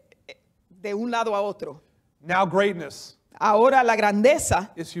de un lado a otro. Now greatness Ahora la grandeza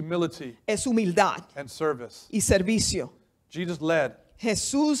is humility es humildad and service. y servicio. Jesus led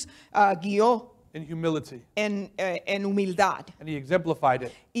Jesús guió in humility, en humildad and he exemplified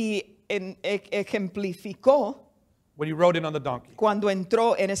it y ejemplificó when he rode in on the donkey. cuando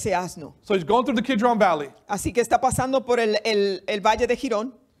entró en ese asno. So he's going through the Kidron Valley, Así que está pasando por el valle de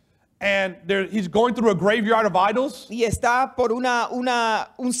Girón and he's going through a graveyard of idols y está por un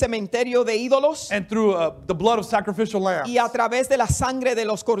cementerio de ídolos and through the blood of sacrificial lambs. y a través de la sangre de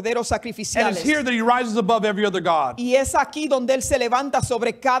los corderos And it's sacrificiales. here that he rises above every other god Y es aquí donde él se levanta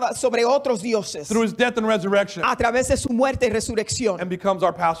sobre otros dioses through his death and resurrection a través de su muerte y resurrección and becomes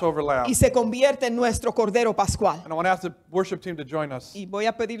our Passover lamb. y se convierte en nuestro cordero pascual. And I want to ask the worship team to join us. Y voy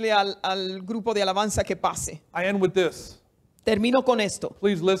a pedirle al grupo de alabanza que pase. I end with this. Termino con esto.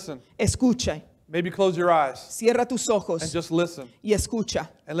 Please listen. Escucha, Maybe close your eyes cierra tus and ojos just listen y escucha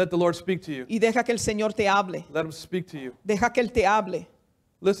and let the Lord speak to you. y deja que el Señor te hable. Let him speak to you. Deja que Él te hable.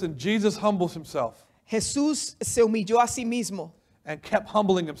 Listen, Jesus humbles himself Jesús se humilló a sí mismo and kept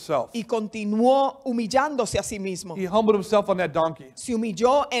humbling himself. y continuó humillándose a sí mismo. He humbled himself on that donkey. Se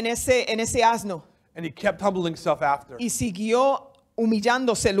humilló en ese asno And he kept humbling himself after. y siguió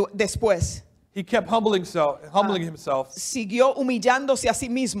humillándose después. He kept humbling himself Siguió humillándose a sí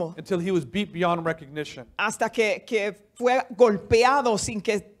mismo until he was beat beyond recognition. hasta que fue golpeado sin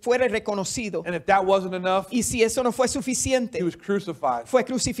que fuera reconocido. And if that wasn't enough, Y si eso no fue suficiente, he was crucified fue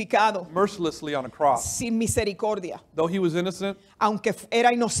crucificado mercilessly on a cross. sin misericordia. Though he was innocent, Aunque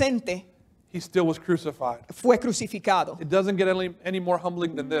era inocente, he still was crucified. fue crucificado. It doesn't get any more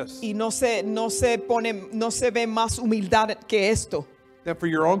humbling than this. Y no se ve más humildad que esto, Than for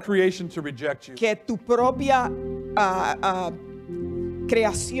your own creation to reject you. que tu propia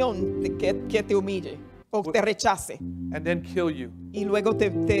creación que te humille o te rechace And then kill you. y luego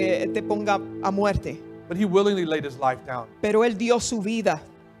te ponga a muerte. But he willingly laid his life down. Pero él dio su vida.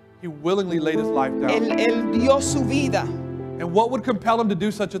 He willingly laid his life down. Él dio su vida. And what would compel him to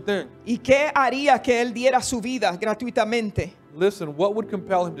do such a thing? ¿Y qué haría que él diera su vida gratuitamente? Listen, what would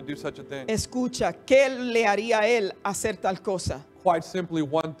compel him to do such a thing? Escucha, ¿qué le haría a él hacer tal cosa? Quite simply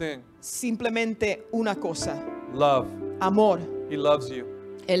one thing. Simplemente una cosa. Love. Amor. He loves you.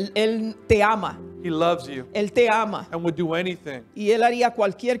 Él te ama. He loves you. Él te ama. And would do anything Y él haría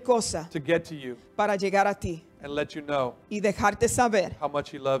cualquier cosa to get to you para llegar a ti and let you know y dejarte saber how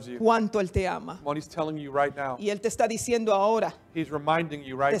much he loves you. cuánto él te ama. Come on, he's telling you right now. Y él te está diciendo ahora, He's reminding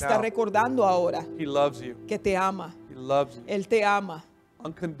you te right está now. recordando ahora He loves you. que te ama. He loves you Él te ama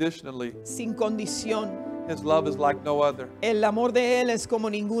unconditionally. sin condición. His love is like no other. El amor de él es como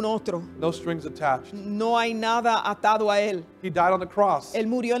ningún otro. No strings attached. No hay nada atado a él. He died on the cross Él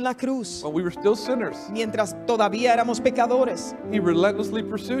murió en la cruz when we were still sinners. mientras todavía éramos pecadores. He relentlessly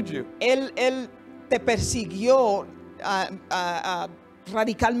pursued you. Él te persiguió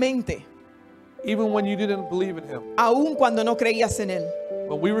radicalmente, Even when you didn't believe in him. aun cuando no creías en él.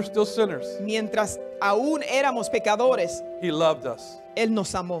 When we were still sinners, Mientras aún éramos pecadores, he loved us. él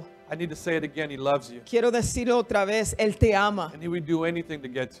nos amó. I need to say it again. He loves you. Quiero decirlo otra vez, él te ama. And he would do anything to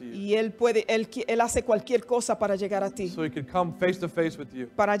get to you. Y él hace cualquier cosa para llegar a ti, So he could come face to face with you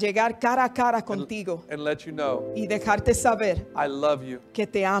para llegar cara a cara contigo and let you know, y dejarte saber I love you. que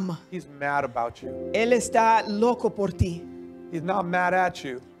te ama. He's mad about you. Él está loco por ti. He's not mad at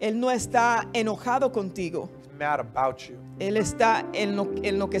you. Él no está enojado contigo. He's mad about you. Él está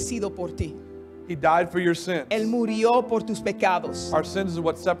enloquecido por ti. He died for your sins. Él murió por tus pecados. Our sins is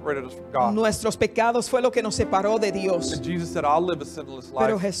what separated us from God. Nuestros pecados fue lo que nos separó de Dios. And Jesus said, I'll live a sinless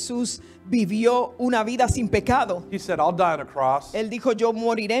Pero life. Jesús vivió una vida sin pecado. He said, I'll die on a cross. Él dijo, yo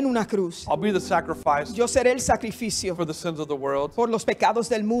moriré en una cruz. I'll be the sacrifice Yo seré el sacrificio for the sins of the world. por los pecados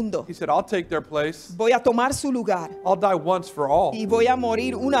del mundo. He said, I'll take their place. Voy a tomar su lugar I'll die once for all y voy a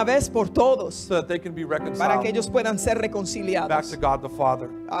morir una vez por todos so that they can be para reconciled que ellos puedan ser back reconciliados to God the Father.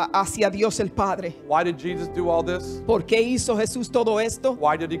 Hacia Dios el Padre. Why did Jesus do all this? ¿Por qué hizo Jesús todo esto?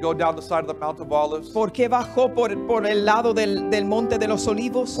 Why did he go down the side of the Mount of Olives? ¿Por qué bajó por el lado del monte de los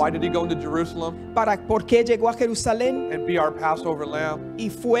olivos? Why did he go into Jerusalem ¿Por qué llegó a Jerusalén and be our Passover lamb? y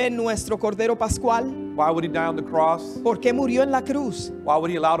fue nuestro Cordero Pascual? Why would he die on the cross? ¿Por qué murió en la cruz? Why would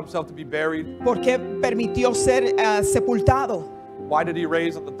he allow himself to be buried? ¿Por qué permitió ser sepultado? Why did he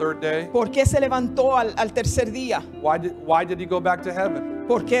raise on the third day? ¿Por qué se levantó al tercer día? Why did he go back to heaven?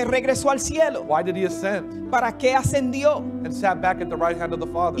 ¿Por qué regresó al cielo? Why did he ascend ¿Para qué ascendió and sat back at the right hand of the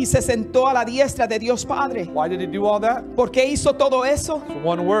Father? y se sentó a la diestra de Dios Padre? Why did he do all that? ¿Por qué hizo todo eso? It's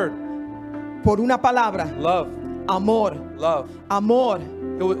one word. Por una palabra: Love. amor. Love. Amor.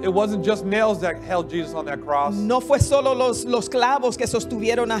 It wasn't just nails that held Jesus on that cross. No fue solo los clavos que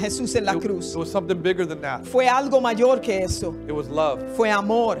sostuvieron a Jesús en la It cruz. was something bigger than that. Fue algo mayor que eso. It was love. Fue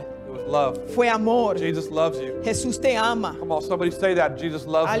amor. It was love. Fue amor. Jesus loves you. Jesús te ama. Come on, somebody say that. Jesus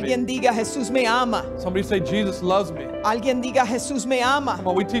loves Alguien me. diga, Jesús me ama. Somebody say, Jesus loves me. Alguien diga, Jesús me ama. Come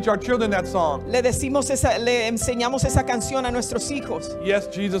on, we teach our children that song. Le enseñamos esa canción a nuestros hijos. Yes,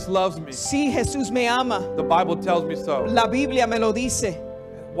 Jesus loves me. Sí, Jesús me ama. The Bible tells me so. La Biblia me lo dice.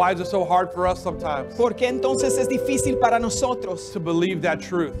 Why is it so hard for us sometimes ¿Por qué entonces es difícil para nosotros to believe that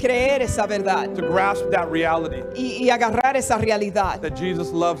truth, creer esa verdad to grasp that reality y agarrar esa realidad? that Jesus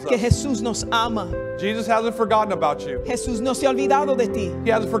loves Que us? Jesús nos ama. Jesus hasn't forgotten about you. Jesús no se ha olvidado de ti.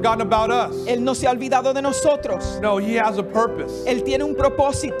 He hasn't forgotten about us. Él no se ha olvidado de nosotros. No, he has a purpose. Él tiene un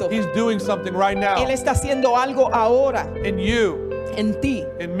propósito. He's doing something right now Él está haciendo algo ahora in you, en ti,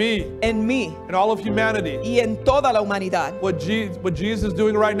 in me, en mí in all of humanity. y en toda la humanidad. What Jesus is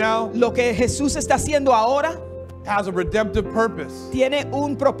doing right now Lo que Jesús está haciendo ahora has a redemptive purpose, tiene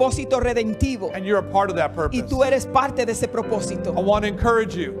un propósito redentivo and you're a part of that y purpose. tú eres parte de ese propósito. I want to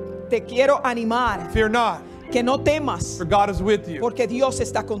encourage you. Te quiero animar. Fear not. Que no temas, for God is with you. porque Dios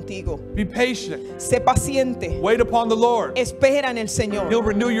está contigo. Be patient. Sé paciente. Wait upon the Lord. Espera en el Señor. He'll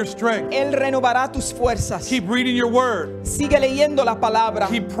renew your strength. Él renovará tus fuerzas. Keep reading your word. Sigue leyendo la palabra.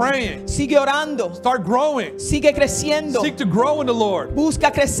 Keep praying. Sigue orando. Start growing. Sigue creciendo. Seek to grow in the Lord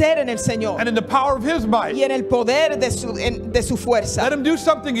Busca crecer en el Señor and in the power of His might. y en el poder de su fuerza. Let Him do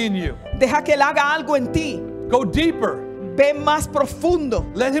something in you. Deja que Él haga algo en ti. Go deeper. Ve más profundo.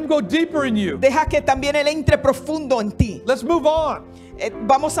 Let Him go deeper in you. Deja que también Él entre profundo en ti. Let's move on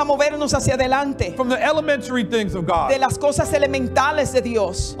Vamos a movernos hacia adelante from the elementary things of de God las cosas elementales de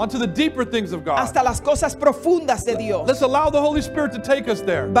Dios onto the deeper things of God. hasta las cosas profundas de Dios. Let's allow the Holy Spirit to take us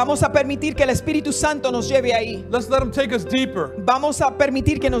there. Vamos a permitir que el Espíritu Santo nos lleve ahí. Let's let Him take us deeper. Vamos a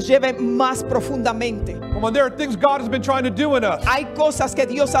permitir que nos lleve más profundamente. Come on, there are things God has been trying to do in us, Hay cosas que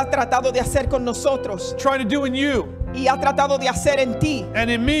Dios ha tratado de hacer con nosotros trying to do in you y ha tratado de hacer en ti and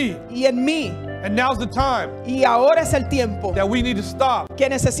in me. y en mí. And now's the time Y ahora es el tiempo that we need to stop que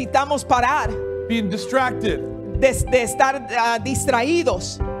necesitamos parar being distracted de estar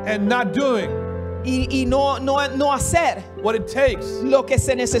distraídos and not doing y no hacer what it takes lo que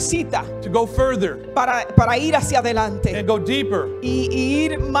se necesita to go further para ir hacia adelante and go deeper y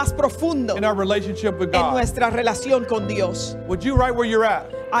ir más profundo in our relationship with en God. nuestra relación con Dios. Would you, right where you're at,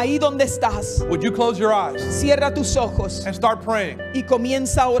 Ahí donde estás, would you close your eyes cierra tus ojos and start praying? y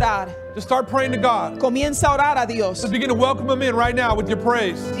comienza a orar. Just start praying to God. Comienza a orar a Dios Just begin to welcome Him in right now with your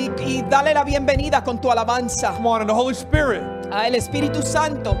praise. y dale la bienvenida con tu alabanza. Come on, and the Holy Spirit El Espíritu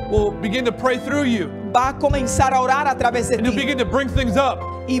Santo will begin to pray through you, va a comenzar a orar a través de and He'll ti begin to bring things up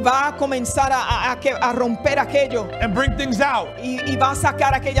y va a comenzar a romper aquello and bring things out. y va a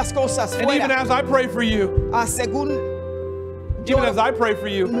sacar aquellas cosas And even fuera. as I pray for you, Según even as I pray for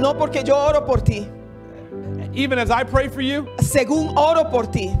you, no porque yo oro por ti, even as I pray for you, según oro por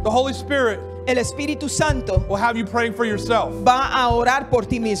ti, the Holy Spirit el Espíritu Santo will have you praying for yourself. va a orar por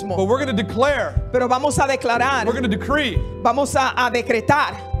ti But mismo. we're going to declare, Pero vamos a declarar, we're going to decree, vamos a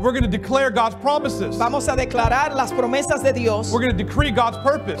decretar, we're going to declare God's promises. vamos a declarar las promesas de Dios, We're going to decree God's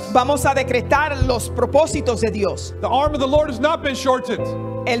purpose. vamos a decretar los propósitos de Dios. The arm of the Lord has not been shortened.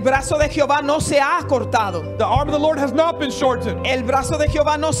 El brazo de Jehová no se ha acortado. The arm of the Lord has not been shortened. El brazo de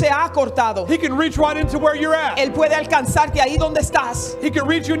Jehová no se ha acortado. He can reach right into where you're at. Él puede alcanzarte ahí donde estás. He can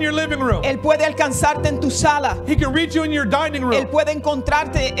reach you in your living room. Él puede alcanzarte en tu sala. He can reach you in your dining Él room. puede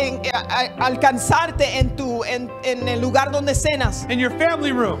encontrarte, alcanzarte en el lugar donde cenas, In your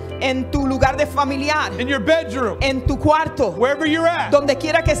family room. en tu lugar de familiar, In your bedroom. en tu cuarto, Wherever you're at. donde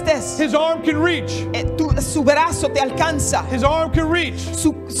quiera que estés. His arm can reach. Su brazo te alcanza, His arm can reach.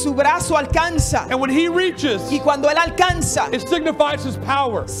 su brazo alcanza. And when He reaches, Y cuando Él alcanza, it signifies His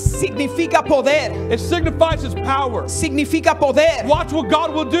power. significa poder, It signifies His power. significa poder. Watch what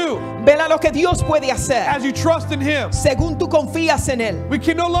God will do Vela lo que Dios puede hacer, as you trust in Him. según tú confías en Él. We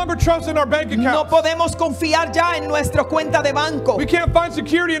can no longer trust in our bank No accounts. podemos confiar ya en nuestra cuenta de banco. We can't find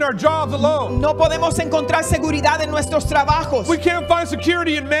security in our jobs alone. No podemos encontrar seguridad en nuestros trabajos. We can't find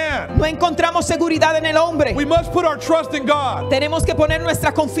security in man. No encontramos seguridad en el hombre. We must put our trust in God. Tenemos que poner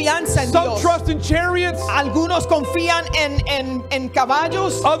nuestra confianza en Some Dios. trust in chariots, Algunos confían en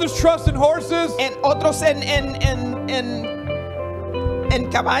caballos, others trust in horses, otros en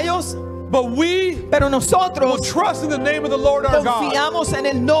caballos, but we pero will nosotros trust in the name of the Lord our God. confiamos en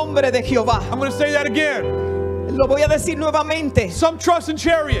el nombre de Jehová. I'm going to say that again. Lo voy a decir nuevamente. Some trust in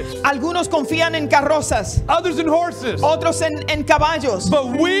chariots, Algunos confían en carrozas, others in horses, otros en caballos, but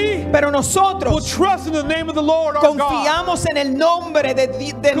we pero will nosotros trust in the name of the Lord our God. confiamos en el nombre de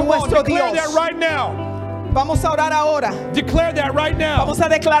Come on, nuestro declare Dios. that right now. Vamos a orar ahora. Declare that right now. Vamos a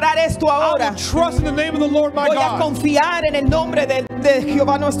declarar esto I ahora. will trust in the name of the Lord my Voy a God. confiar en el nombre de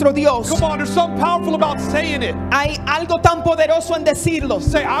Jehová nuestro Dios. Come on, there's something powerful about saying it. Hay algo tan poderoso en decirlo.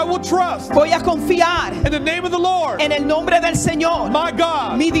 Say, I will trust Voy a confiar in the name of the Lord, en el nombre del Señor, my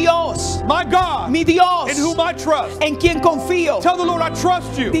God, mi Dios, my God, mi Dios, in whom I trust. en quien confío. Tell the Lord I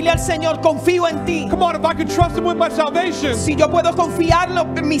trust you. Dile al Señor, confío en ti. Come on, if I can trust Him with my salvation, Si yo puedo confiarlo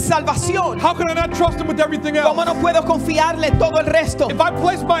en mi salvación, how can I not trust Him with everything else? ¿cómo no puedo confiarle todo el resto? If I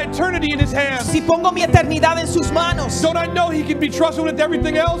place my eternity in His hands, Si pongo mi eternidad en sus manos, don't I know He can be trusted with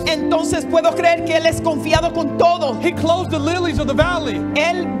everything else? entonces puedo creer que Él es confiado con todo. He clothes the lilies of the valley.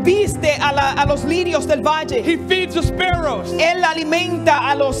 Él viste a los lirios del valle. He feeds the sparrows. Él alimenta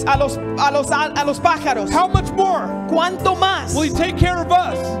a los pájaros. How much more ¿Cuánto más will He take care of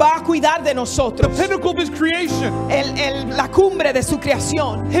us? va a cuidar de The nosotros? pinnacle of His creation, La cumbre de su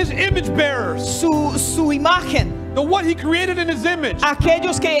creación, His image bearers. su imagen. The one he created in his image.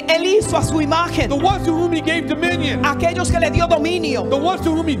 aquellos que él hizo a su imagen, The ones to whom he gave dominion. aquellos que le dio dominio, The ones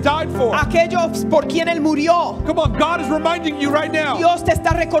to whom he died for. aquellos por quien él murió. Come on, God is reminding you right now Dios te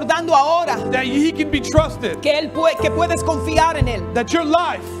está recordando ahora that he can be trusted. que que puedes confiar en él, That your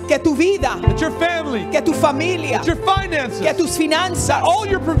life, que tu vida, that your family, que tu familia, that your finances, que tus finanzas, all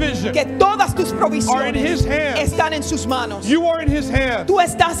your provision que todas tus are in his provisiones hands. están en sus manos. You are in his hands. Tú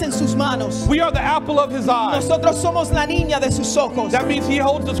estás en sus manos. We are the apple of his eye. Nosotros somos la niña de sus ojos. That means he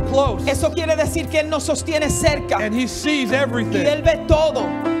holds us close Eso quiere decir que él nos sostiene cerca and he sees y everything. él ve todo.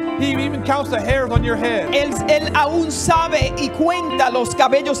 He even counts the hairs on your head. Él aún sabe y cuenta los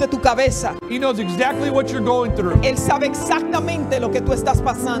cabellos de tu cabeza. He knows exactly what you're going through. Él sabe exactamente lo que tú estás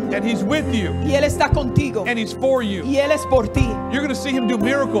pasando. And he's with you. Y él está contigo. And he's for you. Y él es por ti. You're going to see him do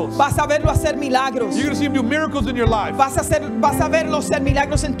miracles. Vas a verlo hacer milagros. You're going to see him do miracles in your life. Vas a verlo hacer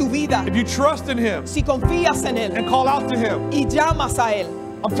milagros en tu vida. If you trust in him Si confías en él and call out to him. y llamas a él.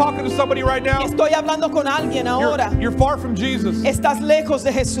 I'm talking to somebody right now. Estoy hablando con alguien ahora. You're far from Jesus. Estás lejos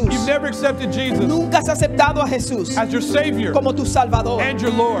de Jesús. You've never accepted Jesus Nunca has aceptado a Jesús as your Savior como tu Salvador and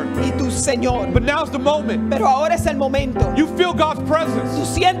your Lord. y tu Señor. But now's the moment. Pero ahora es el momento. You feel God's Tú presence.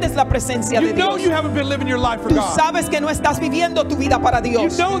 sientes la presencia You de know Dios. you haven't been living your life for Tú God. sabes que no estás viviendo tu vida para You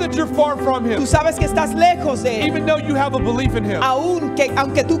Dios. know that you're far from Tú him. sabes que estás lejos de él, Even though you have a belief in him.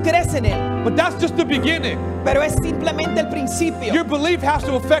 aunque tú crees en él. But that's just the beginning. Pero es simplemente el principio. Your belief has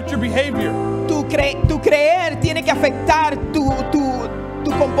to affect your behavior. Tu creer tiene que afectar tu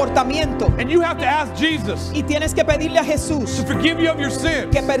comportamiento. And you have to ask Jesus Y tienes que pedirle a to Jesús forgive you of your sins,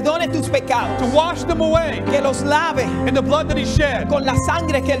 que perdone tus pecados, to wash them away que los lave in the blood that he shed. con la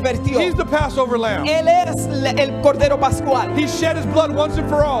sangre que él vertió. He's the Passover lamb. Él es el Cordero Pascual. He shed his blood once and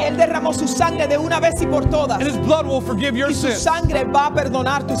for all. Él derramó su sangre de una vez y por todas. And his blood will forgive your Y su sins. sangre va a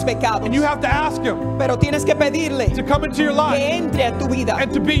perdonar tus pecados. And you have to ask him Pero tienes que pedirle to come into your que life entre a tu vida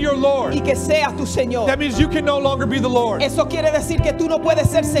and to be your Lord. y que sea tu Señor. That means you can no longer be the Lord Eso quiere decir que tú no puedes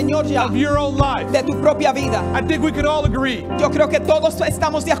ser Señor ya of your own life. de tu propia vida. I think we can all agree. Yo creo que todos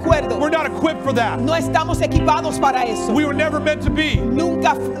estamos de acuerdo. We're not equipped for that. No estamos equipados para eso. We were never meant to be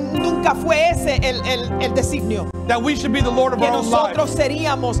Nunca fue ese el designio. that we should be the Lord of Que our own life. nosotros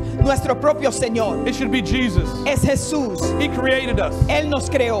seríamos nuestro propio Señor. It should be Jesus. Es Jesús. He created us. Él nos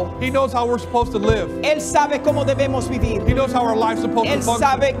creó. He knows how we're supposed to live. Él sabe cómo debemos vivir. He knows how our life's supposed to Él function.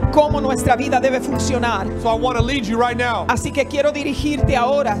 sabe cómo nuestra vida debe funcionar. So I want to lead you right now Así que quiero dirigirte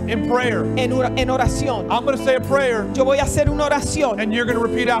ahora in prayer. en oración. I'm going to say a prayer Yo voy a hacer una oración and you're going to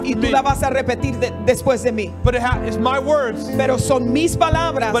repeat after y tú me. la vas a repetir después de mí. But it's my words, Pero son mis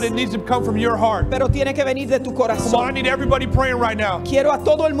palabras, but it needs to come from your heart. pero tiene que venir de tu Come on, I corazón. need everybody praying right now. Quiero a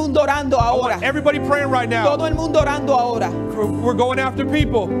todo el mundo orando I ahora. want everybody praying right now. Todo el mundo orando ahora. We're going after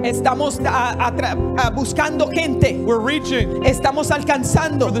people. Estamos buscando gente. We're reaching Estamos for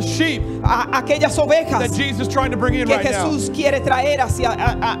alcanzando the sheep a aquellas ovejas that Jesus is trying to bring in que right now. Jesús quiere traer hacia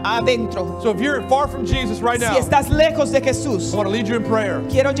adentro. So if you're far from Jesus right Si now, estás lejos de Jesús, I want to lead you in prayer.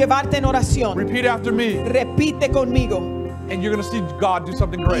 quiero llevarte en oración. Repeat after me, Repite conmigo and you're going to see God do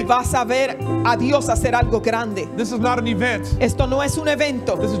something y great. vas a ver a Dios hacer algo grande. This is not an event. Esto no es un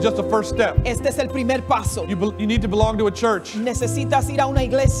evento. This is just a first step. Este es el primer paso. You need to belong to a church, Necesitas ir a una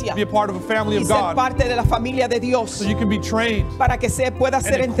iglesia be a part of a family y of ser God, parte de la familia de Dios so you can be trained para que pueda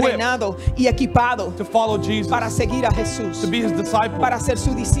ser equipped entrenado y equipado to follow Jesus, para seguir a Jesús, to be his disciple, para ser su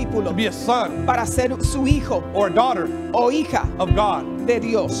discípulo, to be a son para ser su hijo or a daughter o hija of God. de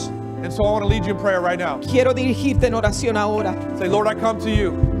Dios. And so I want to lead you in prayer right now. Quiero dirigirte en oración ahora. Say, Lord, I come to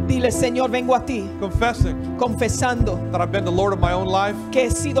you Dile, Señor, vengo a ti confessing confesando that I've been the Lord of my own life que he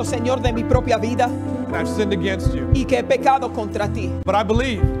sido Señor de mi propia vida and I've sinned against you. y que he pecado contra ti. But I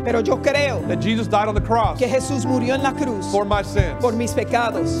believe Pero yo creo that Jesus died on the cross que Jesús murió en la cruz for my sins. por mis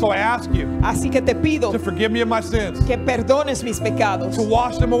pecados. So I ask you Así que te pido to forgive me of my sins, que perdones mis pecados, to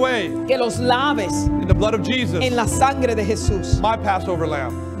wash them away que los laves in the blood of Jesus, en la sangre de Jesús, my Passover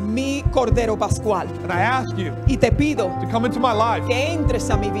lamb. mi Cordero Pascual. And I ask you Y te pido to come into my life. que entres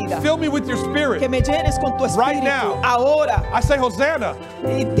a mi vida, Fill me with your que spirit. me llenes con tu Right espíritu now. ahora. I say, Hosanna,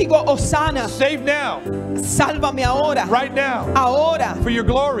 Y digo, Osana, save now, sálvame ahora, right now, ahora, for your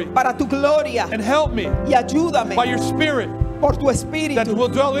glory. para tu gloria, And help me y ayúdame by your spirit por tu that espíritu will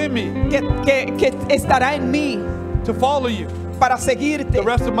dwell in me que estará en mí to follow you para seguirte the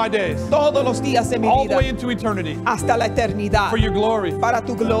rest of my days, todos los días de mi all the vida way into eternity, hasta la eternidad. for your glory. Para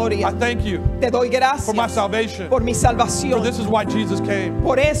tu gloria. I thank you Te doy gracias for my salvation. por mi For salvación. this is why Jesus came.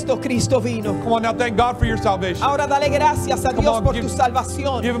 Por esto Cristo vino. Come on now, thank God for your salvation. Ahora dale gracias a Come Dios on, por give- tu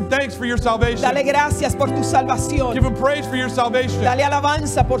salvación. Give him thanks for your salvation. Dale gracias por tu salvación. Give him praise for your salvation. Dale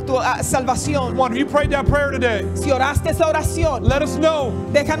alabanza por tu salvación. Come on, if you prayed that prayer today, Si oraste esa oración, let us know.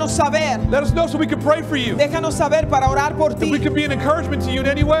 déjanos saber. Let us know so we can pray for you. Déjanos saber para orar por If we ti. can be an encouragement to you in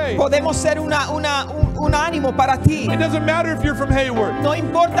any way. Podemos ser un ánimo para ti. It doesn't matter if you're from Hayward. No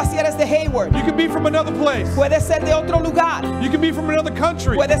importa si eres de Hayward. You can be from another place. Puede ser de otro lugar. You can be from another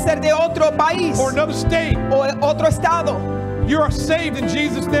country Puede ser de otro país or another state. o otro estado. You are saved in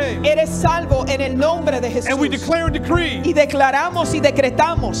Jesus' name. Eres salvo en el nombre de And we Jesús. declare and decree, Y declaramos y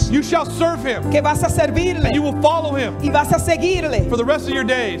decretamos you shall serve him. que vas a servirle And you will follow him y vas a seguirle for the rest of your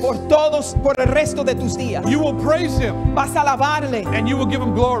days. por el resto de tus días. You will praise him Vas a alabarle and you will give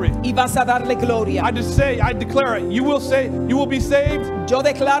him glory. y vas a darle gloria. I declare it. You will be saved Yo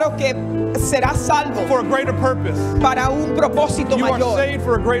declaro que serás salvo for a greater purpose. para un propósito You are mayor. saved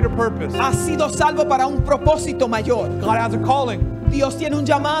for a greater purpose. Has sido salvo para un propósito mayor. God has a calling, Dios tiene un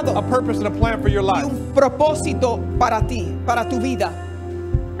llamado a purpose, and a plan for your y life, un propósito para ti, para tu vida,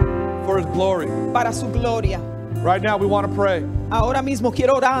 for his glory. para su gloria. Right now, we want to pray. Ahora mismo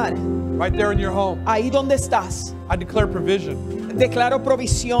quiero orar Right there in your home, ahí donde estás. I declare provision. Declaro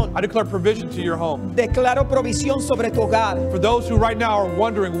provisión. I declare provision to your home. Declaro provisión sobre tu hogar. For those who right now are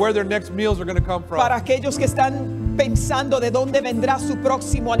wondering where their next meals are going to come Para from, aquellos que están pensando de dónde vendrá su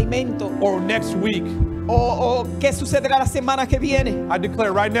próximo alimento or next week, o qué sucederá la semana que viene. I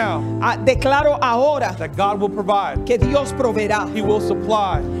declare right now Declaro ahora that God will provide. que Dios proveerá. He will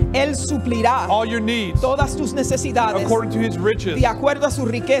supply Él suplirá all your needs todas tus necesidades according to his riches de acuerdo a sus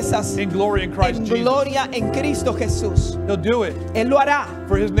riquezas in glory in Christ en Jesus. gloria en Cristo Jesús. He'll do it Él lo hará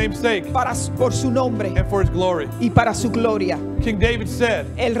for his name's sake por su nombre and for his glory. y para su gloria. King David said,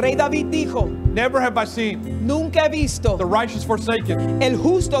 El rey David dijo, never have I seen nunca he visto the righteous forsaken, el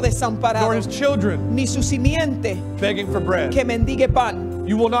justo nor desamparado, his children ni su simiente begging for bread. que mendigue pan.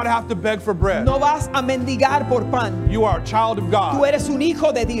 You will not have to beg for bread. No vas a mendigar por pan. You are a child of Tú God. eres un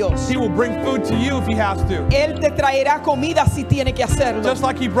hijo de Dios. He will bring food to you if he has to. Él te traerá comida si tiene que hacerlo. Just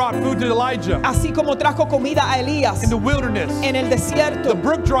like he brought food to Elijah Así como trajo comida a Elías in the wilderness. en el desierto. The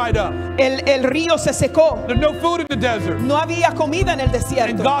brook dried up. El río se secó. There's no food in the desert. No había comida en el And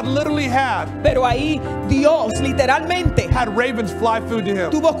desierto. God literally had Pero ahí Dios literalmente ravens fly food to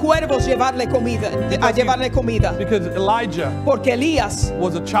him. tuvo cuervos llevarle comida, a llevarle comida. Because Elijah Porque Elías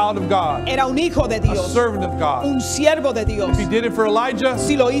was a child of God, era un hijo de a Dios, servant of God. un siervo de Dios. If he did it for Elijah,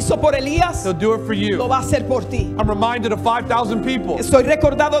 Si lo hizo por Elías, he'll do it for lo you. va a hacer por ti. I'm reminded of 5,000 people, Estoy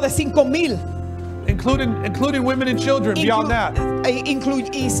recordado de 5,000. including women and children beyond that, Y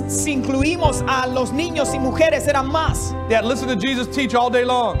si incluimos a los niños y mujeres, eran más, that listened to Jesus teach all day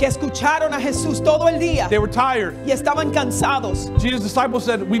long. que escucharon a Jesús todo el día They were tired. y estaban cansados. Jesus' disciples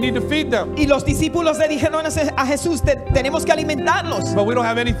said, we need to feed them, Y los discípulos le dijeron a Jesús, tenemos que alimentarlos, but we don't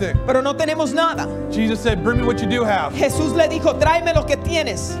have anything. pero no tenemos nada. Jesus said, bring me what you do have. Jesús le dijo, tráeme lo que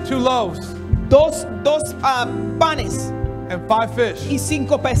tienes. 2 loaves Dos panes and 5 fish. y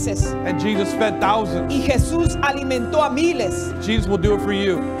 5 peces. And Jesus fed thousands. Y Jesús alimentó a miles. Jesus will do it for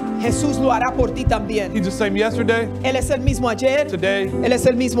you. Jesús lo hará por ti también. He's the same yesterday, Él es el mismo ayer, today, Él es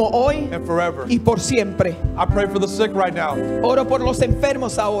el mismo hoy and forever. y por siempre. I pray for the sick right now. Oro por los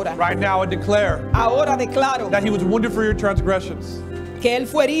enfermos ahora. Right now, I declare Ahora declaro that he was wounded for your transgressions, que Él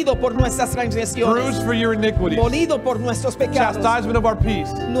fue herido por nuestras bruised transgresiones, for your iniquities. molido por nuestros pecados. Chastisement of our peace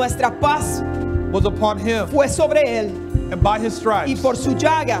Nuestra paz was upon him, fue sobre Él and by his y stripes por su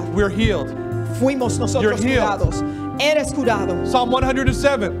llaga we're healed. fuimos nosotros You're healed. curados. Eres curado. Psalm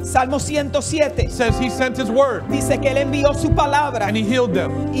 107 Salmo 107 says he sent his word dice que Él envió su palabra and he healed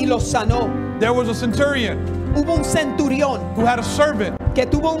them. y los sanó. There was a centurion Hubo un centurión who had a servant que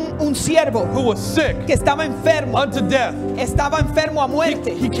tuvo un siervo who was sick que estaba enfermo, unto death. estaba enfermo a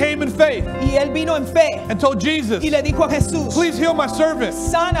muerte. He came in faith Y él vino en fe and told Jesus, y le dijo a Jesús, please heal my servant.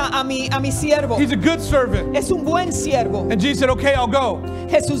 sana a mi siervo. He's a good servant. Es un buen siervo. And Jesus said, okay, I'll go.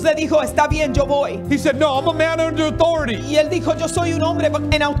 Jesús le dijo, está bien, yo voy. He said, no, I'm a man under authority. Y él dijo, yo soy un hombre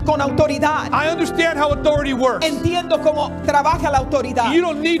con autoridad. I understand how authority works. Entiendo cómo trabaja la autoridad. You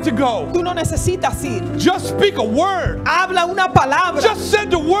don't need to go. Tú no necesitas ir. Just speak a word. Habla una palabra. Just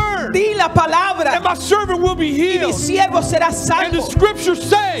send a word. Di la palabra. And My servant will be y mi healed. siervo será And the salvo. scriptures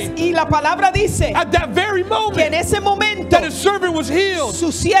say Y la palabra dice at that very que en moment ese momento that his servant was healed. su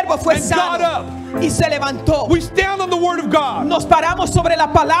siervo fue and got sano up. y se levantó. We stand on the word of God. Nos paramos sobre la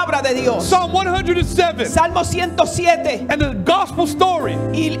palabra de Dios. Psalm 107 Salmo 107 and the gospel story.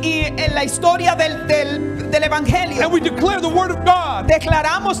 y en la historia del evangelio And we declare the word of God.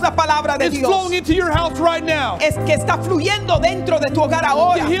 declaramos la palabra de It's Dios. flowing into your house right now. Es que está fluyendo dentro de tu hogar The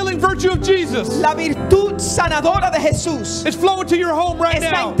ahora. healing virtue of Jesus La virtud sanadora de Jesús is flowing to your home right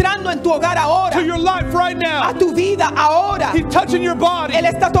está now. entrando en tu hogar ahora, To your life right a now. tu vida ahora. He's touching your body. Él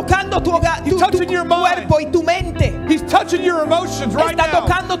está tocando tu hogar, He's tu touching your mind. cuerpo y tu mente. He's touching your emotions right Está now.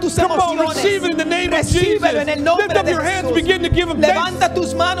 tocando tus Come on, emociones. receive it in the name of Recíbelo Jesus. en el nombre Lift up de your hands, Jesús. begin to give him thanks. Levanta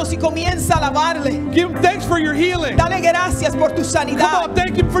tus manos y comienza a alabarle. Give him thanks for your healing. Dale gracias por tu Come sanidad. on,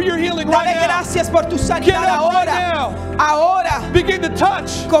 thank him for your healing right Dale now. gracias por tu Get sanidad up right ahora. now. Ahora Begin to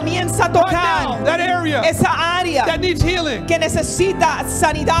touch comienza a right now tocar that area esa área that needs healing. que necesita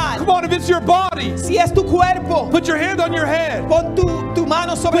sanidad. Come on, if it's your body, Si es tu cuerpo, put your hand on your head. pon tu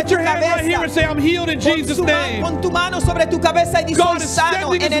mano sobre Put tu your hand right here and cabeza. say, I'm healed in Jesus' name. Pon tu mano sobre tu cabeza y di God soy is sano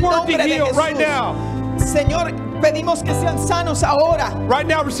sending en his el word to nombre de heal right Jesús. now. Señor, pedimos que sean sanos ahora. Right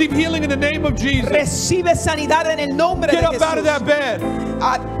now, receive healing in the name of Jesus. Recibe sanidad en el nombre Get de up out of that Jesús. bed.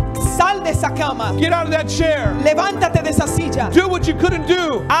 Ah, Sal de esa cama. Get out of that chair. Levántate de esa silla. Do what you couldn't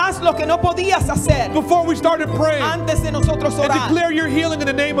do Haz lo que no podías hacer before we started praying. antes de nosotros And orar. declare your healing in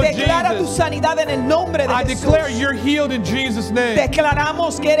the name of Declara tu Jesus. sanidad en el nombre de I Jesús. declare you're healed in Jesus' name.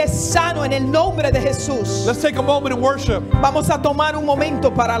 Declaramos que eres sano en el nombre de Jesús. Let's take a moment and worship. Vamos a tomar un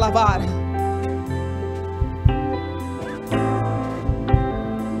momento para alabar.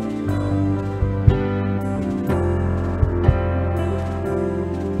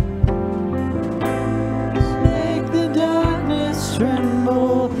 Make the darkness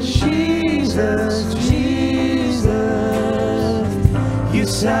tremble, Jesus, Jesus. You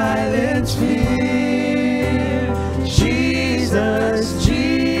silence fear, Jesus,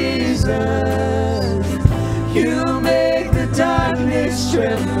 Jesus. You make the darkness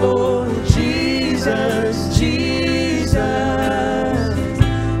tremble, Jesus, Jesus.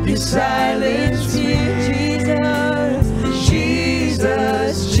 You silence fear, Jesus,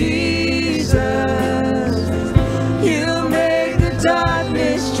 Jesus, Jesus. You make the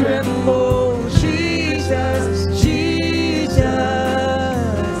darkness tremble, Jesus, Jesus.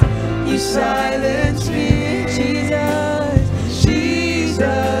 You silence me, Jesus,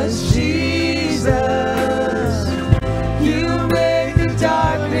 Jesus, Jesus. You make the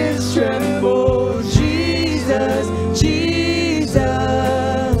darkness tremble, Jesus, Jesus.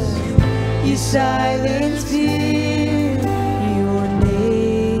 You silence fear. Your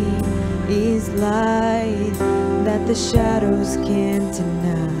name is light that the shadows can't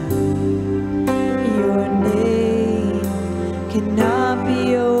deny. Your name cannot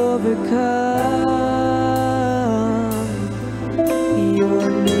be overcome. Your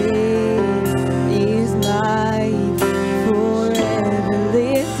name is light forever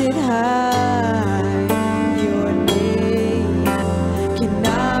lifted high. Your name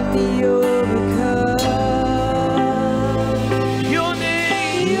cannot be overcome. Your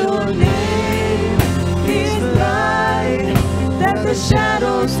name is light that the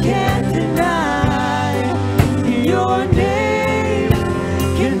shadows can't deny. Your name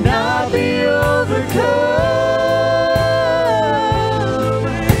cannot be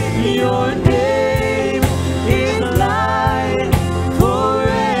overcome. Your name is light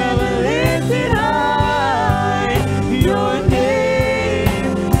forever lifted high. Your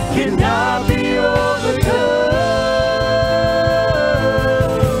name cannot be overcome.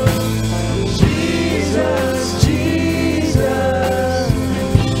 Jesus, Jesus,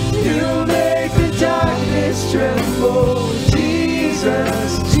 you make the darkness tremble.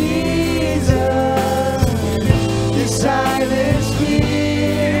 Jesus, Jesus, you silence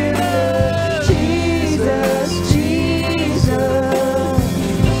fear. Jesus, Jesus,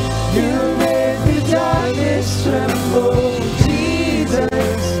 you make the darkness tremble.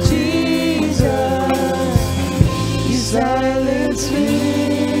 Jesus, Jesus, you silence me.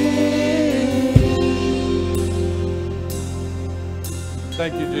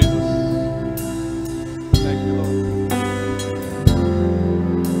 Thank you, Jesus. Thank you, Lord.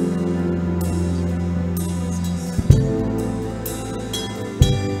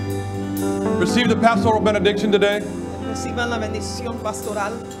 Receive the pastoral benediction today. Reciban la bendición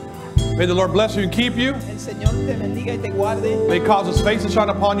pastoral. May the Lord bless you and keep you. El Señor te bendiga y te guarde. May He cause His face to shine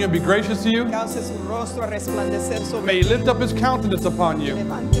upon you and be gracious to you. Cause su rostro a resplandecer sobre May He lift up His countenance upon you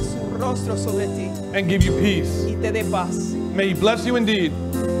Levante su rostro sobre ti and give you peace. y te dé paz. May He bless you indeed.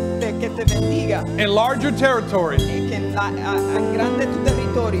 que te bendiga. Enlarge your territory. Y que agrande tu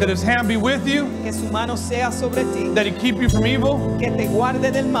territorio. That his hand be with you. Que su mano sea sobre ti. That he keep you from evil. Que te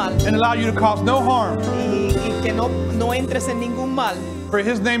guarde del mal. And allow you to cause no harm. Y que no entres en ningún mal. For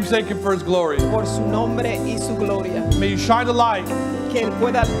his name's sake and for his glory. Por su nombre y su gloria. May you shine the light. Que él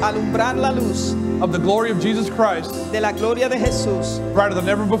pueda alumbrar la luz. Of the glory of Jesus Christ. De la gloria de Jesús. Brighter than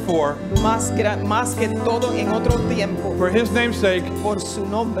ever before. Más que todo en otro tiempo. For his name's sake. Por su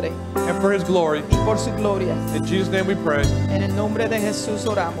nombre. And for his glory. Y por su gloria. In Jesus' name we pray. En el nombre de Jesús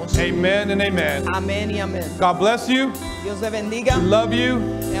oramos. Amen and amen. Amén y amén. God bless you. Dios te bendiga. We love you.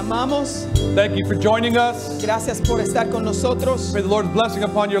 Te amamos. Thank you for joining us. Gracias por estar con nosotros. May the Lord's blessing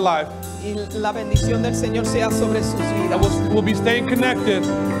upon your life. Y la bendición del Señor sea sobre sus vidas. And we'll be staying connected.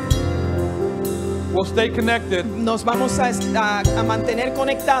 We'll stay connected. Nos vamos a mantener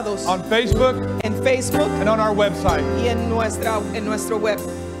conectados. On Facebook. En Facebook. And on our website. Y en nuestro web.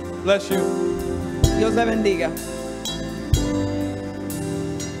 Bless you. Dios le bendiga.